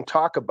because you can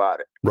talk about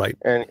it. Right.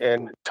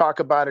 And talk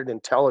about it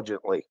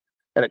intelligently,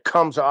 and it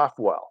comes off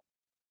well.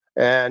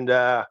 And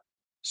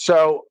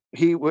so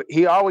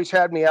he always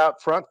had me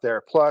out front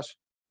there. Plus,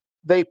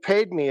 they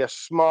paid me a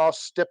small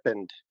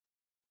stipend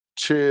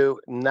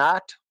to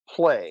not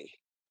play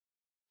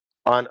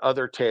on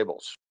other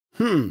tables.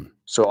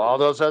 So all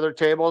those other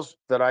tables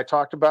that I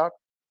talked about,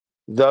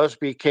 those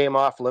became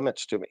off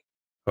limits to me.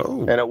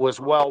 Oh. And it was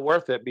well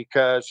worth it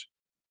because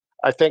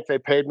I think they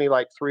paid me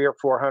like $300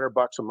 or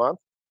 $400 a month.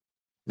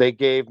 They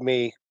gave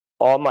me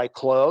all my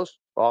clothes,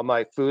 all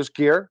my foos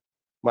gear,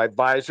 my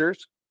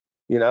visors,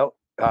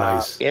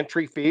 nice.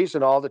 Entry fees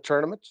in all the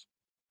tournaments.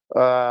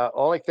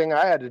 Only thing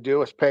I had to do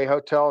was pay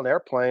hotel and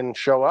airplane and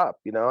show up,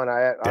 and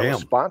I was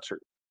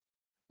sponsored.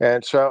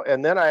 And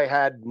then I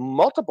had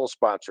multiple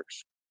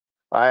sponsors.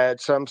 I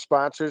had some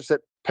sponsors that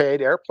paid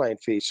airplane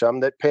fees, some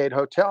that paid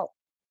hotel.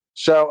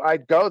 So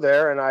I'd go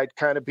there and I'd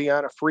kind of be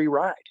on a free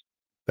ride.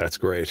 That's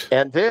great.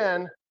 And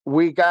then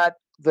we got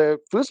the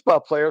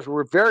foosball players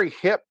were very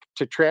hip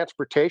to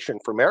transportation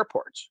from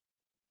airports.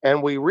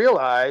 And we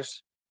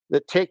realized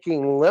that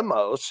taking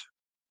limos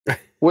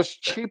was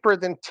cheaper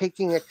than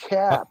taking a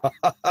cab.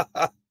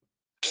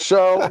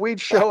 So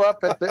we'd show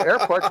up at the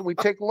airports and we'd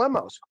take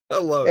limos. I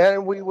love it.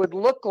 And we would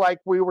look like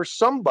we were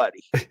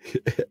somebody.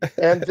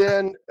 And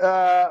then,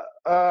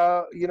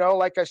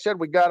 like I said,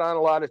 we got on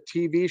a lot of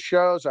TV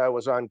shows. I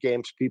was on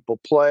Games People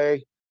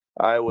Play.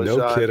 I was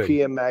on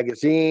PM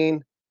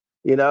Magazine.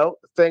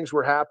 Things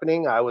were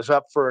happening. I was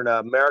up for an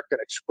American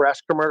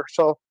Express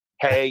commercial.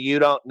 Hey, you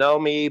don't know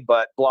me,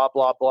 but blah,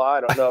 blah, blah. I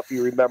don't know if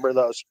you remember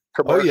those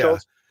commercials. Oh,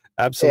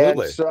 yeah.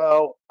 Absolutely. And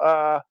so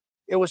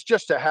it was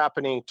just a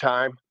happening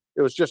time.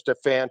 It was just a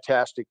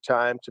fantastic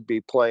time to be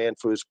playing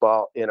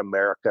foosball in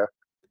America.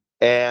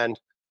 And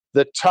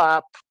the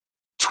top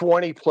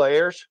 20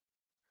 players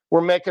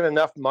were making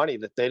enough money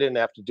that they didn't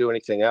have to do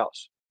anything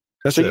else.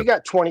 So you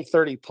got 20,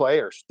 30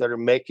 players that are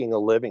making a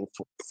living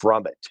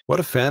from it. What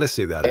a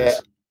fantasy that is.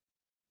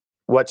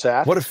 What's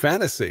that? What a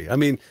fantasy. I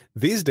mean,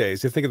 these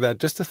days, you think of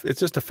that, it's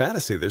just a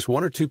fantasy. There's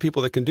one or two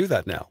people that can do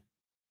that now.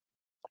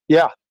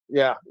 Yeah.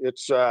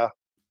 It's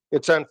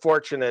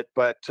unfortunate,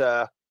 but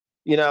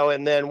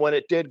and then when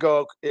it did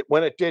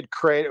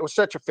create, it was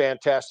such a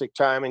fantastic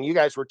time. And you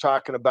guys were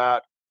talking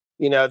about,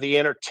 the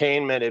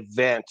entertainment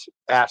event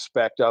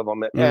aspect of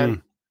them.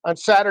 And on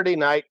Saturday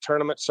night,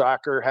 tournament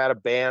soccer had a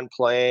band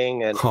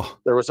playing, and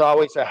there was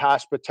always a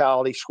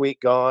hospitality suite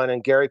going,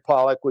 and Gary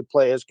Pollock would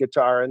play his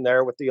guitar in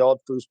there with the old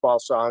foosball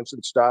songs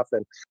and stuff.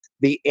 And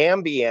the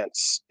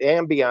ambience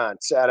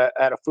at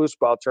a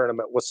foosball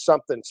tournament was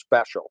something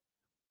special.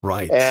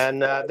 Right.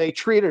 And they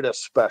treated us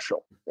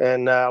special.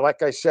 And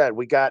like I said,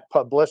 we got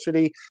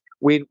publicity.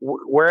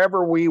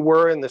 Wherever we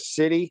were in the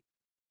city,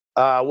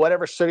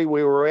 whatever city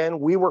we were in,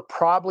 we were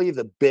probably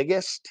the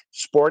biggest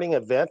sporting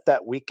event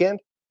that weekend.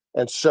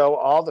 And so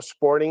all the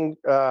sporting,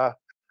 the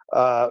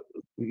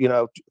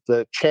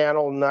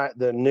channel,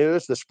 the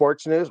news, the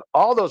sports news,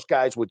 all those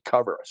guys would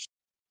cover us.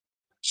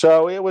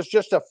 So it was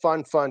just a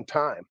fun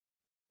time.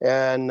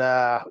 And,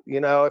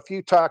 if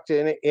you talk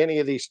to any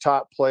of these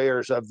top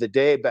players of the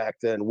day back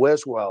then,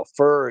 Wiswell,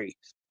 Furry,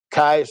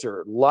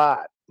 Kaiser,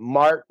 Lott,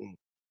 Martin,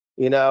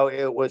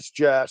 it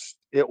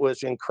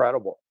was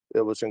incredible.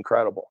 It was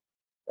incredible.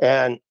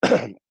 And,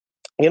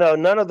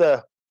 none of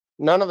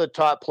the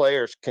top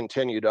players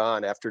continued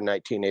on after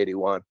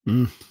 1981.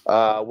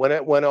 When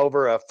it went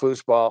over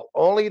foosball,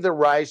 only the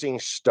rising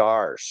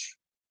stars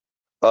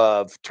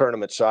of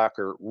tournament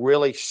soccer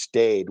really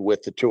stayed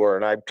with the tour.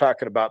 And I'm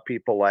talking about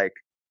people like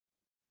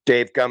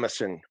Dave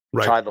Gummison,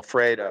 Tyler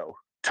Flynn-who,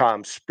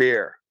 Tom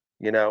Spear,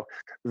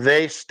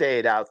 they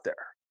stayed out there.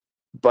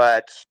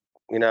 But,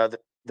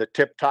 the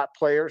tip-top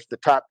players, the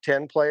top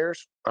 10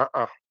 players,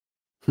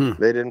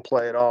 they didn't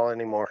play at all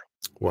anymore.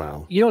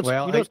 Wow.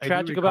 What's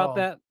tragic about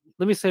that?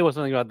 Let me say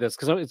something about this,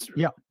 because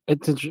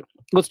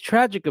what's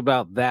tragic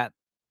about that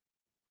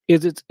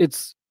is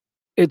it's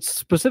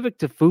specific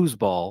to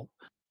foosball.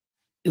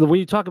 When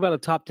you talk about a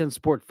top 10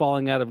 sport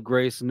falling out of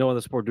grace and no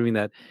other sport doing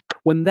that,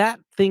 when that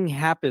thing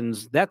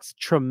happens, that's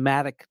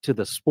traumatic to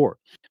the sport,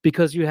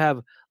 because you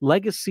have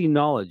legacy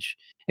knowledge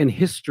and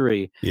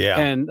history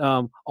and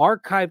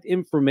archived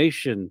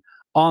information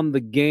on the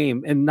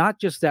game. And not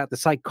just that, the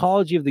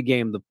psychology of the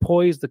game, the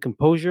poise, the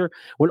composure,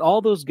 when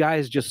all those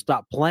guys just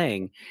stop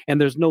playing and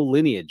there's no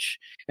lineage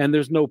and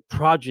there's no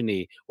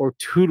progeny or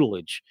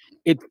tutelage,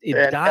 it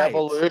dies.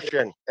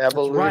 Evolution.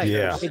 Right.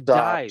 It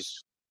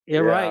dies. Yeah,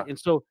 right. And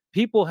so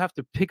people have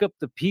to pick up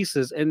the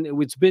pieces, and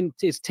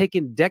it's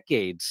taken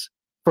decades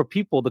for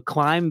people to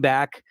climb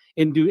back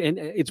and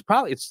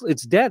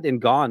it's dead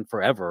and gone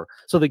forever.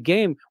 So the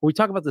game, when we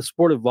talk about the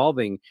sport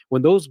evolving,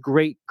 when those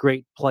great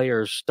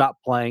players stop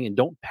playing and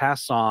don't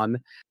pass on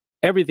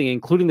everything,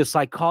 including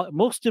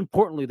most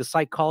importantly, the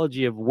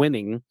psychology of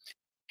winning,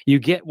 you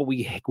get what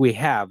we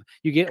have.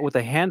 You get with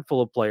a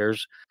handful of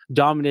players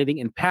dominating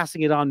and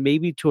passing it on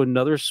maybe to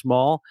another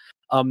small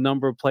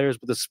number of players,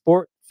 but the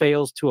sport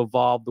fails to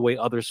evolve the way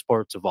other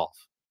sports evolve.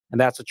 And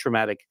that's a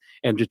traumatic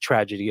and a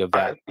tragedy of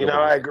that.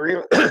 I agree.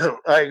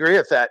 I agree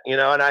with that. And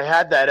I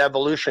had that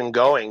evolution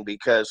going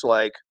because,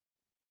 like,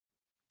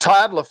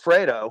 Tyler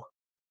Flynn-who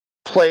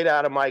played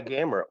out of my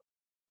game room.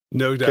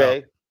 No doubt.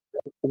 Okay.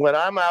 When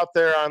I'm out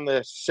there on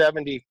the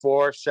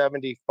 74,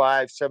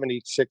 75,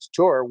 76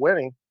 tour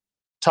winning,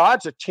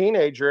 Todd's a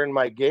teenager in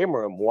my game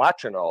room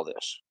watching all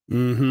this.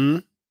 Mm-hmm.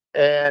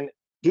 And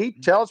he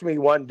tells me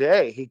one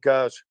day, he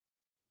goes,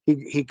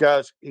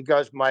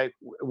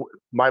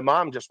 my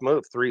mom just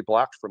moved 3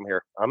 blocks from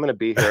here. I'm going to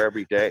be here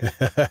every day.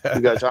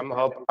 He goes, I'm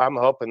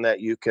hoping that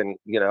you can,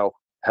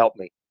 help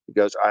me. He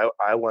goes,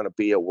 I want to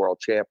be a world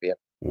champion.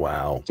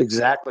 Wow. It's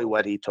exactly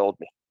what he told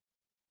me.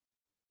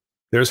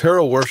 There's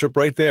hero worship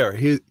right there.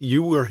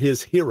 You were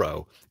his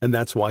hero, and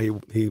that's why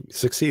he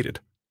succeeded.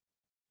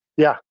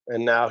 Yeah,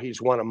 and now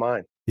he's one of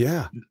mine.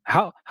 Yeah.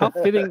 How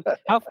fitting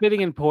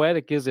and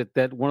poetic is it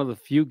that one of the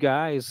few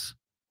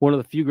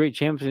great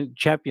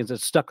champions that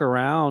stuck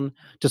around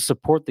to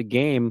support the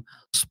game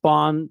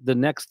spawned the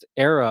next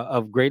era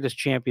of greatest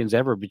champions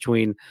ever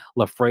between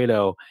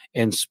Lafredo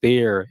and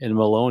Spear and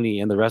Maloney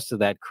and the rest of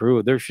that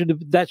crew. That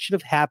should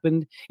have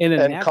happened in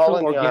a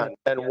natural organic.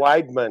 And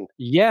Weidman.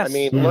 Yes, I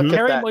mean, look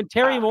at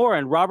Terry Moore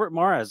and Robert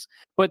Mares.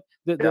 But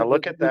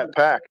look at that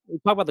pack. We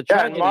talk about the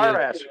tragedy.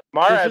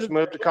 Mares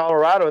moved to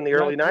Colorado in the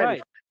early 90s.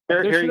 Right.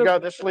 Here you go.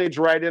 This leads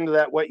right into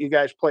that what you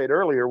guys played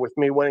earlier with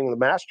me winning the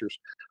Masters.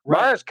 Right.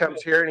 Mares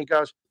comes here and he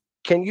goes,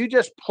 "Can you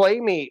just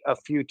play me a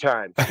few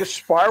times? Just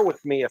spar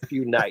with me a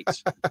few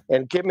nights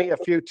and give me a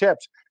few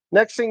tips."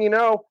 Next thing you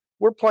know,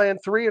 we're playing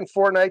 3 and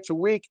 4 nights a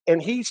week,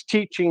 and he's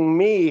teaching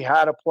me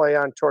how to play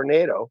on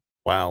Tornado.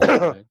 Wow.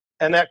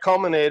 And that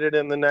culminated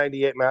in the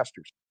 98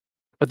 Masters.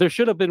 But there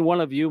should have been one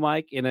of you,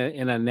 Mike, in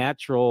a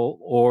natural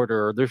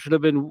order. There should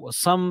have been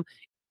some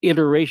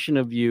iteration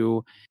of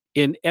you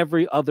in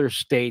every other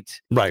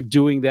state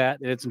doing that,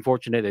 and it's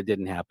unfortunate it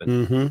didn't happen.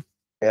 Mm-hmm.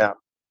 Yeah.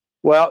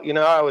 Well,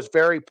 I was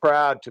very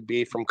proud to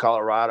be from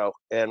Colorado,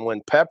 and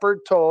when Pepper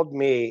told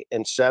me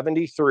in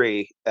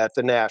 73 at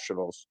the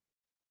Nationals,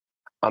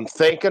 I'm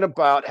thinking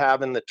about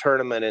having the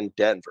tournament in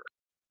Denver,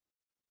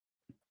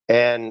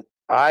 and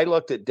I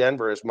looked at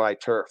Denver as my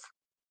turf.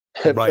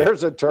 If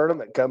there's a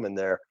tournament coming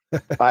there,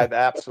 I've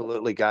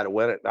absolutely got to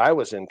win it. I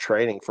was in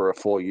training for a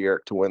full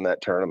year to win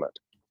that tournament.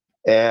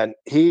 And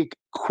he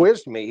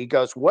quizzed me. He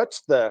goes,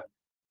 what's the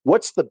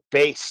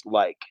base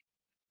like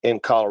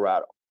in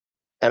Colorado?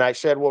 And I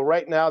said, well,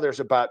 right now there's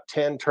about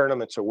 10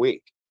 tournaments a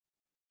week.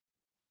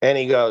 And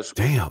he goes,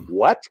 damn,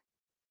 what?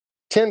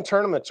 10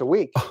 tournaments a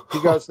week? He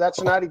goes,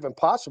 that's not even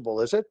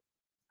possible, is it?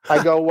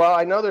 I go, well,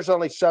 I know there's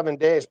only 7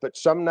 days, but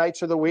some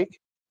nights of the week,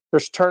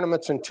 there's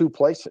tournaments in 2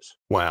 places.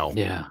 Wow.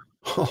 Yeah.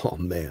 Oh,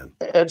 man.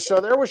 And so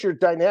there was your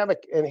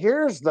dynamic. And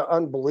here's the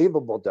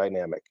unbelievable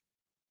dynamic.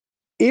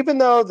 Even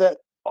though that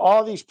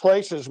all these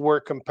places were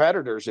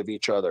competitors of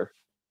each other,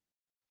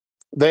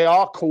 they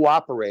all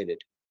cooperated.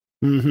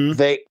 Mm-hmm.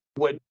 They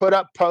would put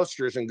up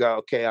posters and go,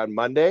 okay, on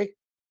Monday,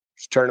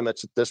 there's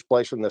tournaments at this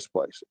place and this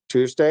place.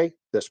 Tuesday,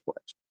 this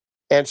place.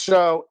 And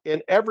so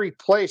in every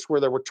place where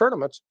there were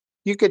tournaments,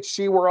 you could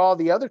see where all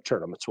the other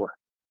tournaments were.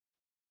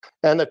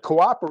 And the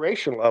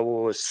cooperation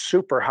level was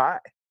super high.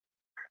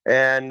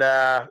 And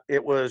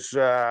it was,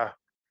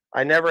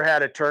 I never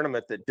had a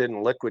tournament that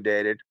didn't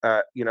liquidate it.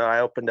 I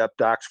opened up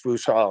Doc's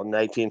Foosball in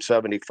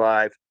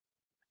 1975.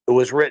 It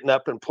was written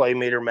up in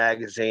Playmeter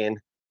magazine,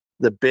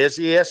 the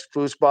busiest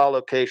foosball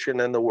location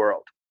in the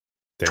world.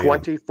 Damn.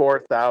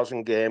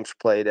 24,000 games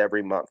played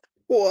every month.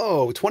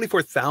 Whoa,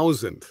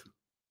 24,000.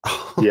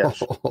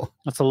 Yes.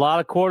 That's a lot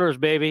of quarters,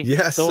 baby.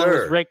 Yes, Someone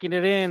sir. was raking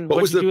it in.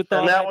 What was What'd you the- do with all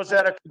And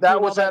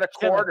that was at a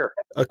quarter.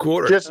 A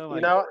quarter. Just, Oh,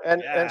 you know,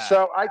 and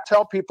so I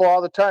tell people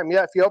all the time,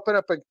 yeah, if you open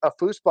up a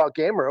foosball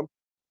game room,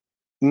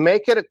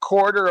 make it a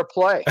quarter a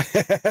play.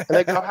 And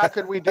they go, how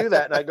could we do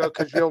that? And I go,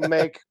 because you'll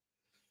make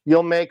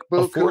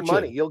buku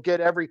money. You'll get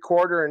every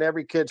quarter in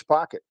every kid's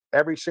pocket,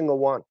 every single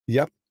one.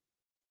 Yep.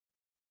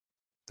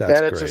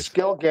 And it's a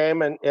skill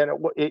game, and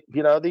it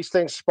you know, these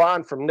things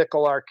spawn from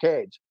nickel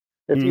arcades.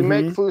 If you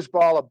make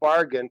foosball a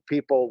bargain,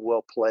 people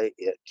will play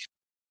it.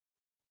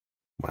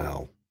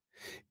 Wow.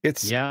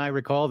 Yeah, I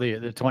recall the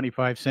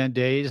 25-cent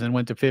days, and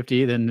went to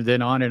 50,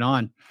 then on and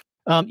on.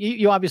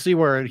 You obviously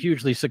were a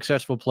hugely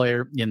successful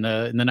player in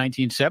the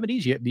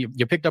 1970s.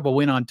 You picked up a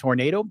win on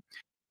Tornado.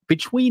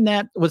 Between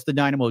that was the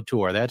Dynamo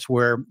Tour. That's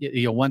where,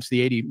 you know, once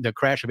the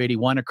crash of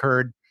 81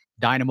 occurred,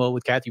 Dynamo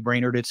with Kathy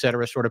Brainerd, et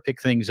cetera, sort of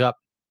picked things up.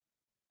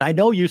 I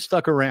know you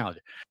stuck around.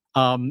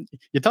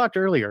 You talked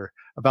earlier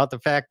about the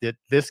fact that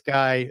this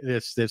guy,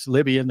 this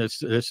Libyan,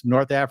 this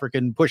North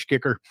African push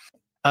kicker,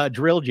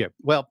 drilled you.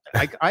 Well,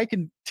 I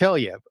can tell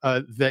you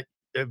that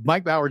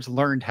Mike Bowers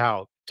learned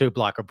how to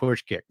block a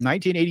push kick.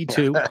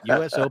 1982,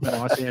 U.S. Open,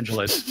 Los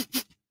Angeles.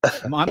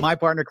 My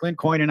partner Clint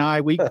Coyne and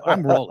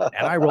I'm rolling,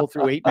 and I roll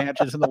through 8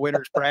 matches in the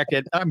winners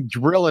bracket. I'm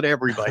drilling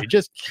everybody,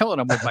 just killing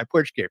them with my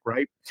push kick,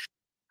 right?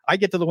 I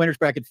get to the winners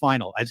bracket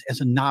final as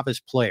a novice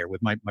player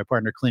with my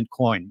partner Clint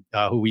Coyne,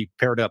 who we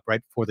paired up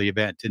right before the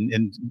event.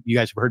 And you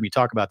guys have heard me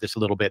talk about this a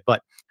little bit,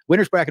 but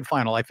winners bracket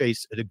final, I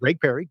face Greg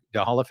Perry,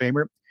 the Hall of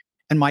Famer,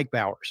 and Mike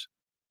Bowers.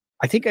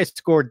 I think I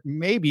scored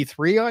maybe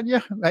 3 on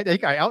you. I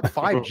think I out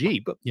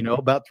 5G, but you know,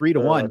 about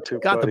 3-1.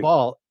 Got the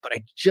ball, but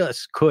I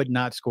just could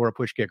not score a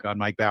push kick on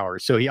Mike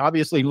Bowers. So he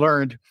obviously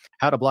learned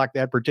how to block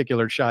that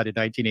particular shot in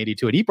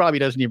 1982, and he probably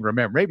doesn't even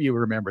remember. Maybe you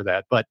remember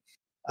that, but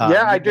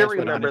yeah, I do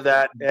remember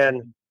that.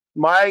 And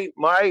my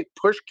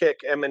push kick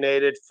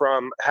emanated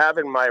from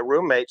having my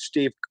roommate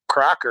Steve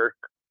Crocker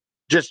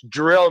just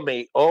drill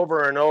me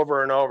over and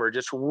over and over,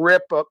 just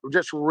rip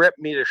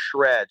me to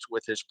shreds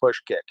with his push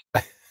kick.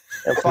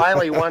 And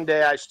finally, one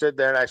day I stood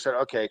there and I said,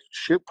 okay,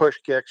 shoot push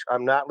kicks.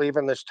 I'm not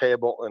leaving this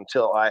table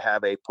until I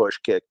have a push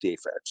kick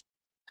defense.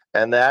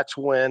 And that's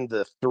when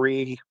the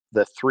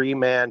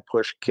three-man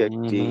push kick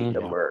D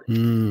emerged.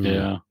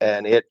 Yeah.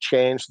 And it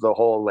changed the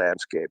whole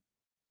landscape.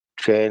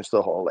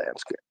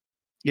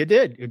 You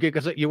did,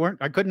 because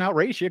I couldn't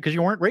outrace you because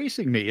you weren't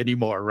racing me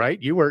anymore, right?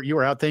 You were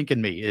outthinking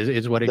me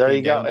is what it there came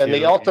you go. down And to.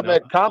 the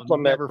ultimate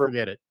compliment, never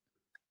forget it.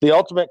 The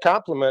ultimate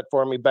compliment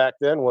for me back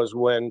then was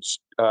when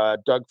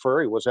Doug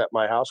Furry was at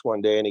my house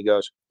one day and he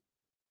goes,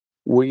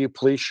 will you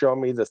please show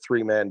me the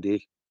 3-man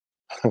D?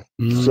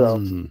 So,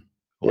 you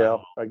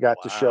know, I got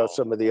to show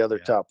some of the other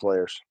top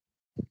players.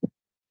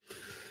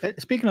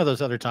 Speaking of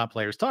those other top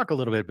players, talk a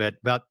little bit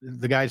about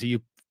the guys that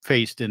you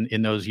faced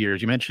in those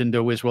years. You mentioned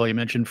Wiswell, you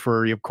mentioned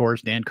Furry, of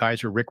course, Dan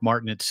Kaiser, Rick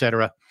Martin,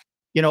 etc.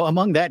 You know,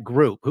 among that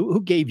group,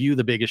 who gave you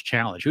the biggest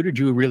challenge? Who did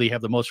you really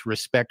have the most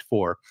respect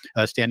for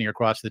standing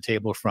across the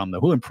table from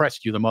them? Who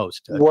impressed you the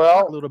most?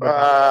 Well, a little bit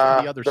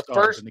about the other the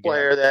stars first in the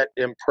player that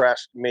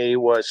impressed me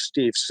was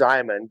Steve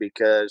Simon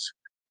because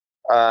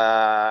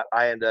I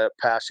ended up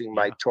passing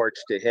my torch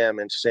to him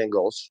in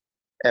singles.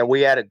 And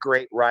we had a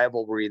great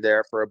rivalry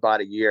there for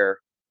about a year,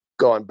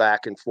 going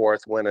back and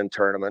forth, winning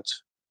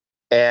tournaments.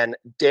 And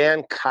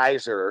Dan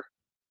Kaiser,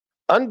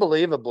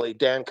 unbelievably,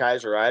 Dan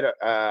Kaiser,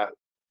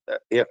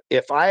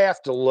 if I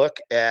have to look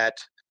at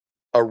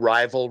a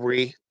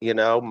rivalry, you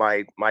know,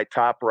 my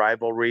top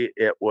rivalry,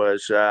 it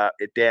was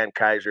Dan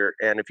Kaiser.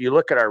 And if you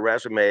look at our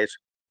resumes,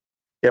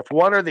 if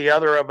one or the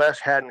other of us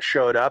hadn't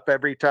showed up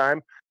every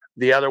time,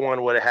 the other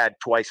one would have had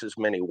twice as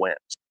many wins.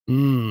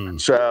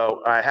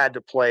 So I had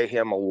to play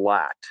him a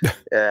lot,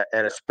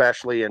 and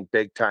especially in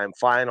big time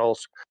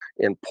finals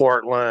in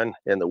Portland,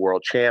 in the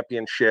World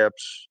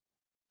Championships.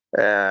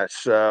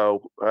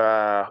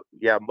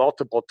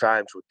 Multiple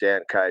times with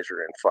Dan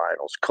Kaiser in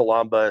finals,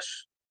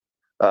 Columbus,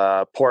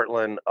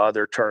 Portland,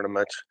 other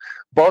tournaments.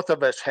 Both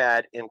of us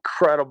had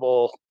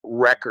incredible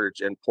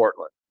records in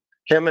Portland.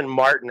 Him and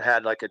Martin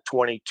had like a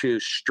 22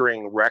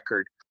 string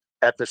record.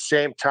 At the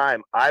same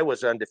time, I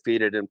was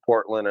undefeated in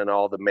Portland in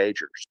all the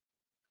majors.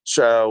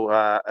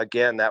 So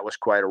again, that was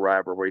quite a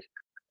rivalry.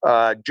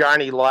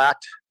 Johnny Lott,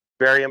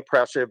 very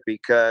impressive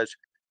because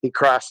he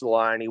crossed the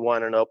line. He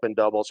won an open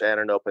doubles and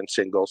an open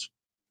singles.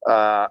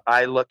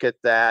 I look at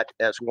that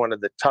as one of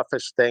the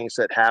toughest things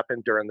that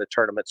happened during the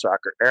tournament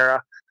soccer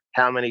era.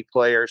 How many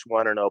players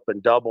won an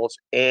open doubles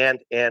and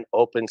an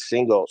open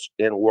singles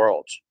in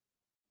Worlds?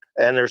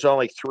 And there's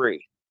only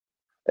 3.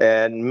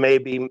 And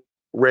maybe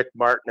Rick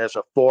Martin as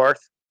a 4th.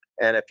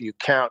 And if you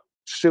count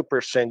super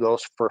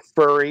singles for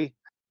Furry,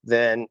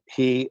 then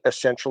he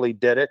essentially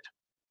did it.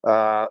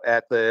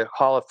 At the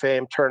Hall of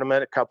Fame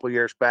tournament a couple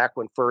years back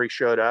when Furry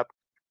showed up,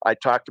 I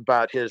talked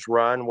about his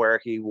run where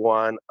he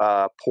won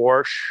a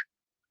Porsche,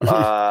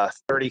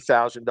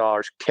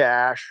 $30,000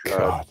 cash,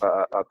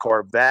 a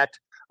Corvette,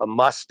 a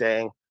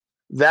Mustang.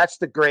 That's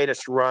the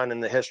greatest run in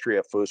the history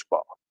of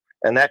foosball.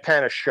 And that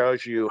kind of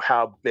shows you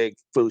how big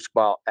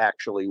foosball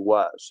actually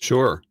was.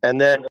 Sure. And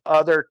then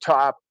other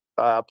top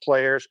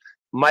players,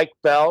 Mike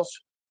Bells.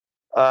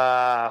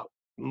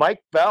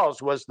 Mike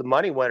Bells was the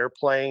money winner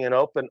playing in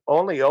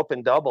only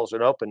open doubles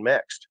and open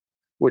mixed,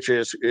 which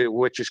is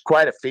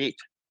quite a feat,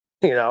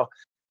 you know.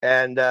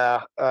 And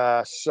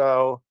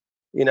so,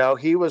 you know,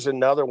 he was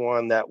another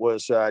one that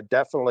was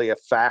definitely a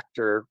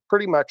factor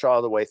pretty much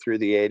all the way through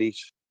the 80s.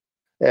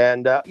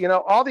 And, you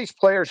know, all these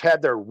players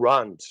had their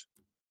runs.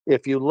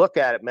 If you look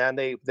at it, man,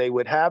 they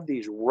would have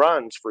these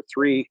runs for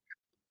 2,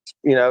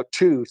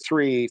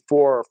 3,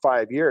 4, or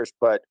 5 years.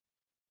 But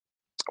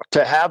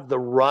to have the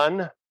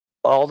run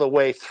all the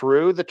way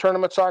through the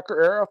tournament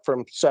soccer era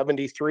from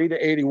 73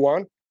 to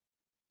 81,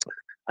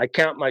 I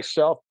count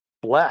myself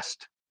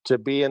blessed to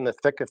be in the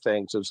thick of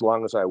things as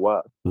long as I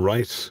was.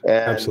 Right.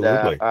 And,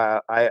 absolutely.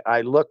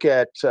 I look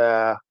at,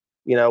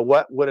 you know,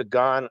 what would have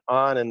gone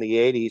on in the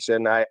 80s,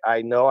 and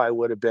I know I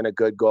would have been a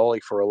good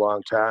goalie for a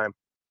long time.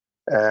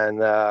 And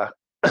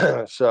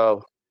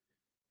so,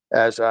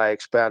 as I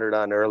expounded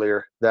on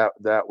earlier, that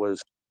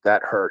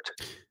hurt.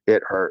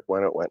 It hurt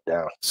when it went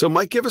down. So,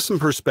 Mike, give us some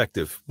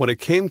perspective. When it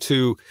came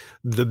to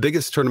the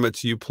biggest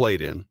tournaments you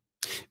played in,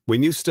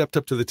 when you stepped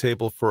up to the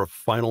table for a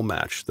final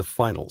match, the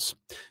finals,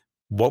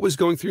 what was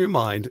going through your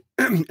mind,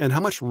 and how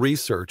much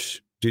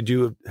research would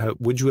you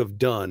have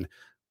done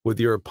with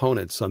your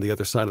opponents on the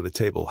other side of the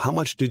table? How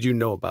much did you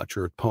know about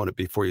your opponent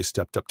before you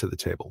stepped up to the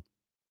table?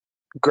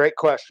 Great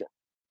question.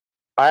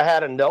 I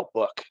had a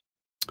notebook.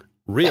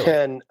 Really?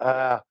 And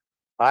I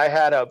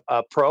had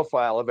a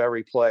profile of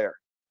every player.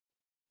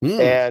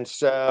 And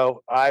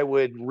so I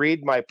would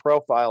read my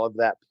profile of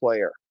that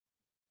player.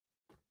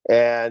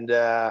 And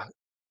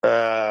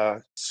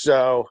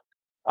so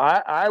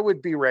I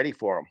would be ready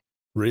for him.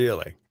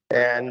 Really?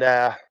 And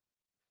let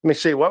me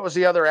see, what was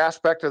the other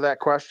aspect of that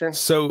question?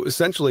 So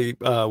essentially,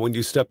 when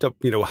you stepped up,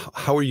 you know,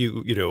 how are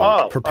you,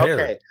 prepared?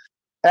 Okay.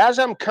 As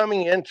I'm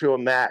coming into a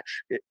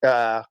match,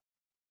 I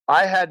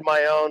had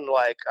my own,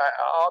 like,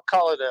 I'll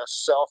call it a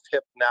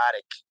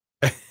self-hypnotic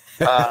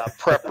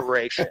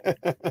preparation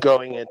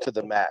going into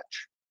the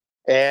match.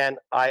 And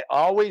I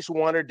always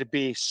wanted to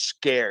be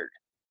scared.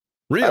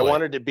 Really? I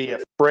wanted to be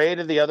afraid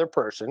of the other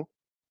person.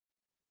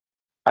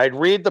 I'd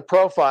read the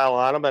profile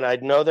on them and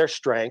I'd know their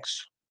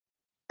strengths.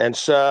 And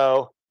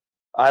so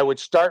I would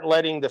start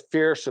letting the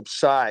fear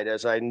subside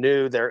as I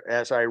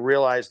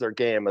realized their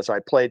game, as I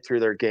played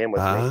through their game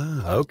with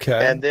me.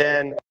 Okay. And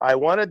then I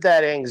wanted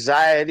that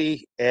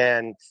anxiety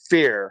and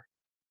fear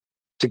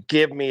to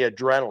give me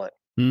adrenaline.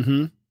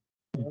 Mm-hmm.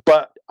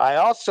 But I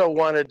also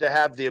wanted to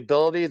have the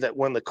ability that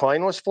when the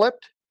coin was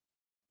flipped,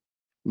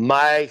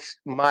 my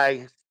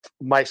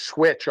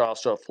switch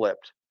also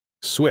flipped.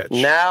 Switch.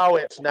 Now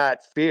it's not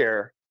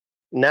fear.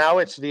 Now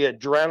it's the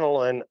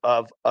adrenaline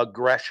of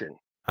aggression.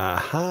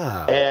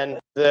 Aha. And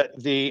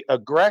the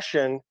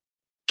aggression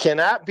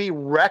cannot be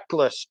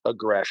reckless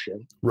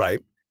aggression. Right.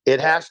 It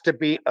has to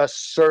be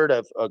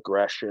assertive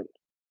aggression.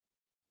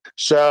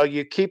 So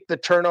you keep the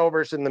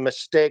turnovers and the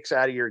mistakes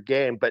out of your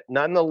game, but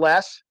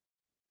nonetheless,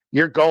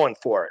 you're going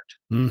for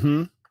it.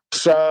 Mm-hmm.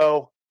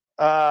 So,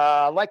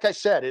 like I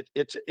said,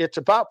 it's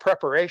about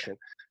preparation.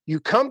 You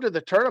come to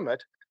the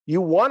tournament, you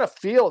want to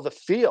feel the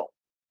feel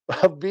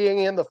of being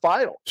in the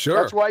final. Sure.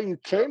 That's why you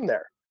came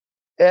there.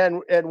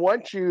 And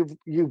once you've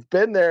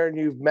been there and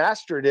you've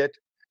mastered it,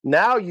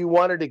 now you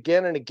want it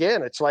again and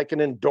again. It's like an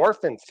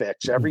endorphin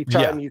fix every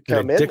time you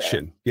come in.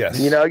 Addiction. Yes.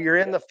 You know, you're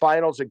in the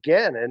finals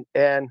again.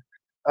 And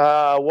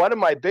one of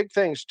my big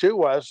things too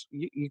was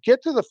you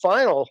get to the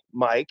final,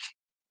 Mike,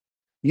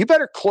 you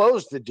better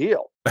close the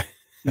deal.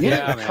 You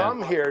didn't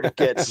come here to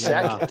get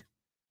second.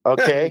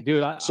 Okay,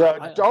 dude.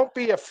 Don't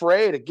be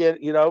afraid to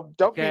get.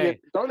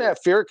 Don't have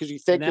fear because you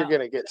think you're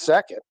going to get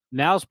second.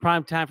 Now's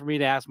prime time for me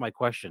to ask my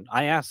question.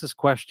 I ask this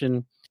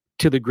question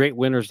to the great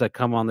winners that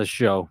come on the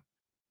show,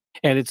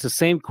 and it's the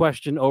same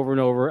question over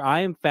and over. I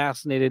am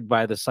fascinated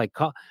by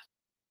the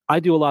I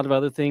do a lot of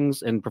other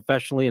things, and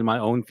professionally in my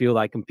own field,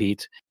 I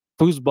compete.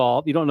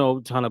 Foosball, you don't know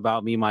a ton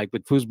about me, Mike,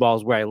 but foosball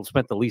is where I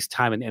spent the least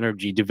time and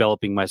energy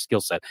developing my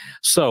skill set.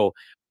 So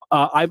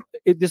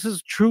this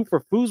is true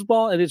for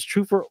foosball, and it's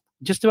true for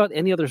just about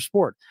any other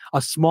sport.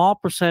 A small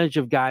percentage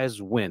of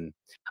guys win.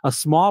 A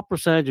small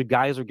percentage of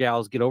guys or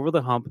gals get over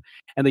the hump,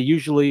 and they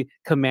usually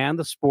command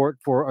the sport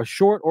for a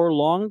short or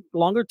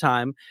longer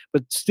time,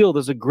 but still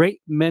there's a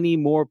great many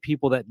more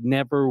people that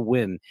never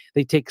win.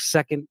 They take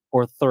second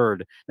or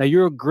third. Now,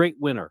 you're a great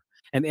winner.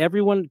 And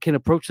everyone can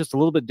approach this a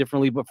little bit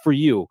differently, but for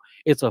you,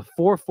 it's a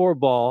 4-4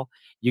 ball.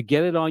 You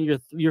get it on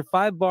your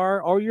 5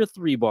 bar or your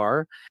 3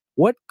 bar.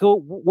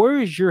 Where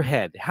is your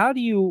head? How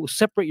do you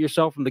separate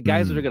yourself from the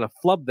guys that are going to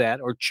flub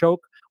that or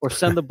choke or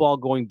send the ball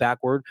going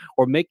backward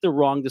or make the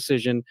wrong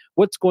decision?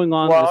 What's going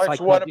on? Well,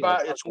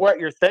 it's what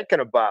you're thinking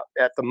about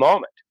at the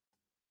moment.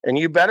 And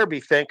you better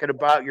be thinking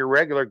about your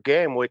regular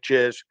game, which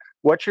is,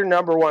 what's your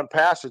number one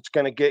pass that's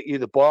going to get you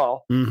the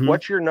ball? Mm-hmm.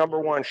 What's your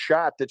number one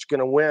shot that's going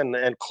to win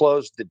and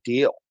close the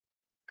deal?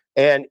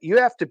 And you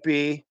have to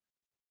be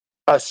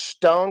a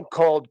stone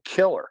cold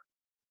killer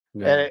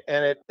Yeah.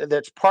 And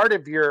that's part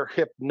of your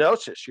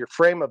hypnosis, your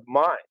frame of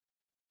mind.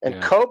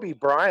 And Kobe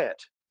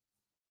Bryant,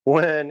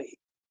 when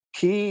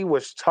he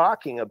was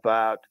talking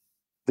about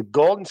the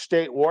Golden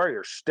State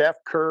Warriors, Steph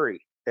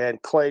Curry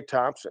and Klay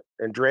Thompson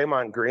and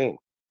Draymond Green,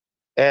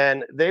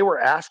 and they were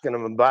asking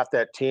him about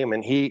that team,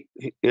 and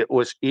it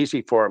was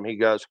easy for him. He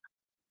goes,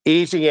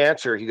 easy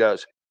answer. He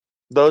goes,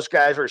 those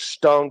guys are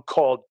stone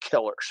cold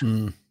killers.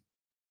 Mm.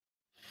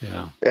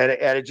 Yeah. And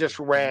it just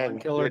rang.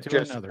 Killer It to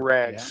just another.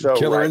 rang Yeah. so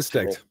Killer right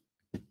instinct.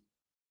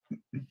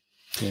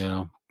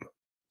 Yeah.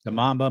 The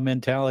Mamba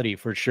mentality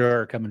for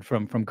sure coming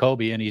from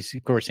Kobe, and he's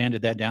of course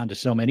handed that down to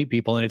so many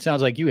people. And it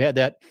sounds like you had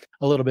that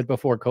a little bit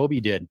before Kobe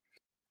did,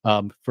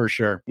 for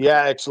sure.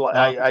 Yeah, it's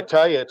like I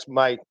tell you, it's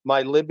my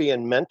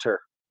Libyan mentor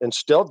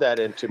instilled that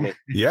into me.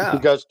 Yeah. He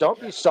goes, don't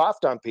be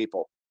soft on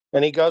people.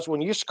 And he goes,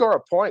 when you score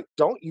a point,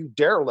 don't you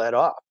dare let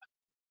up.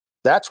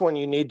 That's when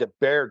you need to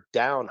bear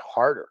down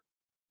harder.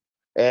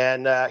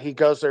 And he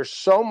goes, there's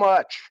so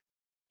much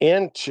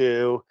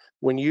into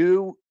when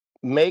you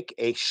make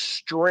a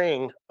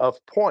string of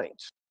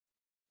points,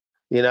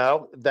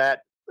 that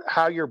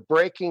how you're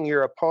breaking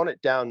your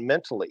opponent down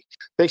mentally.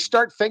 They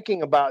start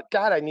thinking about,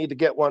 God, I need to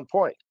get 1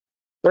 point.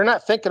 They're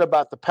not thinking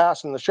about the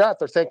pass and the shot.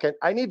 They're thinking,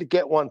 I need to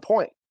get 1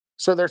 point.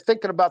 So they're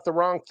thinking about the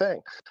wrong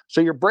thing. So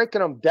you're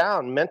breaking them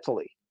down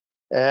mentally.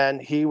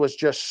 And he was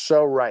just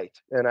so right.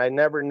 And I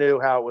never knew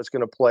how it was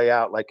going to play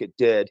out like it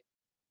did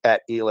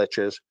at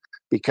Elitch's,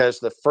 because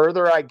the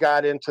further I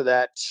got into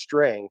that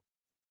string,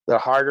 the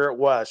harder it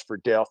was for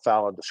Dale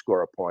Fallon to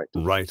score a point.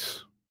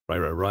 Right.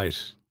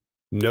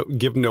 No,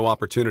 give him no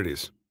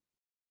opportunities.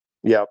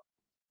 Yep.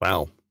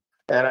 Wow.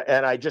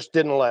 And I just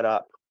didn't let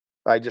up.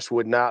 I just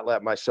would not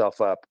let myself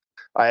up.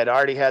 I had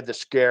already had the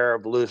scare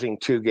of losing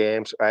 2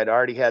 games. I had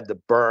already had the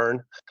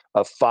burn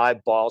of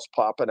 5 balls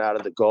popping out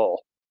of the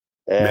goal.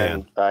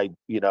 And I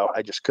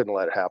just couldn't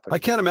let it happen. I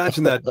can't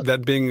imagine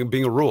that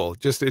being a rule.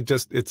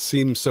 It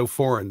seems so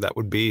foreign. That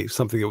would be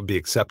something that would be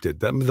accepted.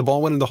 The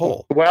ball went in the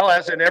hole. Well,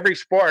 as in every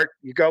sport,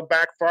 you go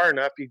back far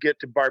enough, you get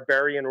to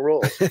barbarian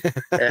rules,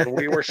 and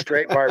we were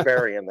straight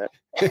barbarian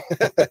then.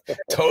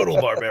 Total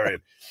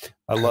barbarian.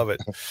 I love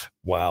it.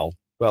 Wow.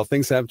 Well,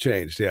 things have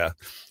changed. Yeah.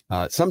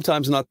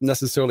 Sometimes not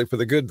necessarily for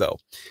the good, though.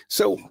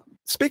 So,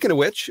 speaking of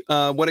which,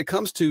 when it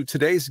comes to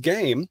today's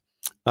game.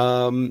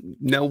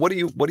 Now, what do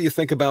you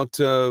think about?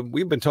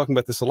 We've been talking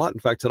about this a lot. In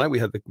fact, tonight we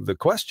had the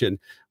question.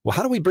 Well,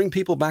 how do we bring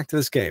people back to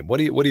this game? What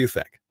do you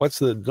think? What's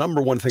the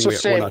number one thing we're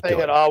not doing? It's the same thing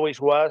it always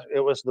was.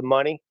 It was the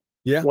money.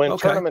 Yeah. When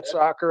Tournament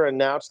Soccer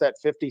announced that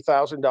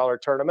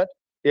 $50,000 tournament,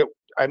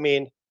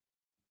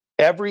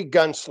 every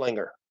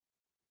gunslinger,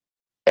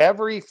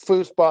 every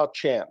foosball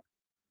champ,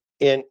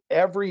 in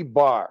every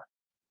bar,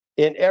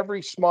 in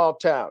every small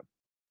town,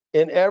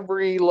 in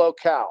every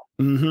locale,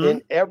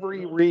 in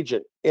every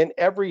region, in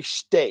every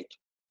state,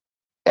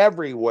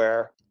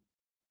 everywhere,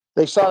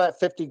 they saw that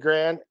 50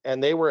 grand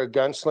and they were a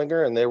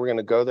gunslinger and they were going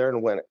to go there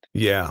and win it.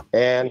 Yeah.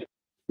 And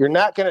you're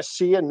not going to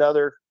see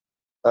another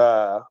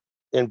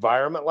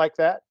environment like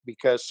that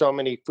because so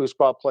many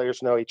foosball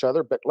players know each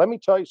other. But let me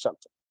tell you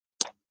something.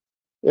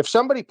 If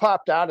somebody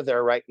popped out of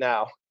there right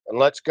now, and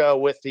let's go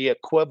with the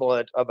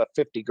equivalent of a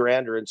 50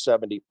 grander in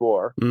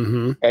 74,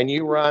 and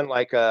you run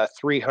like a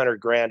 300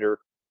 grander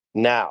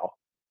now.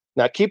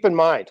 Now, keep in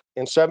mind,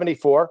 in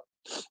 74,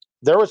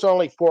 there was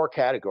only 4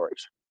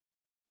 categories.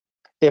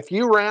 If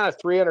you ran a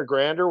 300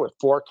 grander with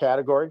 4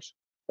 categories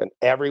and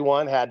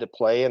everyone had to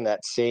play in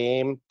that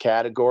same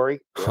category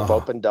of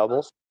open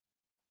doubles,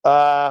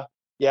 they're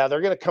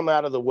going to come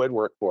out of the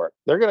woodwork for it.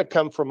 They're going to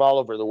come from all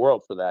over the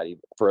world for that,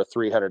 even for a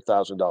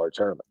 $300,000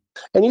 tournament.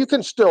 And you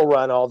can still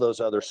run all those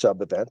other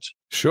sub events.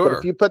 Sure. But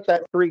if you put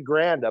that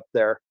 $3,000 up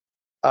there,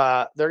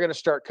 they're going to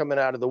start coming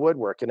out of the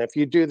woodwork. And if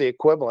you do the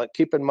equivalent,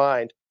 keep in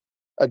mind,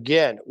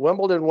 again,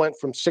 Wimbledon went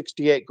from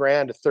 68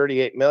 grand to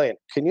 38 million.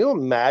 Can you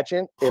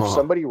imagine if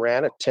somebody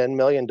ran a $10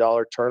 million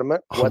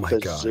tournament, what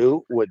the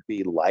zoo would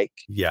be like?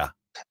 Yeah.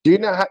 Do you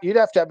know how you'd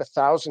have to have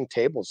 1,000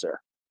 tables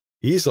there?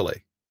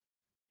 Easily.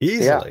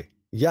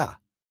 Yeah.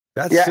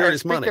 That's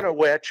serious money. Speaking of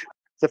which,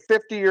 the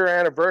 50-year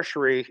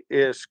anniversary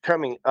is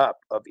coming up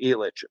of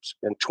Elitch's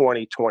in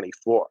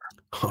 2024.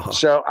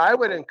 So I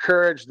would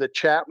encourage the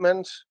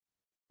Chapmans,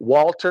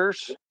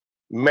 Walters,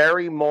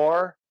 Mary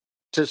Moore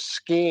to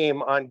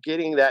scheme on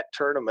getting that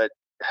tournament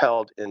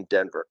held in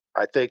Denver.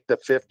 I think the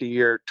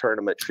 50-year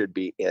tournament should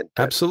be in Denver.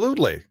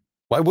 Absolutely.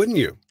 Why wouldn't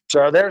you?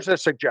 So there's a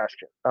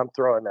suggestion. I'm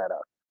throwing that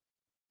out.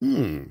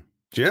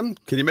 Jim,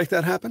 can you make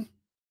that happen?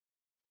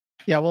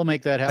 Yeah, we'll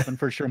make that happen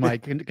for sure,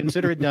 Mike.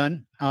 Consider it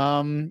done.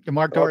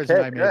 Mark Torres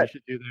and I maybe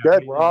should do that.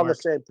 Good. We're all on the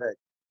same page.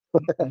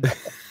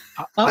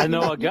 I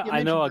know a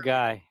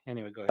guy.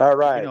 Anyway, go ahead. All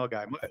right. You know a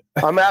guy.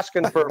 I'm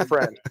asking for a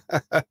friend. All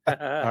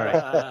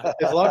right.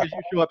 As long as you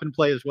show up and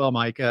play as well,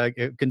 Mike,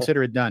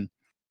 consider it done.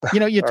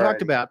 You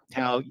talked about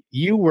how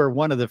you were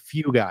one of the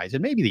few guys,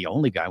 and maybe the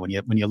only guy when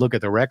you look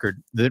at the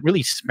record, that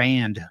really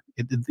spanned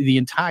the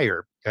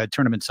entire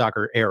tournament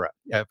soccer era,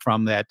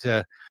 from that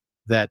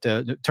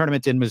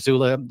tournament in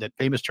Missoula, that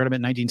famous tournament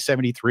in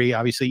 1973,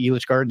 obviously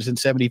Elitch Gardens in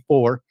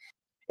 74,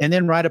 And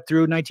then right up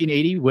through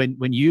 1980,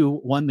 when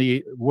you won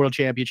the World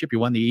Championship, you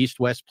won the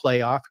East-West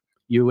playoff.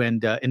 You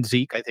and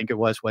Zeke, I think it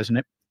was, wasn't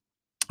it?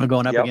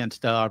 Going up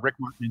against Rick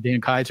Martin and Dan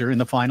Kaiser in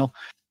the final.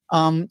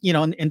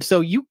 And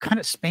so you kind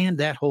of spanned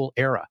that whole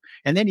era.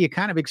 And then you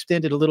kind of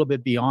extended a little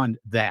bit beyond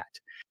that.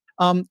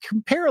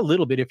 Compare a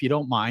little bit, if you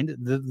don't mind,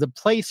 the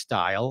play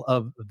style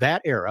of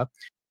that era.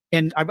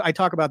 And I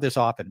talk about this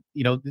often.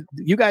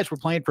 You guys were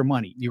playing for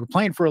money. You were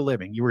playing for a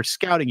living. You were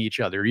scouting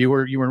each other. You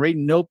were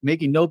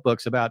making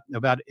notebooks about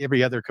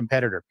every other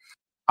competitor.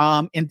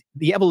 And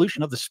the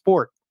evolution of the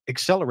sport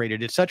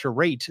accelerated at such a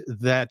rate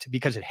that,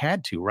 because it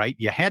had to, right?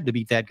 You had to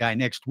beat that guy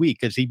next week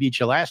because he beat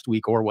you last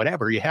week or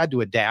whatever. You had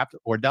to adapt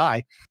or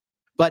die.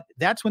 But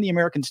that's when the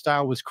American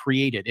style was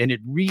created, and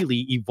it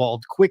really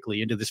evolved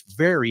quickly into this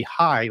very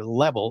high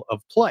level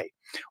of play,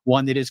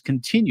 one that is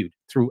continued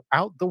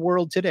throughout the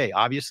world today.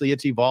 Obviously,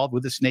 it's evolved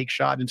with the snake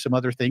shot and some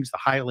other things, the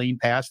high lane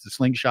pass, the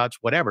slingshots,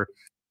 whatever.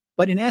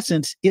 But in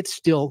essence, it's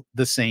still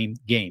the same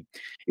game.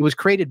 It was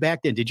created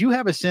back then. Did you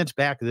have a sense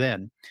back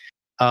then,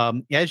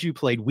 as you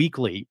played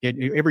weekly,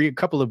 every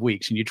couple of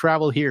weeks, and you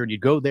travel here and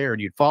you'd go there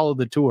and you'd follow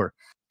the tour?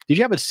 Did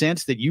you have a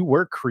sense that you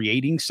were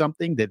creating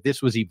something, that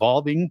this was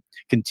evolving,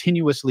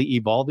 continuously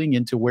evolving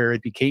into where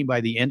it became, by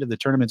the end of the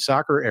tournament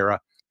soccer era,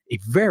 a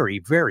very,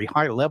 very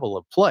high level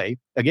of play,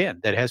 again,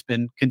 that has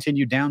been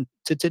continued down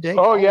to today?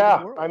 Oh,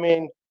 yeah. I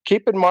mean,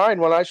 keep in mind,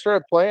 when I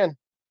started playing,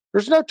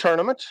 there's no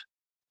tournaments.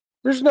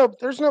 There's no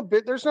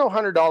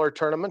 $100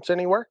 tournaments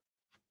anywhere.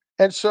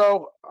 And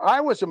so I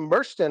was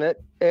immersed in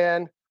it,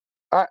 and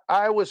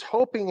I was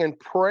hoping and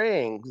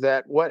praying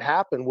that what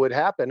happened would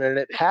happen, and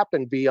it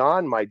happened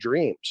beyond my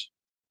dreams.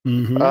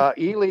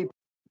 Ely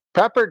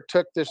Peppard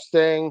took this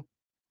thing,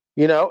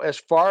 as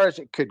far as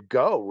it could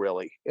go,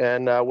 really,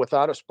 and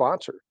without a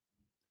sponsor.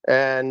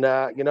 And,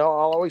 I'll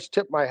always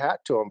tip my hat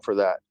to him for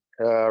that,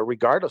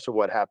 regardless of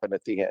what happened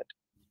at the end.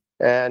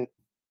 And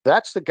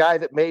that's the guy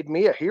that made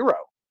me a hero.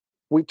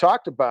 We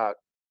talked about,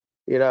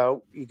 you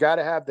got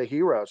to have the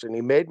heroes, and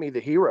he made me the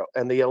hero.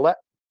 And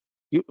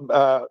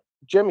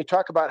Jim, you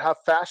talk about how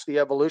fast the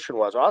evolution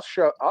was. I'll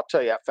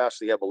tell you how fast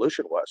the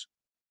evolution was.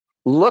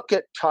 Look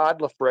at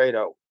Todd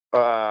Lafredo,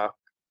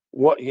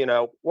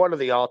 one of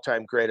the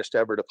all-time greatest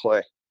ever to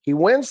play. He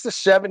wins the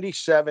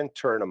 77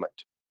 tournament,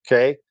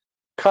 okay?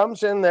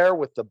 Comes in there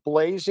with the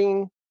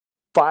blazing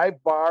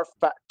 5-bar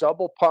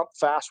double pump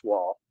fast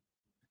wall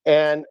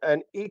and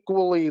an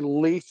equally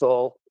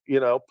lethal,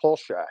 pull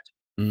shot.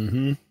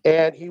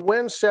 And he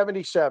wins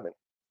 77,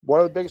 one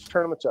of the biggest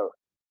tournaments ever.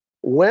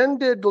 When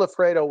did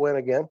Lafredo win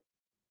again?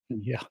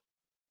 Yeah,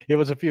 it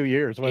was a few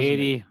years,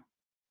 wasn't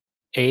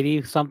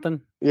 80 something.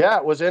 Yeah,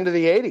 it was into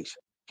the 80s.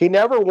 He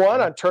never won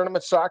on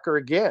tournament soccer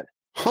again.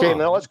 Okay,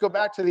 now let's go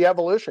back to the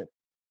evolution.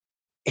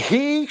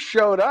 He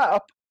showed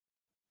up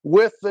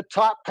with the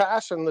top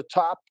pass and the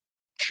top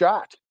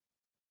shot.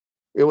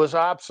 It was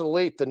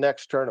obsolete the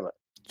next tournament.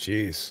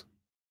 Jeez.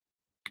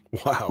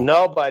 Wow.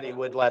 Nobody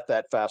would let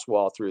that fast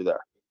wall through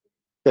there.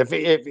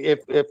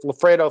 If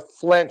Lafredo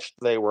flinched,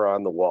 they were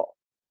on the wall.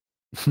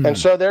 And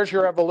so there's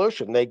your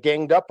evolution. They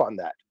ganged up on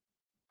that.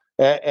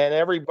 And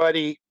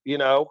everybody,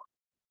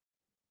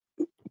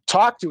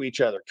 talked to each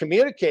other,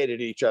 communicated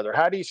to each other.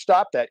 How do you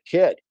stop that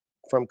kid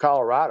from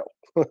Colorado?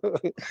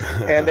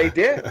 And they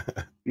did,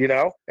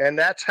 and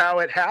that's how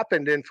it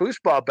happened in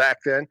foosball back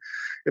then.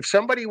 If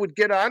somebody would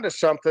get onto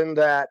something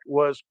that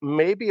was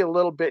maybe a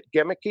little bit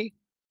gimmicky,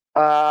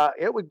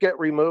 it would get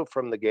removed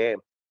from the game.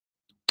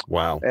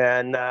 Wow.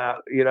 And,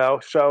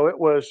 so it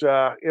was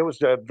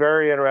a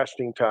very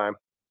interesting time.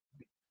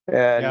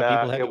 And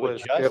it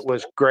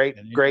was great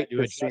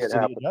to see it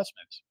happen.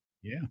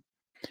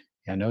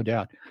 Yeah, no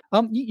doubt.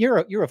 You're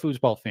a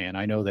foosball fan.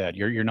 I know that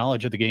your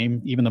knowledge of the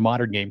game, even the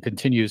modern game,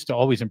 continues to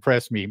always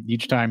impress me.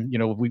 Each time,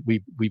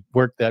 we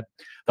work the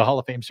Hall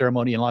of Fame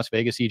ceremony in Las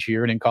Vegas each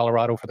year, and in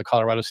Colorado for the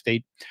Colorado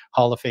State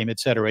Hall of Fame, et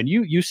cetera. And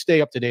you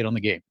stay up to date on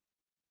the game,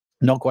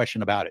 no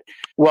question about it.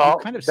 Well,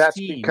 that's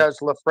because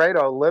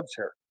Lafredo lives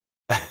here,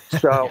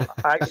 so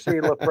I see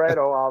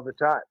Lafredo all the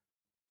time.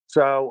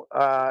 So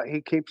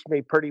he keeps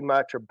me pretty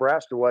much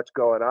abreast of what's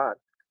going on.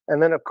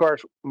 And then, of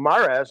course,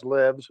 Mahrez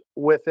lives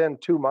within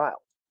 2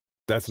 miles.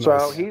 That's so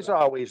nice. He's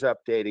always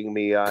updating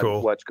me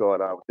on what's going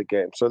on with the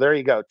game. So there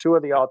you go. 2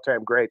 of the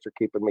all-time greats are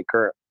keeping me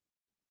current.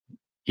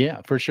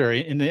 Yeah, for sure.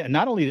 And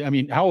not only,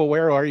 how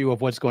aware are you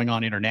of what's going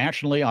on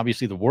internationally?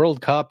 Obviously, the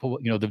World Cup,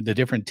 the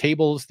different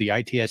tables, the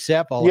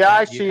ITSF.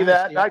 I see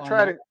that. I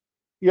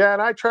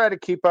try to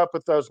keep up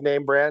with those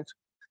name brands.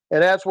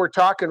 And as we're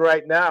talking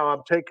right now,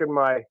 I'm taking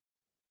my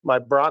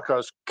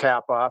Broncos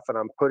cap off, and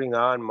I'm putting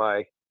on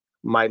my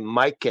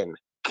Mikan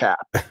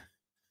cap.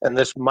 And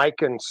this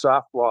Mikan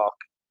softball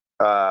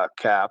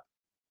cap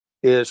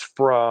is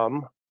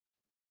from,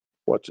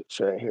 what's it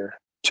say here?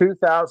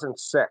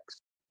 2006.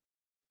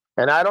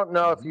 And I don't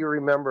know if you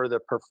remember the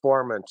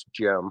performance,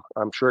 Jim,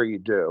 I'm sure you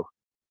do,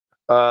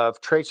 of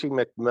Tracy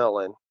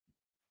McMillan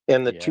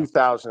in the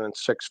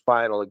 2006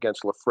 final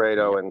against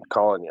Lafredo and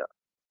Colonia.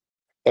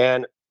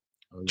 And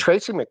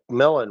Tracy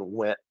McMillan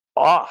went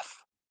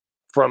off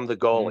from the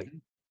goalie.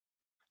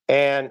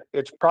 And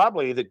it's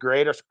probably the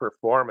greatest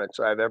performance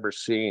I've ever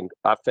seen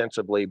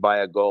offensively by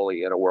a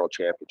goalie in a world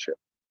championship.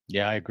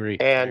 Yeah, I agree.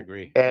 And, I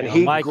agree. And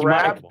he Mike,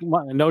 grabbed...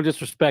 no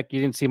disrespect, you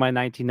didn't see my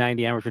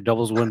 1990 amateur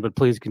doubles win, but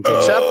please continue.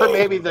 Except for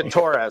maybe the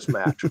Torres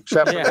match.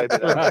 Except for maybe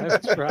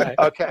that. That's right.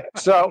 Okay,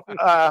 so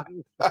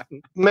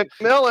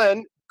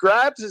McMillan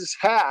grabs his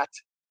hat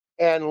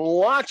and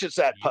launches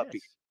that puppy.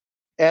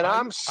 And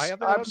I'm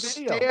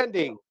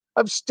standing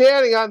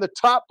on the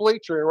top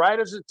bleacher, and right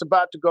as it's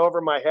about to go over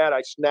my head,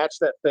 I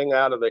snatched that thing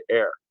out of the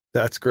air.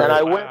 That's great. And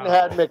I went and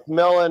had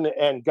McMillan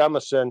and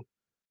Gummison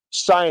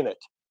sign it.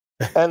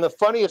 And the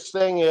funniest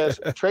thing is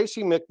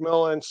Tracy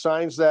McMillan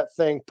signs that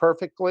thing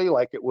perfectly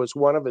like it was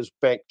one of his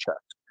bank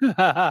checks.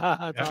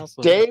 That's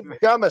awesome. Dave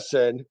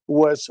Gummison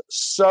was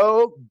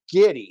so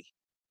giddy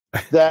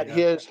that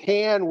his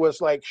hand was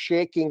like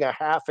shaking a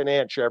half an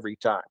inch every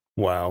time.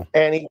 Wow.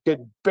 And he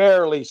could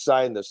barely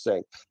sign this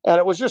thing. And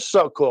it was just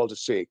so cool to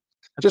see.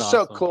 That's just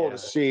awesome, so cool to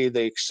see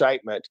the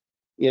excitement,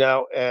 you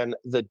know, and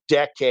the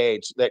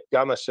decades that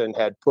Gummison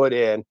had put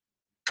in,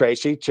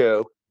 Tracy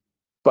too.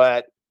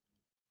 But,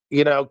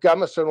 you know,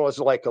 Gummison was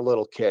like a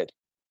little kid.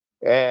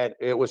 And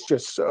it was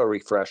just so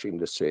refreshing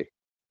to see.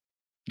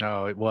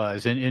 No, it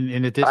was.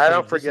 And at this I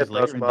don't stage, forget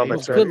those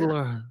moments. Good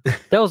Lord.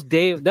 That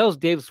was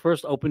Dave's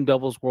first open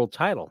doubles world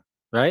title,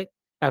 right?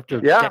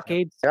 After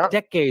decades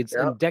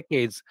and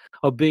decades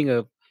of being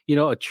a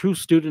true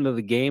student of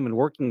the game and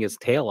working his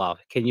tail off.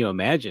 Can you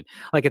imagine?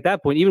 Like at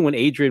that point, even when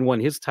Adrian won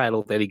his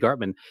title with Eddie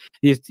Gartman,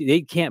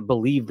 they can't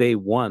believe they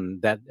won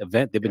that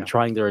event. They've been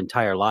trying their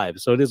entire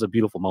lives. So it is a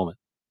beautiful moment.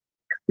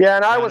 Yeah,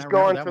 and I was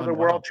going to the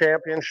world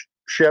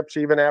championships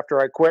even after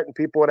I quit, and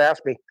people would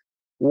ask me,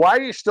 why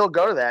do you still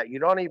go to that? You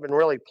don't even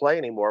really play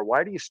anymore.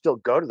 Why do you still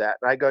go to that?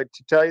 And I go,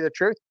 to tell you the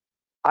truth,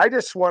 I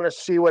just want to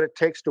see what it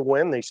takes to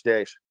win these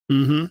days.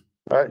 Mm-hmm.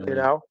 You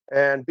know,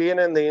 and being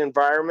in the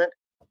environment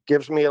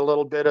gives me a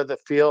little bit of the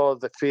feel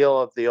of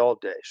the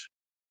old days.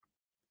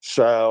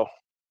 So,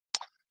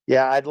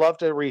 yeah, I'd love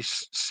to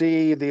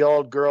see the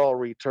old girl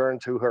return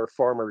to her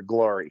former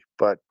glory,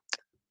 but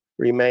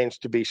remains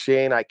to be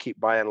seen. I keep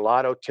buying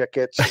lotto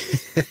tickets.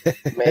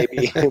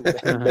 maybe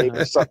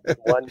something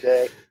one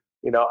day.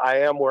 You know, I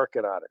am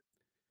working on it.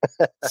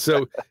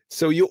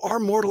 So you are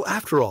mortal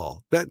after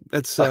all.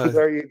 That's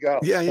there you go.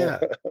 Yeah.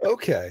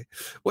 Okay.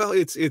 Well,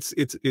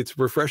 it's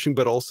refreshing,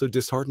 but also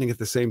disheartening at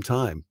the same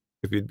time.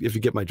 If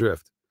you get my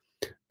drift.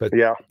 But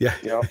yeah.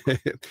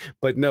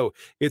 But no,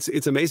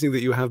 it's amazing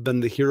that you have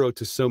been the hero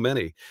to so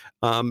many.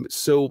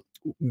 So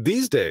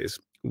these days,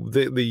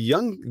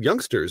 the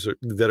youngsters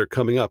that are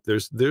coming up,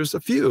 there's a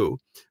few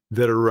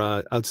that are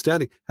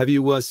outstanding. Have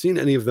you seen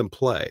any of them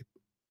play?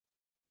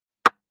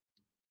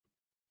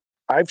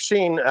 I've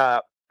seen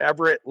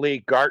Everett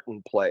Lee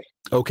Garton play.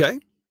 Okay.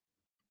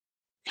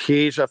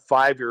 He's a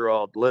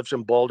 5-year-old, lives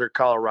in Boulder,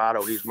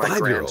 Colorado. He's my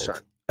grandson.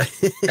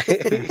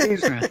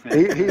 he's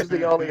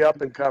the only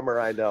up-and-comer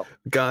I know.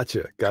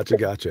 Gotcha.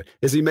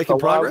 Is he making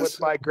progress? With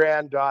my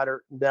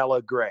granddaughter,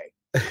 Nella Gray.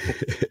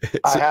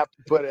 I have to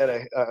put in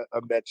a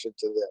mention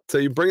to them. So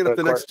you're bringing up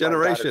the next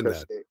generation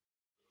then.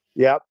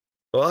 Yep.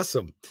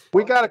 Awesome.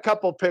 We got a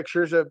couple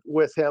pictures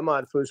with him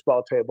on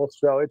foosball table,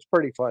 so it's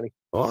pretty funny.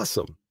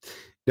 Awesome.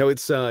 Now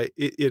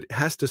it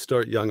has to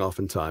start young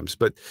oftentimes,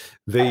 but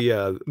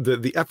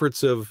the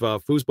efforts of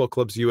Foosball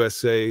Clubs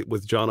USA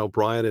with John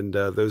O'Brien and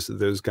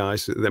those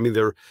guys, I mean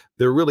they're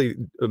really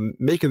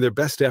making their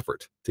best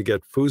effort to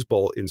get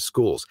foosball in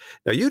schools.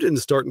 Now you didn't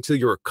start until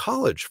you were in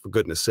college, for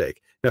goodness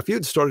sake. Now if you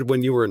had started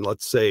when you were in,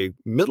 let's say,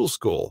 middle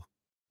school,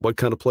 what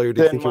kind of player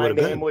do you think you would have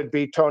been? My name would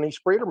be Tony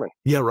Spreederman.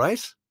 Yeah,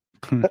 right.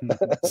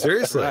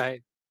 Seriously.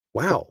 Right.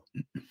 Wow.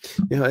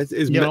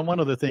 Yeah, one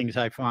of the things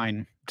I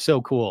find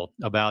so cool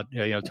about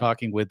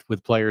talking with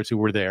players who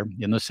were there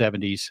in the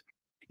 70s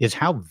is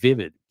how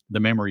vivid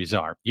the memories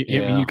are.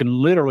 You can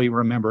literally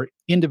remember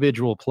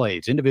individual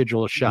plays,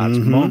 individual shots,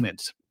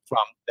 moments from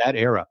that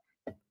era.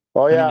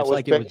 Oh yeah, it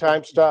was big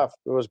time stuff.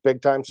 It was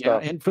big time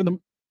stuff. And for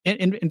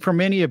and for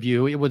many of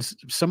you, it was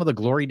some of the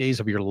glory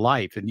days of your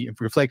life. And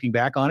reflecting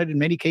back on it, in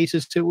many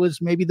cases, it was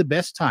maybe the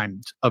best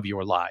times of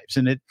your lives.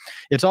 And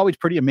it's always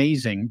pretty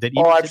amazing that.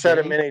 I've said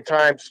it many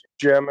times,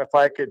 Jim. If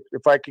I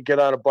could get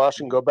on a bus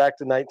and go back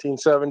to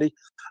 1970,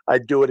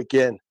 I'd do it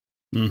again.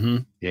 Mm-hmm.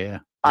 Yeah.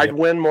 I'd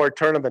win more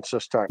tournaments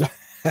this time.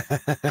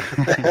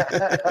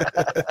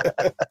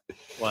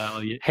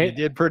 Well, you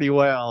did pretty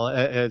well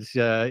as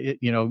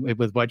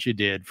with what you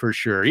did, for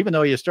sure. Even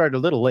though you started a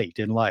little late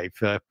in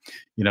life,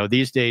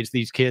 these days,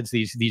 these kids,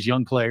 these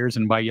young players,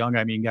 and by young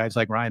I mean guys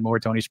like Ryan Moore,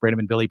 Tony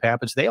Spreederman, Billy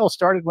Pappas, they all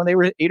started when they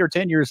were 8 or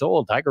 10 years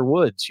old. Tiger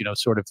Woods,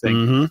 sort of thing.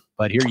 Mm-hmm.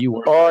 But here you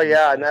were. Oh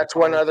yeah, and that's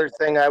one other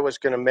thing I was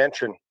going to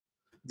mention.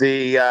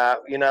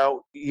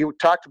 You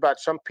talked about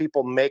some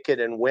people make it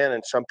and win,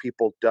 and some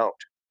people don't.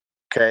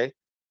 Okay.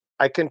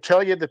 I can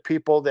tell you the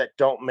people that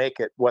don't make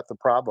it, what the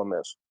problem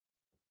is.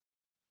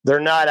 They're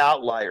not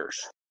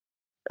outliers.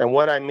 And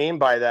what I mean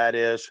by that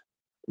is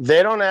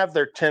they don't have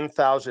their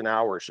 10,000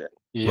 hours in.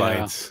 Yeah.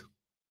 Right.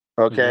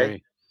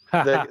 Okay.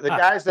 the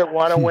guys that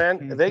want to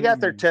win, they got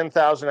their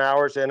 10,000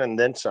 hours in and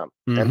then some,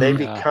 and they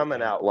become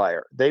an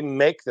outlier. They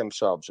make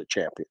themselves a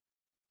champion.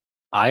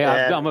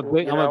 I'm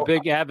a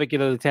big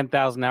advocate of the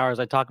 10,000 hours.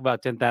 I talk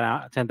about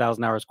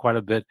 10,000 hours quite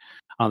a bit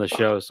on the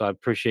show, so I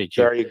appreciate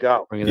you. There you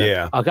go.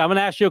 Yeah. Okay, I'm going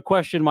to ask you a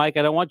question, Mike.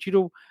 I don't want you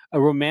to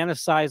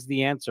romanticize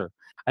the answer.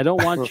 I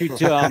don't want you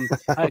to,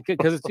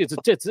 because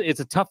it's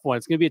a tough one.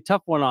 It's going to be a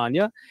tough one on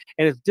you,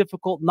 and it's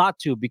difficult not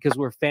to because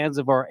we're fans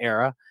of our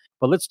era.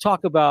 But let's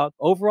talk about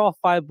overall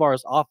 5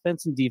 bars,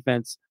 offense and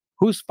defense.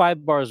 Whose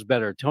 5 bars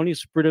better, Tony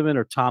Spritterman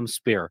or Tom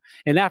Speer?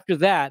 And after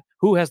that,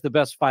 who has the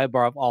best 5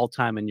 bar of all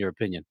time, in your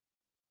opinion?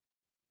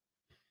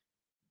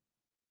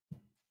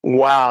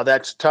 Wow,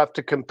 that's tough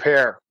to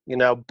compare. You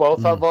know,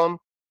 both of them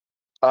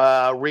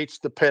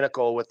reached the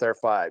pinnacle with their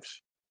 5s.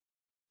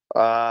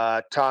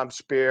 Tom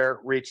Speer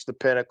reached the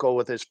pinnacle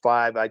with his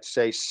 5, I'd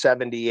say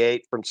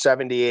 78. From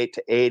 78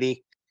 to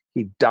 80,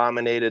 he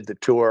dominated the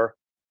tour.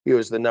 He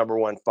was the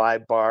 #1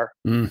 5 bar.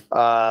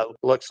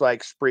 Looks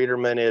like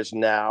Spreederman is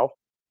now.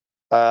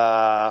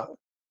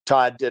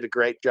 Todd did a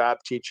great job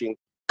teaching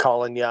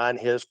Collignon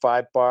his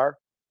 5 bar.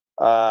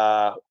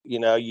 You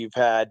know, you've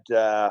had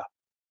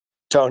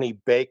Tony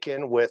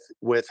Bacon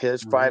with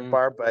his 5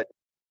 bar, but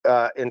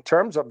in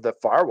terms of the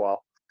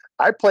firewall,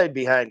 I played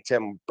behind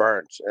Tim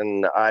Burns,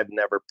 and I've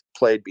never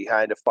played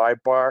behind a 5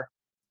 bar,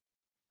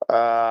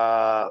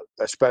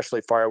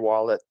 especially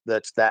firewall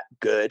that's that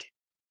good.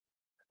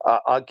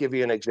 I'll give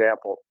you an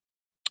example.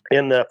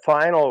 In the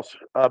finals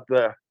of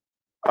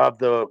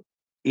the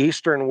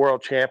Eastern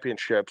World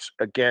Championships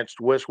against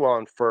Wiswell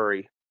and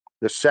Furry,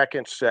 the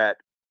second set,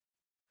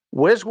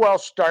 Wiswell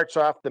starts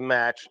off the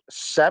match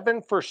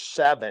 7 for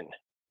 7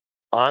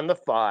 on the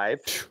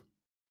 5,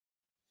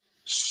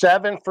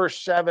 7 for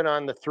 7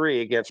 on the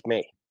 3 against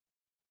me.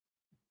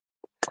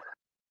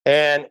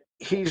 And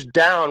he's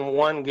down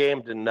 1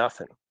 game to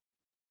nothing.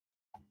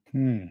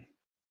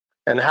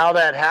 And how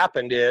that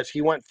happened is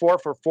he went 4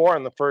 for 4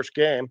 in the first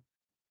game,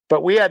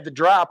 but we had the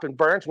drop, and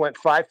Burns went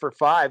 5 for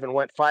 5 and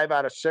went 5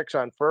 out of 6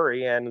 on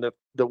Furry, and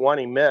the one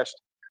he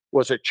missed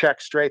was a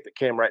check straight that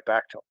came right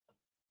back to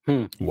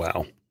him.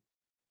 Wow.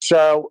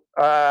 So,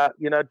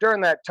 you know,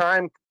 during that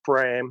time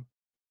frame,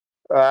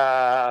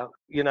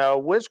 you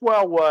know,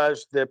 Wiswell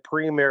was the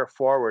premier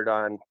forward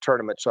on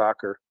tournament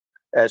soccer,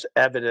 as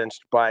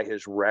evidenced by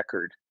his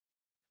record.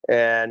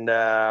 And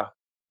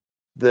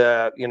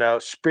you know,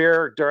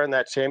 Speer during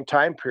that same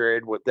time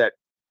period with that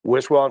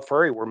Wiswell and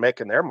Furry were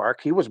making their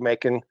mark, he was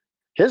making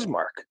his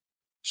mark.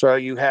 So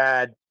you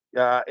had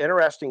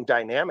interesting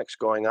dynamics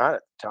going on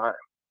at the time.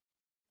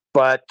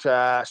 But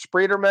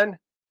Spreederman,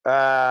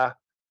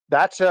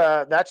 that's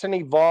an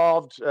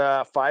evolved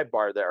 5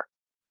 bar there.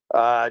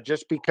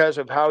 Just because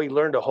of how he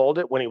learned to hold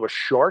it when he was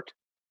short,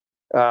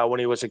 when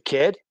he was a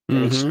kid,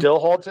 and he still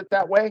holds it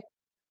that way,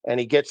 and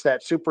he gets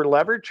that super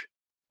leverage,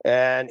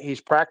 and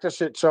he's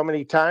practiced it so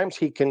many times,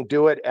 he can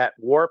do it at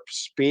warp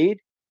speed,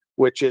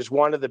 which is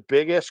one of the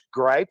biggest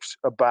gripes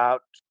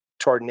about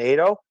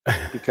Tornado,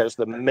 because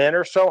the men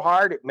are so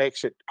hard, it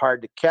makes it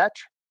hard to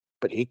catch,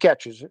 but he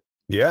catches it.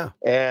 Yeah.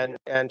 And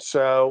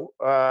so,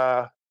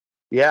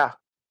 yeah,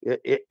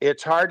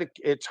 it's hard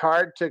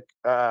to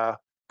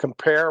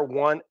compare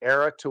one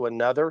era to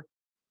another,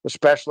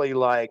 especially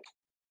like,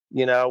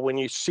 you know, when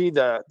you see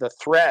the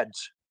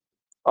threads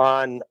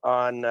on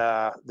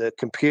the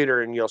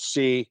computer, and you'll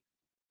see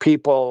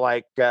people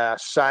like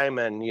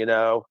Simon, you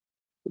know,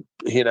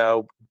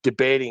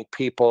 debating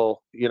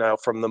people, you know,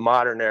 from the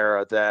modern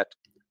era that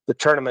the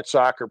tournament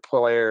soccer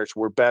players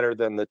were better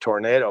than the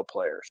Tornado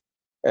players.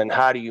 And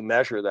how do you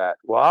measure that?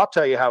 Well, I'll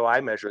tell you how I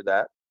measure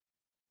that.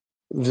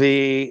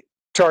 The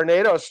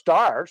Tornado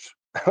stars,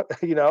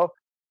 you know,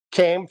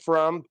 came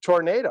from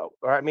Tornado.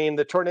 Or, I mean,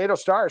 the Tornado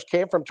stars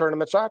came from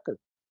tournament soccer.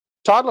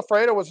 Todd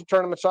Lafredo was a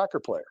tournament soccer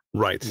player.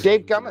 Right.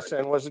 Dave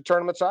Gummison was a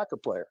tournament soccer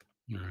player.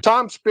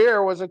 Tom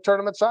Speer was a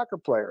tournament soccer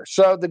player.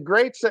 So the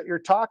greats that you're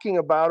talking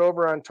about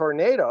over on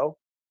Tornado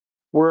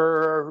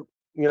were,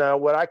 you know,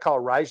 what I call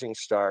rising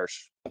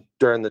stars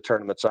during the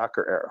tournament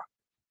soccer era.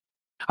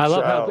 I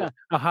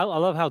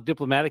love how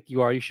diplomatic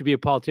you are. You should be a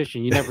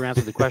politician. You never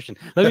answered the question.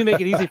 Let me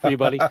make it easy for you,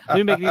 buddy. Let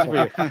me make it easy for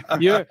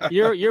you.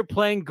 You're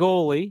playing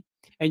goalie,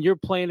 and you're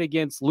playing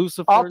against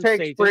Lucifer. I'll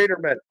take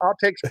Spreederman. I'll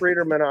take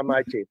Spreederman on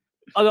my team.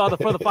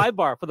 For the 5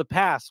 bar, for the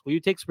pass. Will you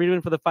take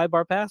Spreederman for the 5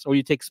 bar pass, or will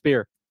you take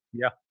Speer?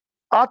 Yeah.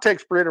 I'll take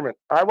Spreederman.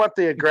 I want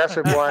the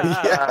aggressive one.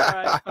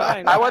 Right,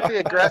 I want the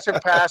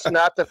aggressive pass,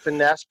 not the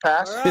finesse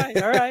pass.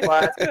 All right.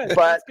 But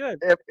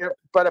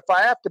if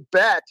I have to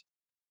bet,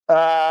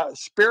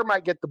 Speer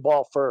might get the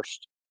ball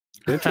first.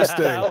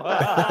 Interesting. All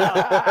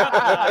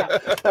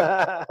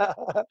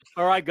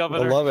right,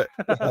 Governor.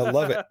 I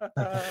love it.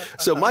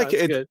 So, Mike,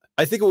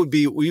 I think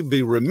we'd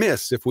be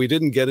remiss if we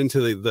didn't get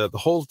into the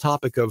whole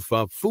topic of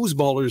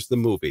Foosballers, the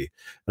movie.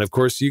 And of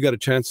course, you got a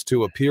chance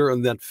to appear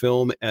in that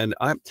film. And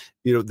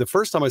the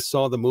first time I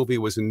saw the movie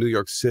was in New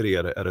York City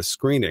at a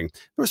screening.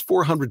 There was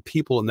 400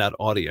 people in that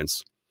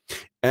audience.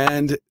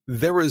 And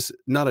there was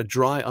not a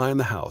dry eye in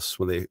the house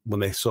when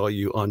they saw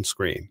you on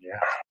screen. Yeah.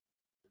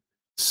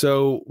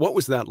 So what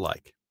was that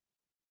like?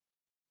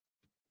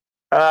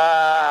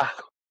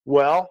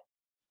 Well,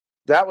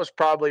 that was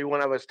probably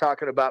when I was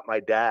talking about my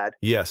dad.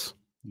 Yes.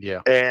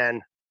 Yeah.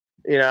 And,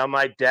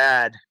 my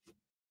dad,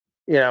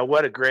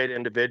 what a great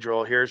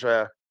individual. Here's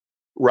a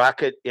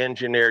rocket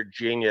engineer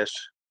genius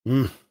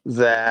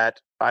that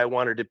I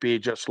wanted to be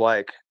just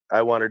like.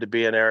 I wanted to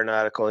be an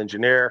aeronautical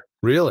engineer.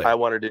 Really? I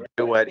wanted to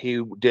do what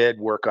he did,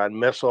 work on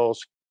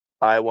missiles.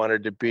 I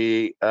wanted to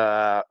be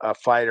a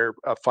fighter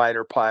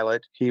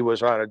pilot. He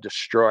was on a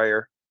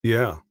destroyer.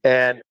 Yeah.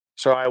 And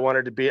so I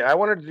wanted to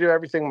do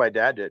everything my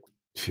dad did.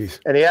 Jeez.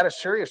 And he had a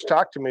serious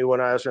talk to me when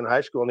I was in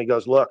high school. And he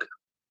goes, look,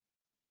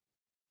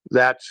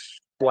 that's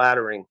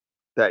flattering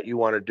that you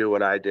want to do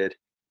what I did.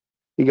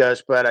 He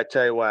goes, but I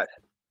tell you what,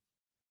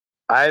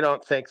 I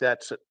don't think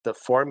that's the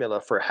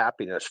formula for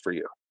happiness for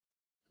you.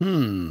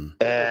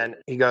 And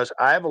he goes,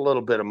 I have a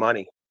little bit of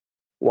money.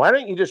 Why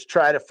don't you just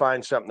try to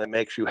find something that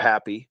makes you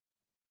happy?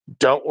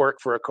 Don't work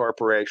for a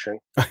corporation.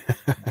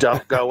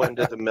 Don't go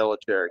into the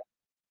military.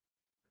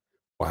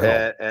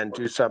 Wow. And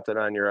do something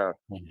on your own.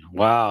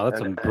 Wow,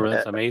 that's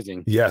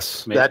amazing.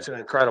 Yes. Amazing. That's an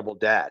incredible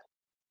dad.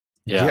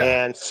 Yeah.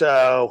 And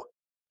so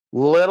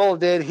little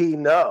did he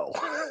know.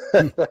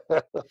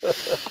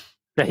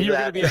 You're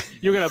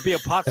gonna be a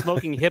pot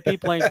smoking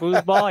hippie playing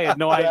foosball. I had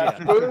no idea.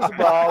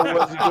 Foosball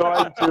was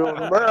going to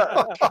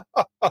emerge.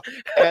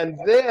 And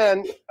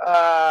then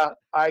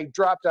I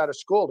dropped out of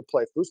school to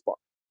play foosball.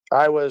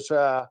 I was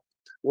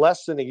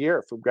less than a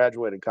year from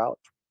graduating college.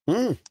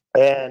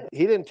 And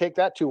he didn't take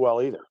that too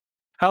well either.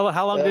 How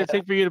long did it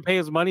take for you to pay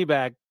his money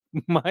back,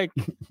 Mike?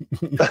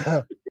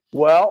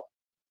 Well,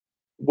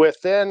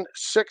 within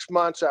 6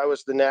 months, I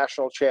was the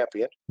national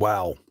champion.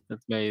 Wow.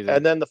 That's amazing.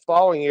 And then the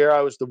following year,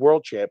 I was the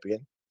world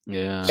champion.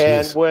 Yeah.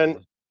 And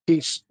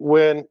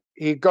when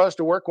he goes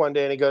to work one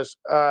day and he goes,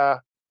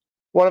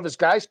 one of his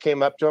guys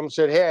came up to him and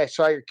said, hey, I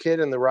saw your kid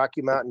in the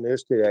Rocky Mountain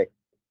News today.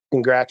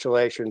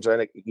 Congratulations.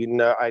 And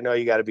I know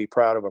you got to be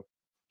proud of him.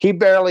 He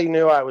barely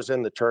knew I was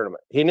in the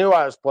tournament. He knew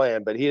I was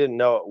playing, but he didn't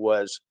know it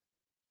was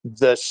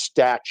the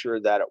stature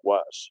that it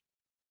was.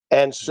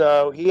 And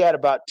so he had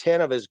about 10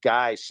 of his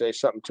guys say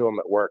something to him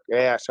at work.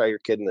 Hey, I saw your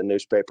kid in the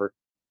newspaper.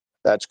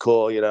 That's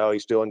cool.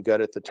 He's doing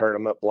good at the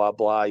tournament, blah,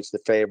 blah. He's the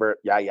favorite.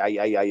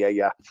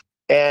 Yeah.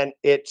 And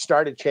it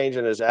started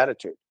changing his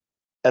attitude.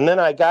 And then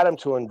I got him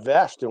to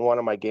invest in one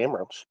of my game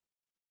rooms.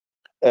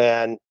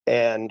 And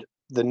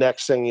the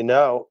next thing you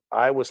know,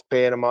 I was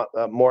paying him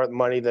more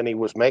money than he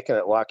was making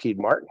at Lockheed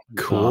Martin.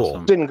 Cool.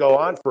 Awesome. Didn't go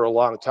on for a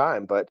long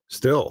time, but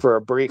still for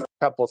a brief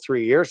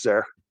 3 years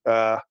there,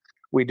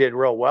 we did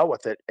real well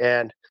with it.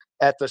 And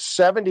at the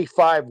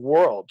 75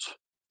 Worlds,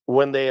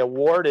 when they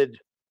awarded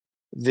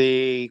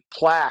the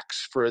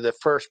plaques for the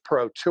first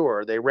pro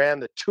tour, they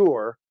ran the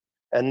tour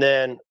and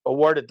then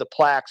awarded the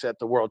plaques at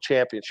the World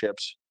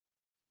Championships.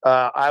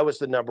 I was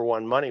the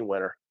 #1 money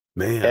winner.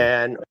 Man.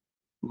 And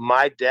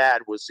my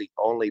dad was the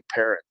only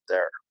parent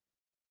there.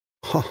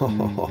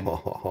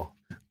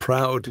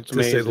 Proud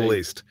to say the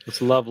least.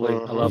 It's lovely. I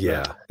love that.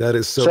 Yeah, that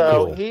is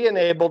so cool. He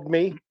enabled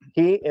me.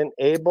 He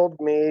enabled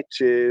me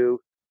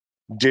to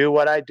do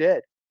what I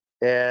did.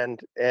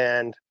 And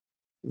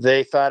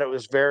they thought it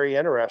was very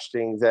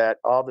interesting that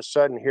all of a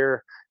sudden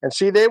here, and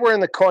see, they were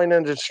in the coin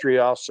industry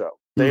also.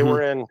 They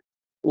were in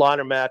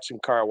laundromats and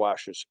car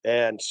washes.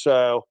 And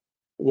so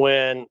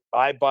when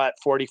I bought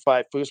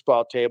 45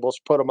 foosball tables,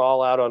 put them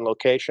all out on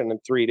location in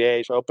 3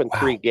 days, opened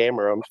 3 game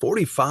rooms.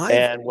 45?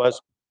 And was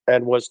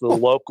the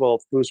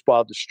local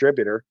foosball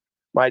distributor.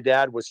 My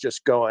dad was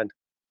just going,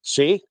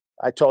 see,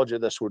 I told you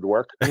this would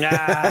work.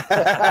 That's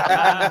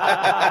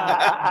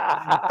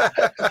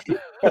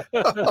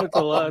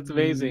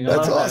amazing.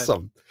 That's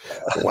awesome.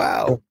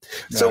 Wow.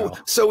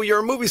 So you're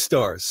a movie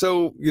star.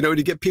 So, do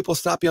you get people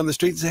stop you on the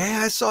street and say, hey,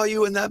 I saw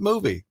you in that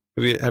movie?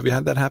 Have you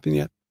had that happen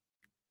yet?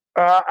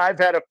 I've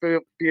had a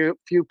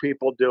few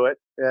people do it,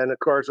 and of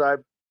course I've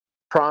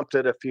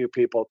prompted a few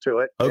people to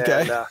it.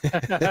 Okay.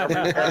 And,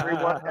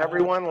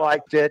 everyone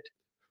liked it,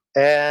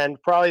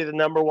 and probably the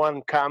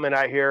 #1 comment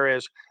I hear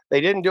is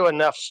they didn't do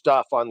enough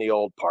stuff on the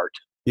old part.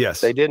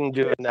 Yes, they didn't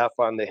do enough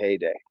on the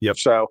heyday. Yep.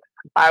 So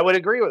I would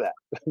agree with that.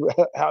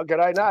 How could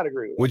I not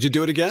agree with that? Would you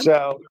do it again?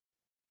 So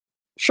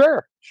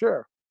sure.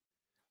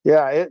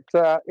 Yeah, it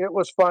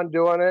was fun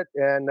doing it,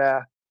 and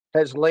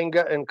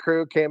Heslinga and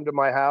crew came to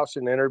my house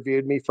and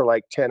interviewed me for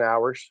like 10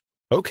 hours.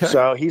 Okay.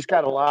 So he's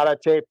got a lot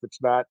of tape that's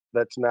not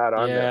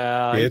on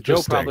there. Yeah,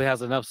 Joe probably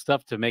has enough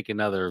stuff to make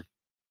another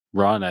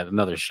run at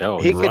another show.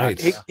 He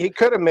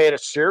could have made a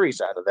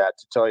series out of that,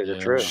 to tell you the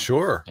truth.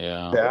 Sure.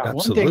 Yeah.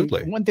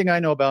 Absolutely. One thing I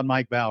know about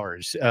Mike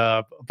Bowers,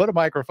 put a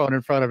microphone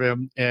in front of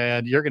him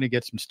and you're going to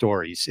get some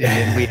stories.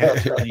 And we have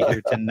Scotty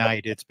here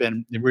tonight. It's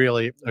been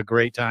really a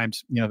great time,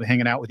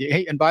 hanging out with you.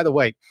 Hey, and by the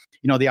way,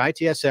 the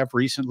ITSF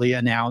recently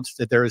announced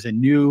that there is a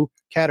new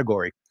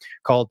category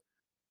called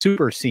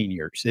super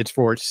seniors. It's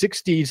for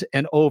 60s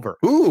and over.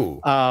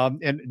 Ooh.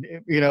 And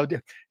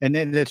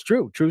then that's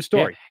true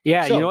story.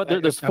 Yeah. So, you know what?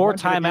 There's 4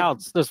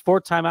 timeouts. There's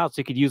 4 timeouts.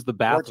 You could use the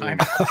bathroom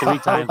 3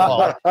 times.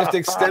 You have to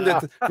extend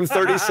it from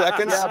 30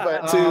 seconds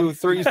to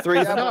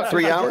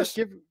three hours.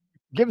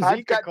 Give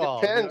Zeke a call.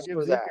 Depends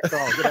for that.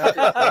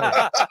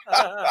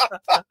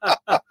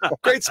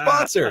 Great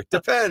sponsor.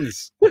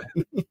 Depends.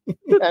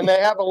 And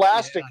they have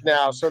elastic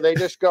now, so they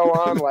just go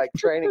on like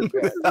training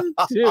pants.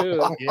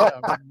 Dude,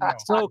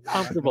 so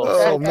comfortable.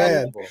 Oh,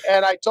 man.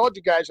 And I told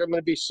you guys I'm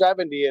going to be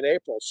 70 in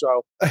April.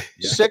 So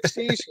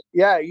 60s,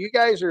 you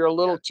guys are a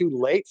little too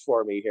late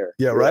for me here.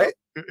 Yeah, right?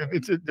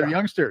 They're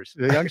youngsters.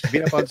 The youngsters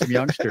beat up on some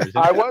youngsters.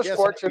 I was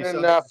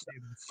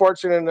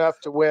fortunate enough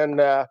to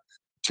win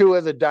 2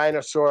 of the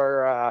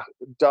dinosaur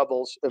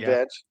doubles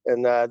events,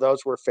 and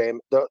those were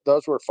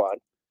those were fun.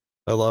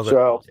 I love it.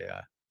 So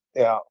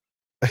yeah.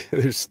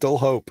 There's still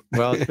hope.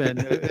 Well, it's been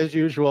as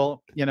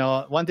usual.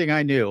 One thing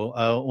I knew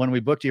when we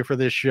booked you for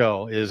this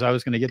show is I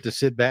was going to get to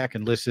sit back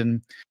and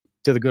listen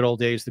to the good old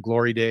days, the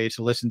glory days,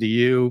 to listen to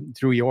you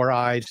through your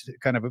eyes,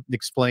 kind of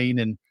explain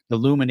and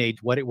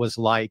illuminate what it was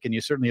like. And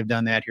you certainly have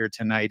done that here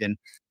tonight. And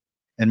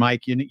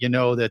Mike, you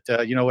know that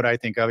you know what I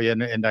think of you,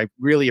 and I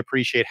really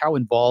appreciate how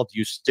involved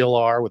you still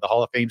are with the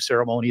Hall of Fame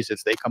ceremonies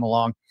as they come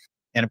along,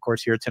 and of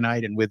course here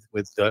tonight and with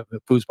the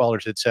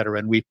foosballers, et cetera.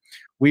 And we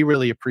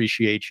really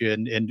appreciate you,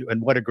 and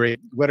what a great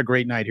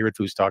night here at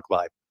FoosTalk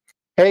Live.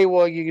 Hey,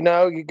 well, you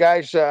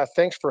guys,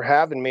 thanks for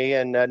having me.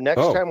 And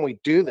next time we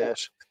do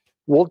this,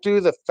 we'll do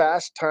the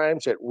Fast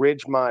Times at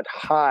Ridgemont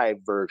High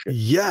version.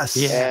 Yes.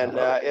 And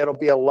it'll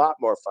be a lot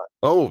more fun.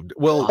 Oh,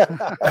 well.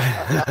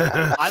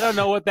 I don't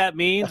know what that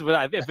means,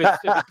 but if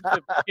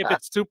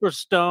it's super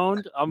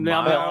stoned, I'm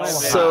now.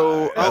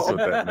 So that's what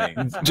that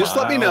means. Just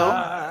let me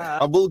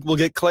know. We'll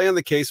get Clay on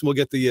the case, and we'll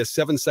get the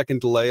 7-second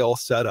delay all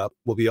set up.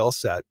 We'll be all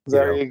set.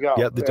 There you go.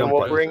 Yeah, the and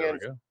we'll bring in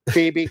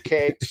Phoebe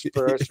Cakes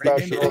for a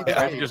special.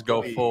 I can just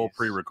go full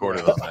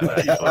pre-recorded on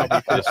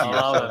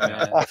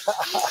that.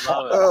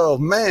 Oh,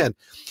 man.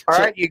 All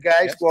right, you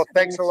guys. Well,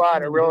 thanks a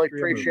lot. I really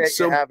appreciate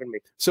you having me.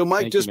 So,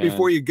 Mike,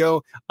 before you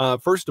go,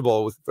 first of all,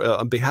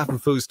 on behalf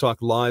of FoosTalk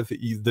Live,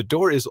 the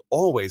door is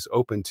always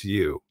open to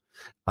you.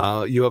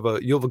 You have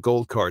a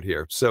gold card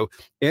here. So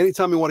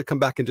anytime you want to come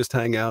back and just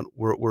hang out,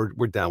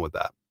 we're down with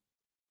that.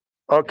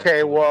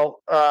 Okay.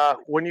 Well,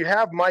 when you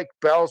have Mike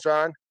Bells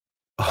on,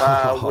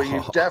 will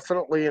you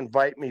definitely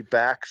invite me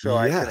back so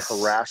I can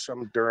harass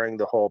him during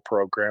the whole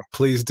program?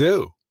 Please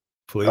do.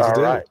 Please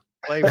do. Right.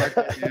 Play Mike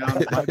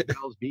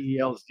Bells,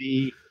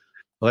 BELZ.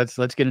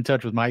 Let's get in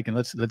touch with Mike and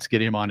let's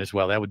get him on as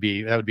well. That would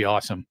be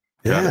awesome.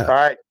 Yeah. All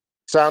right.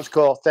 Sounds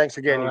cool. Thanks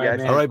again, you guys.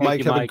 Man. All right,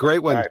 Mike. Have a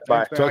great one. Right,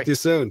 bye. Talk to you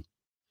soon.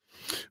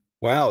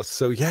 Wow.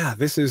 So yeah,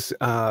 this is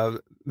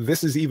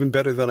even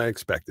better than I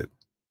expected.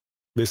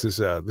 This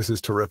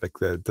is terrific.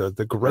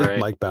 The great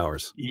Mike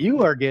Bowers.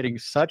 You are getting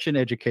such an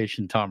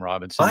education, Tom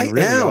Robinson. I you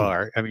really am.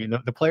 are. I mean,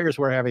 the players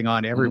we're having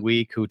on every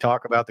week who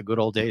talk about the good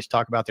old days,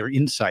 talk about their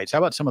insights. How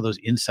about some of those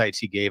insights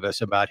he gave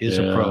us about his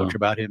approach,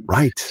 about him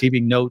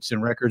keeping notes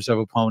and records of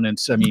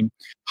opponents? I mean,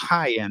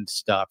 high-end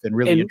stuff and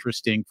really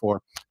interesting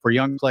for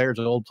young players,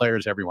 old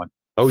players, everyone.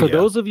 For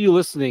those of you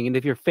listening, and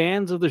if you're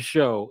fans of the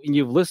show and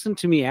you've listened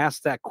to me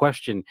ask that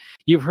question,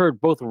 you've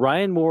heard both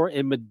Ryan Moore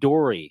and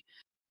Midori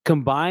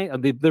combine.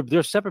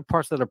 They're separate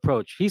parts of that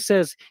approach. He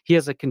says he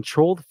has a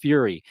controlled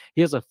fury.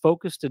 He has a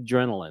focused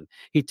adrenaline.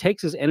 He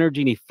takes his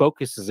energy and he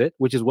focuses it,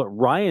 which is what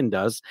Ryan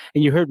does.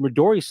 And you heard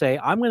Midori say,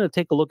 I'm going to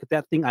take a look at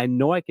that thing I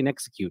know I can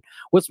execute.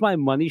 What's my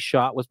money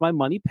shot? What's my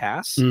money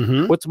pass?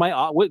 What's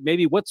my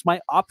what's my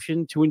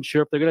option to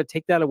ensure if they're going to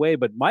take that away?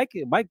 But Mike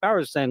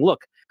Bowers is saying,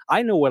 look,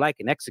 I know what I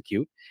can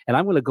execute, and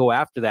I'm going to go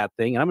after that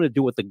thing, and I'm going to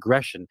do it with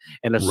aggression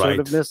and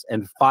assertiveness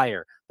and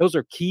fire. Those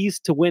are keys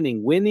to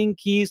winning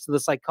keys to the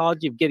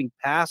psychology of getting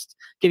past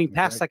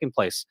second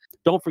place.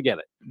 Don't forget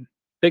it.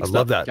 Big stuff.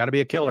 Love that. Got to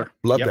be a killer.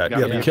 Love that.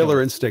 Yeah, the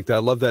killer instinct. I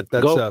love that.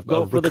 That's a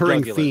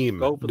recurring theme,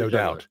 no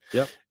doubt.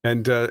 Yep.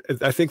 And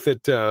I think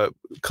that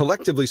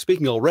collectively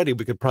speaking, already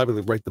we could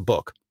probably write the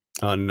book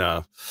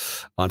on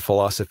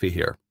philosophy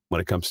here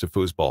when it comes to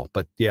foosball.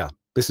 But yeah.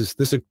 This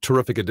is a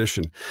terrific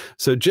addition.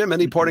 So, Jim,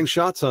 any parting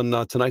shots on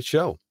tonight's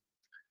show?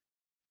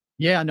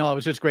 Yeah, no, it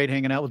was just great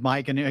hanging out with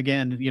Mike. And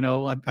again,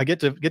 I get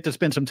to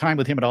spend some time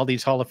with him at all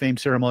these Hall of Fame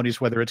ceremonies,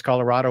 whether it's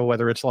Colorado,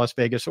 whether it's Las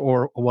Vegas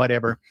or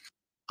whatever.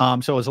 So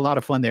it was a lot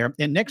of fun there.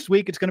 And next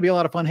week, it's going to be a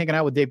lot of fun hanging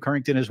out with Dave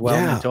Currington as well,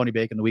 and Tony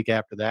Bacon the week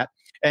after that.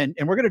 And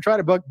we're going to try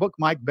to book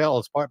Mike Bell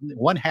as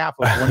one half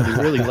of one of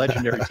the really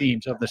legendary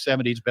teams of the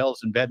 70s, Bells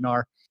and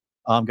Bednar,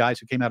 guys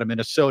who came out of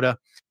Minnesota.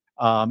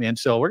 And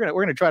so we're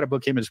gonna try to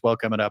book him as well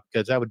coming up,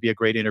 because that would be a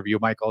great interview.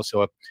 Mike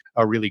also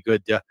a really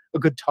good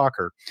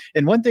talker.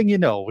 And one thing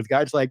with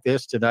guys like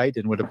this tonight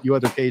and with a few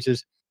other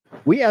cases,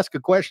 we ask a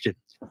question.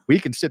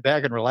 We can sit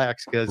back and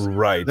relax because they're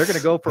going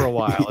to go for a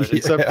while. And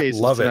in some cases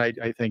tonight,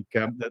 I think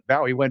that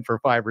Bowie went for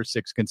 5 or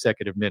 6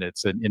 consecutive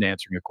minutes in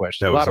answering a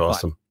question. That was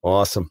awesome.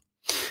 Awesome.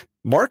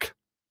 Mark?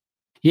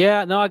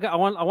 Yeah, no, I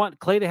want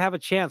Clay to have a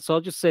chance. So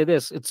I'll just say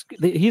this: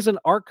 he's an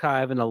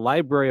archive and a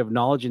library of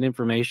knowledge and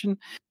information,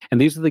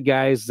 and these are the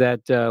guys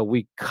that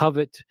we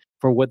covet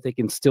for what they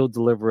can still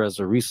deliver as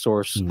a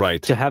resource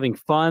to having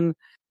fun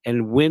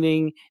and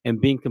winning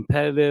and being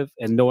competitive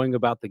and knowing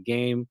about the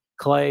game.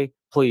 Clay,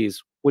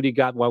 please, what do you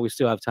got while we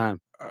still have time?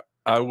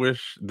 I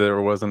wish there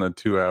wasn't a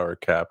 2-hour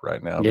cap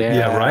right now.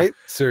 Yeah, right?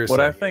 Seriously. What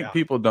I think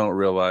people don't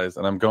realize,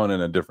 and I'm going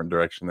in a different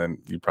direction than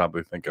you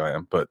probably think I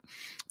am, but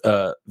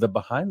the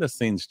behind the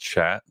scenes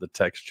chat, the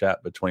text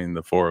chat between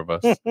the four of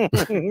us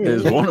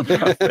is one of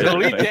my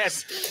favorite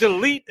things.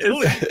 Delete.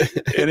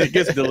 And it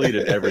gets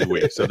deleted every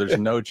week. So there's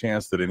no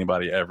chance that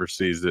anybody ever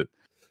sees it.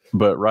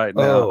 But right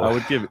now, I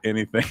would give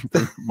anything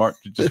for Mark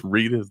to just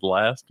read his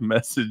last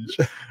message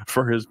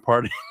for his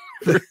party.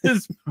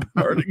 His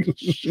parting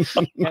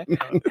shot.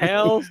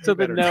 Hells to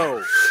the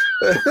no.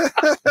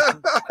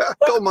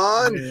 Come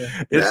on.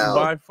 It's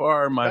by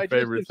far my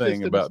favorite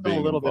thing about being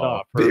a little bit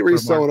off. Be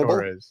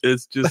resonable.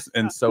 It's just,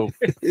 and so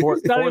for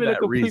It's not even a that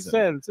complete reason,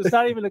 sentence. It's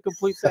not even a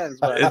complete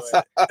sentence. By the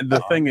way. the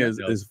thing is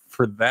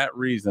for that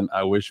reason,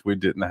 I wish we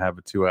didn't have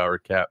a 2-hour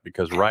cap,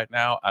 because right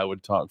now I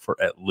would talk for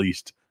at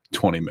least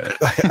 20 minutes.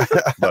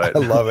 But I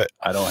love it.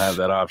 I don't have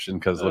that option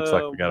because it looks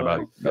like we got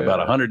about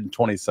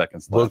 120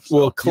 seconds left.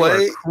 Well,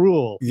 Clay,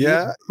 cruel.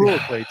 Yeah. Cruel,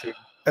 Clay, too.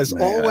 As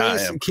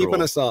always, keeping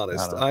cruel. us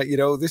honest.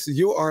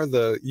 You are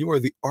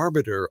the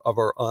arbiter of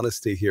our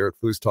honesty here at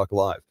FoosTalk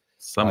Live.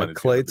 Somebody,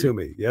 Clay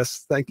Toomey.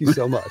 Yes, thank you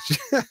so much.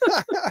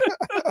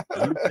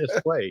 You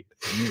just Clay.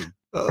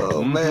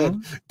 Oh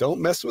man, don't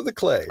mess with the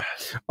Clay.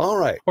 All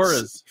right. Or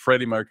as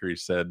Freddie Mercury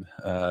said,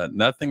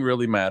 nothing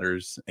really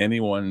matters.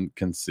 Anyone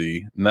can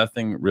see.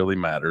 Nothing really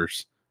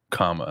matters,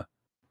 comma,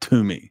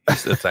 to me.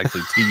 It's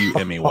actually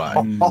T-U-M-E-Y.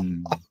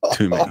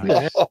 To me.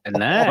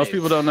 Nice. Most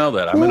people don't know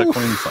that. I'm in a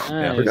Queen song.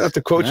 Yeah. We're going to have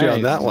to quote you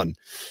on that one.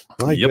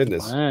 My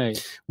goodness.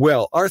 Nice.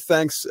 Well, our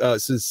thanks,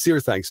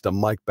 sincere thanks to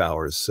Mike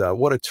Bowers.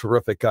 What a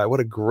terrific guy. What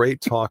a great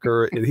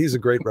talker. And he's a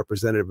great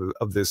representative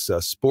of this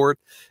sport.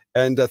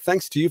 And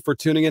thanks to you for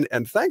tuning in.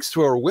 And thanks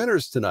to our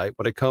winners tonight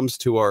when it comes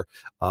to our,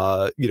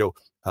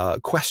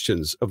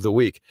 questions of the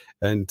week.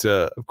 And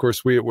of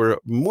course, we're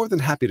more than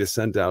happy to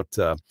send out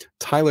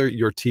Tyler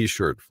your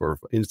T-shirt for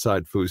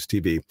Inside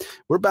FoosTV.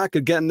 We're back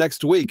again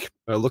next week.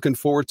 Looking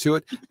forward to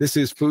it. This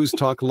is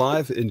FoosTalk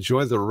Live.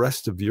 Enjoy the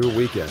rest of your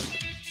weekend.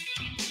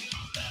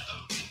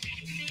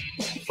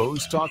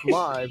 FoosTalk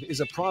Live is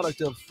a product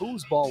of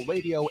Foosball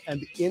Radio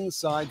and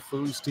Inside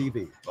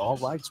FoosTV. All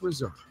rights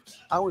reserved.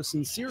 Our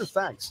sincere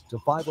thanks to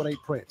 518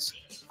 Prince,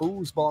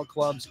 Foosball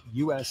Clubs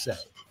USA,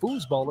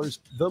 Foosballers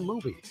the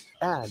Movie,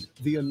 and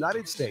the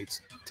United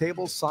States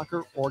Table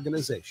Soccer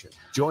Organization.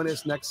 Join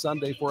us next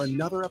Sunday for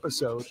another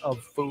episode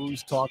of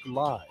FoosTalk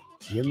Live.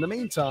 In the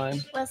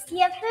meantime, we'll see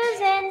you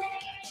foozin'.